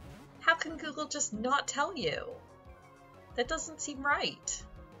 How can Google just not tell you? That doesn't seem right.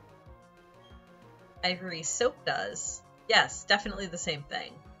 Ivory soap does. Yes, definitely the same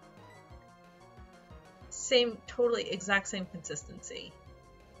thing. Same, totally exact same consistency.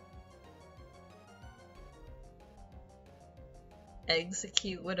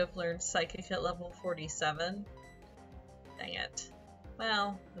 Execute would have learned Psychic at level 47. Dang it.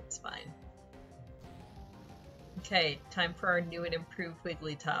 Well, that's fine. Okay, time for our new and improved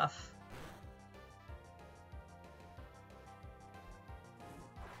Wigglytuff.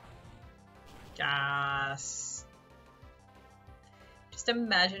 Yes. Just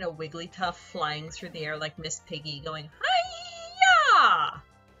imagine a Wigglytuff flying through the air like Miss Piggy going, hi-ya!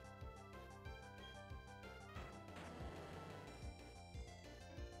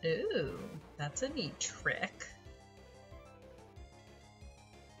 Ooh, that's a neat trick.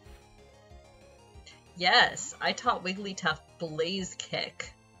 Yes, I taught Wigglytuff Blaze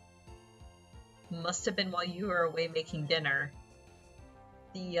Kick. Must have been while you were away making dinner.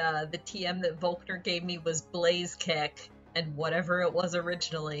 The TM that Volkner gave me was Blaze Kick, and whatever it was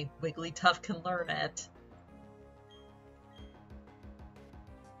originally, Wigglytuff can learn it.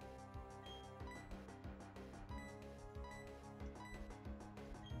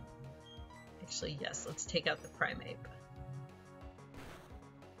 Actually, yes, let's take out the Primeape.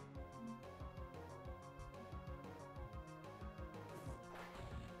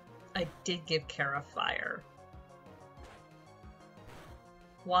 I did give Kara fire.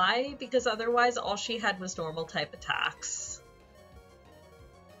 Why? Because otherwise all she had was normal type attacks.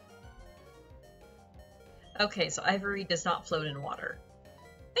 Okay, so Ivory does not float in water.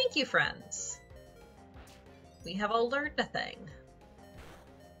 Thank you, friends. We have all learned a thing.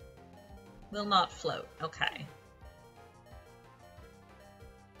 Will not float. Okay.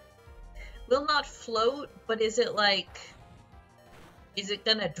 Will not float, but is it like... Is it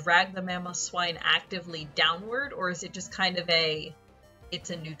gonna drag the Mamoswine actively downward, or is it just kind of a... It's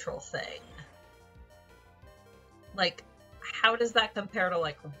a neutral thing? Like, how does that compare to,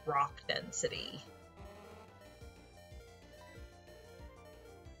 like, rock density?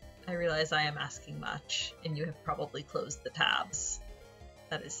 I realize I am asking much, and you have probably closed the tabs.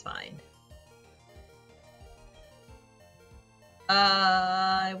 That is fine.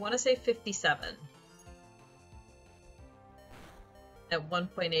 I want to say 57. At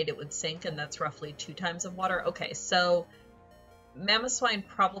 1.8 it would sink, and that's roughly 2 times of water. Okay, so Mamoswine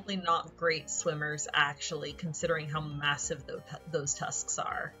probably not great swimmers, actually, considering how massive those tusks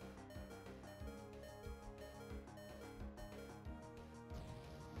are.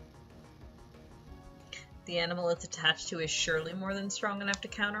 the animal it's attached to is surely more than strong enough to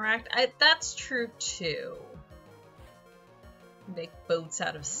counteract. That's true too. Make boats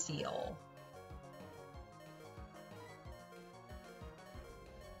out of steel.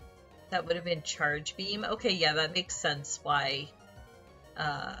 That would have been charge beam. Okay, yeah, that makes sense why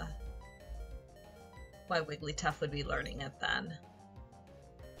Wigglytuff would be learning it then.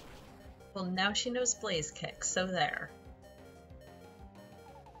 Well, now she knows Blaze Kick, so there.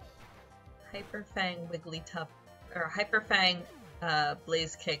 Hyper Fang Wigglytuff, or Hyper Fang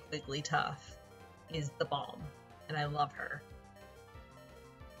Blaze Kick Wigglytuff is the bomb, and I love her.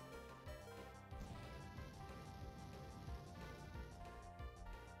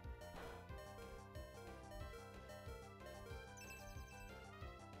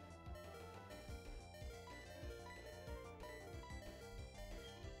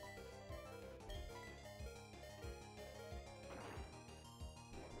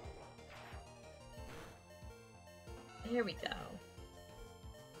 Here we go.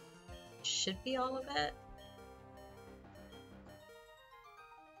 Should be all of it.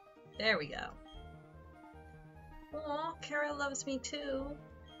 There we go. Aw, Kara loves me too.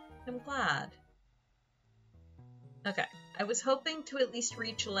 I'm glad. Okay, I was hoping to at least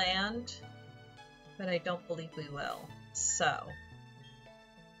reach land, but I don't believe we will. So,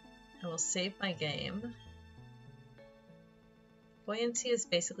 I will save my game. Buoyancy is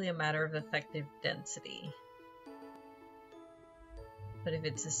basically a matter of effective density. But if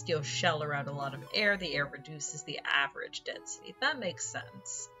it's a steel shell around a lot of air, the air reduces the average density. That makes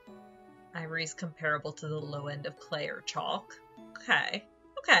sense. Ivory is comparable to the low end of clay or chalk. Okay.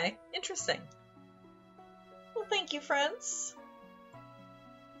 Okay. Interesting. Well, thank you, friends.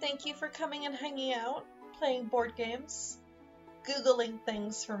 Thank you for coming and hanging out, playing board games, Googling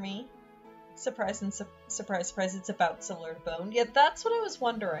things for me. Surprise, surprise, it's about similar to bone. Yeah, that's what I was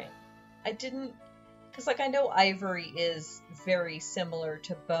wondering. I didn't... Because, like, I know ivory is very similar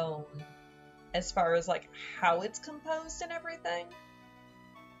to bone as far as, like, how it's composed and everything.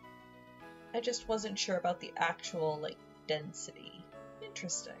 I just wasn't sure about the actual, like, density.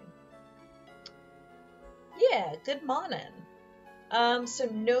 Interesting. Yeah, good morning. So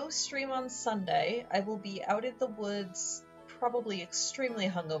no stream on Sunday. I will be out at the woods, probably extremely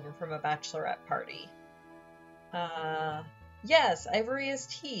hungover from a bachelorette party. Yes, ivory has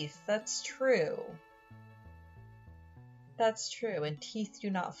teeth. That's true. That's true, and teeth do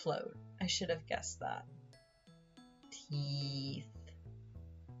not float. I should have guessed that. Teeth.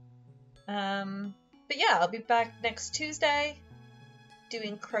 But yeah, I'll be back next Tuesday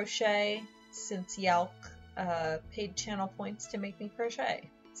doing crochet since Yalk paid channel points to make me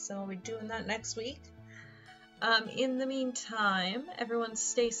crochet. So I'll be doing that next week. In the meantime, everyone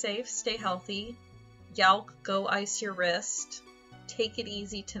stay safe, stay healthy. Yalk, go ice your wrist. Take it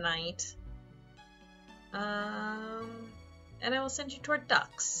easy tonight. And I will send you toward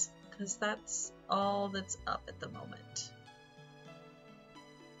ducks, because that's all that's up at the moment.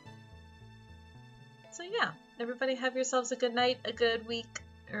 So yeah, everybody have yourselves a good night, a good week,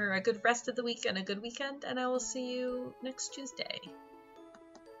 or a good rest of the week, and a good weekend, and I will see you next Tuesday.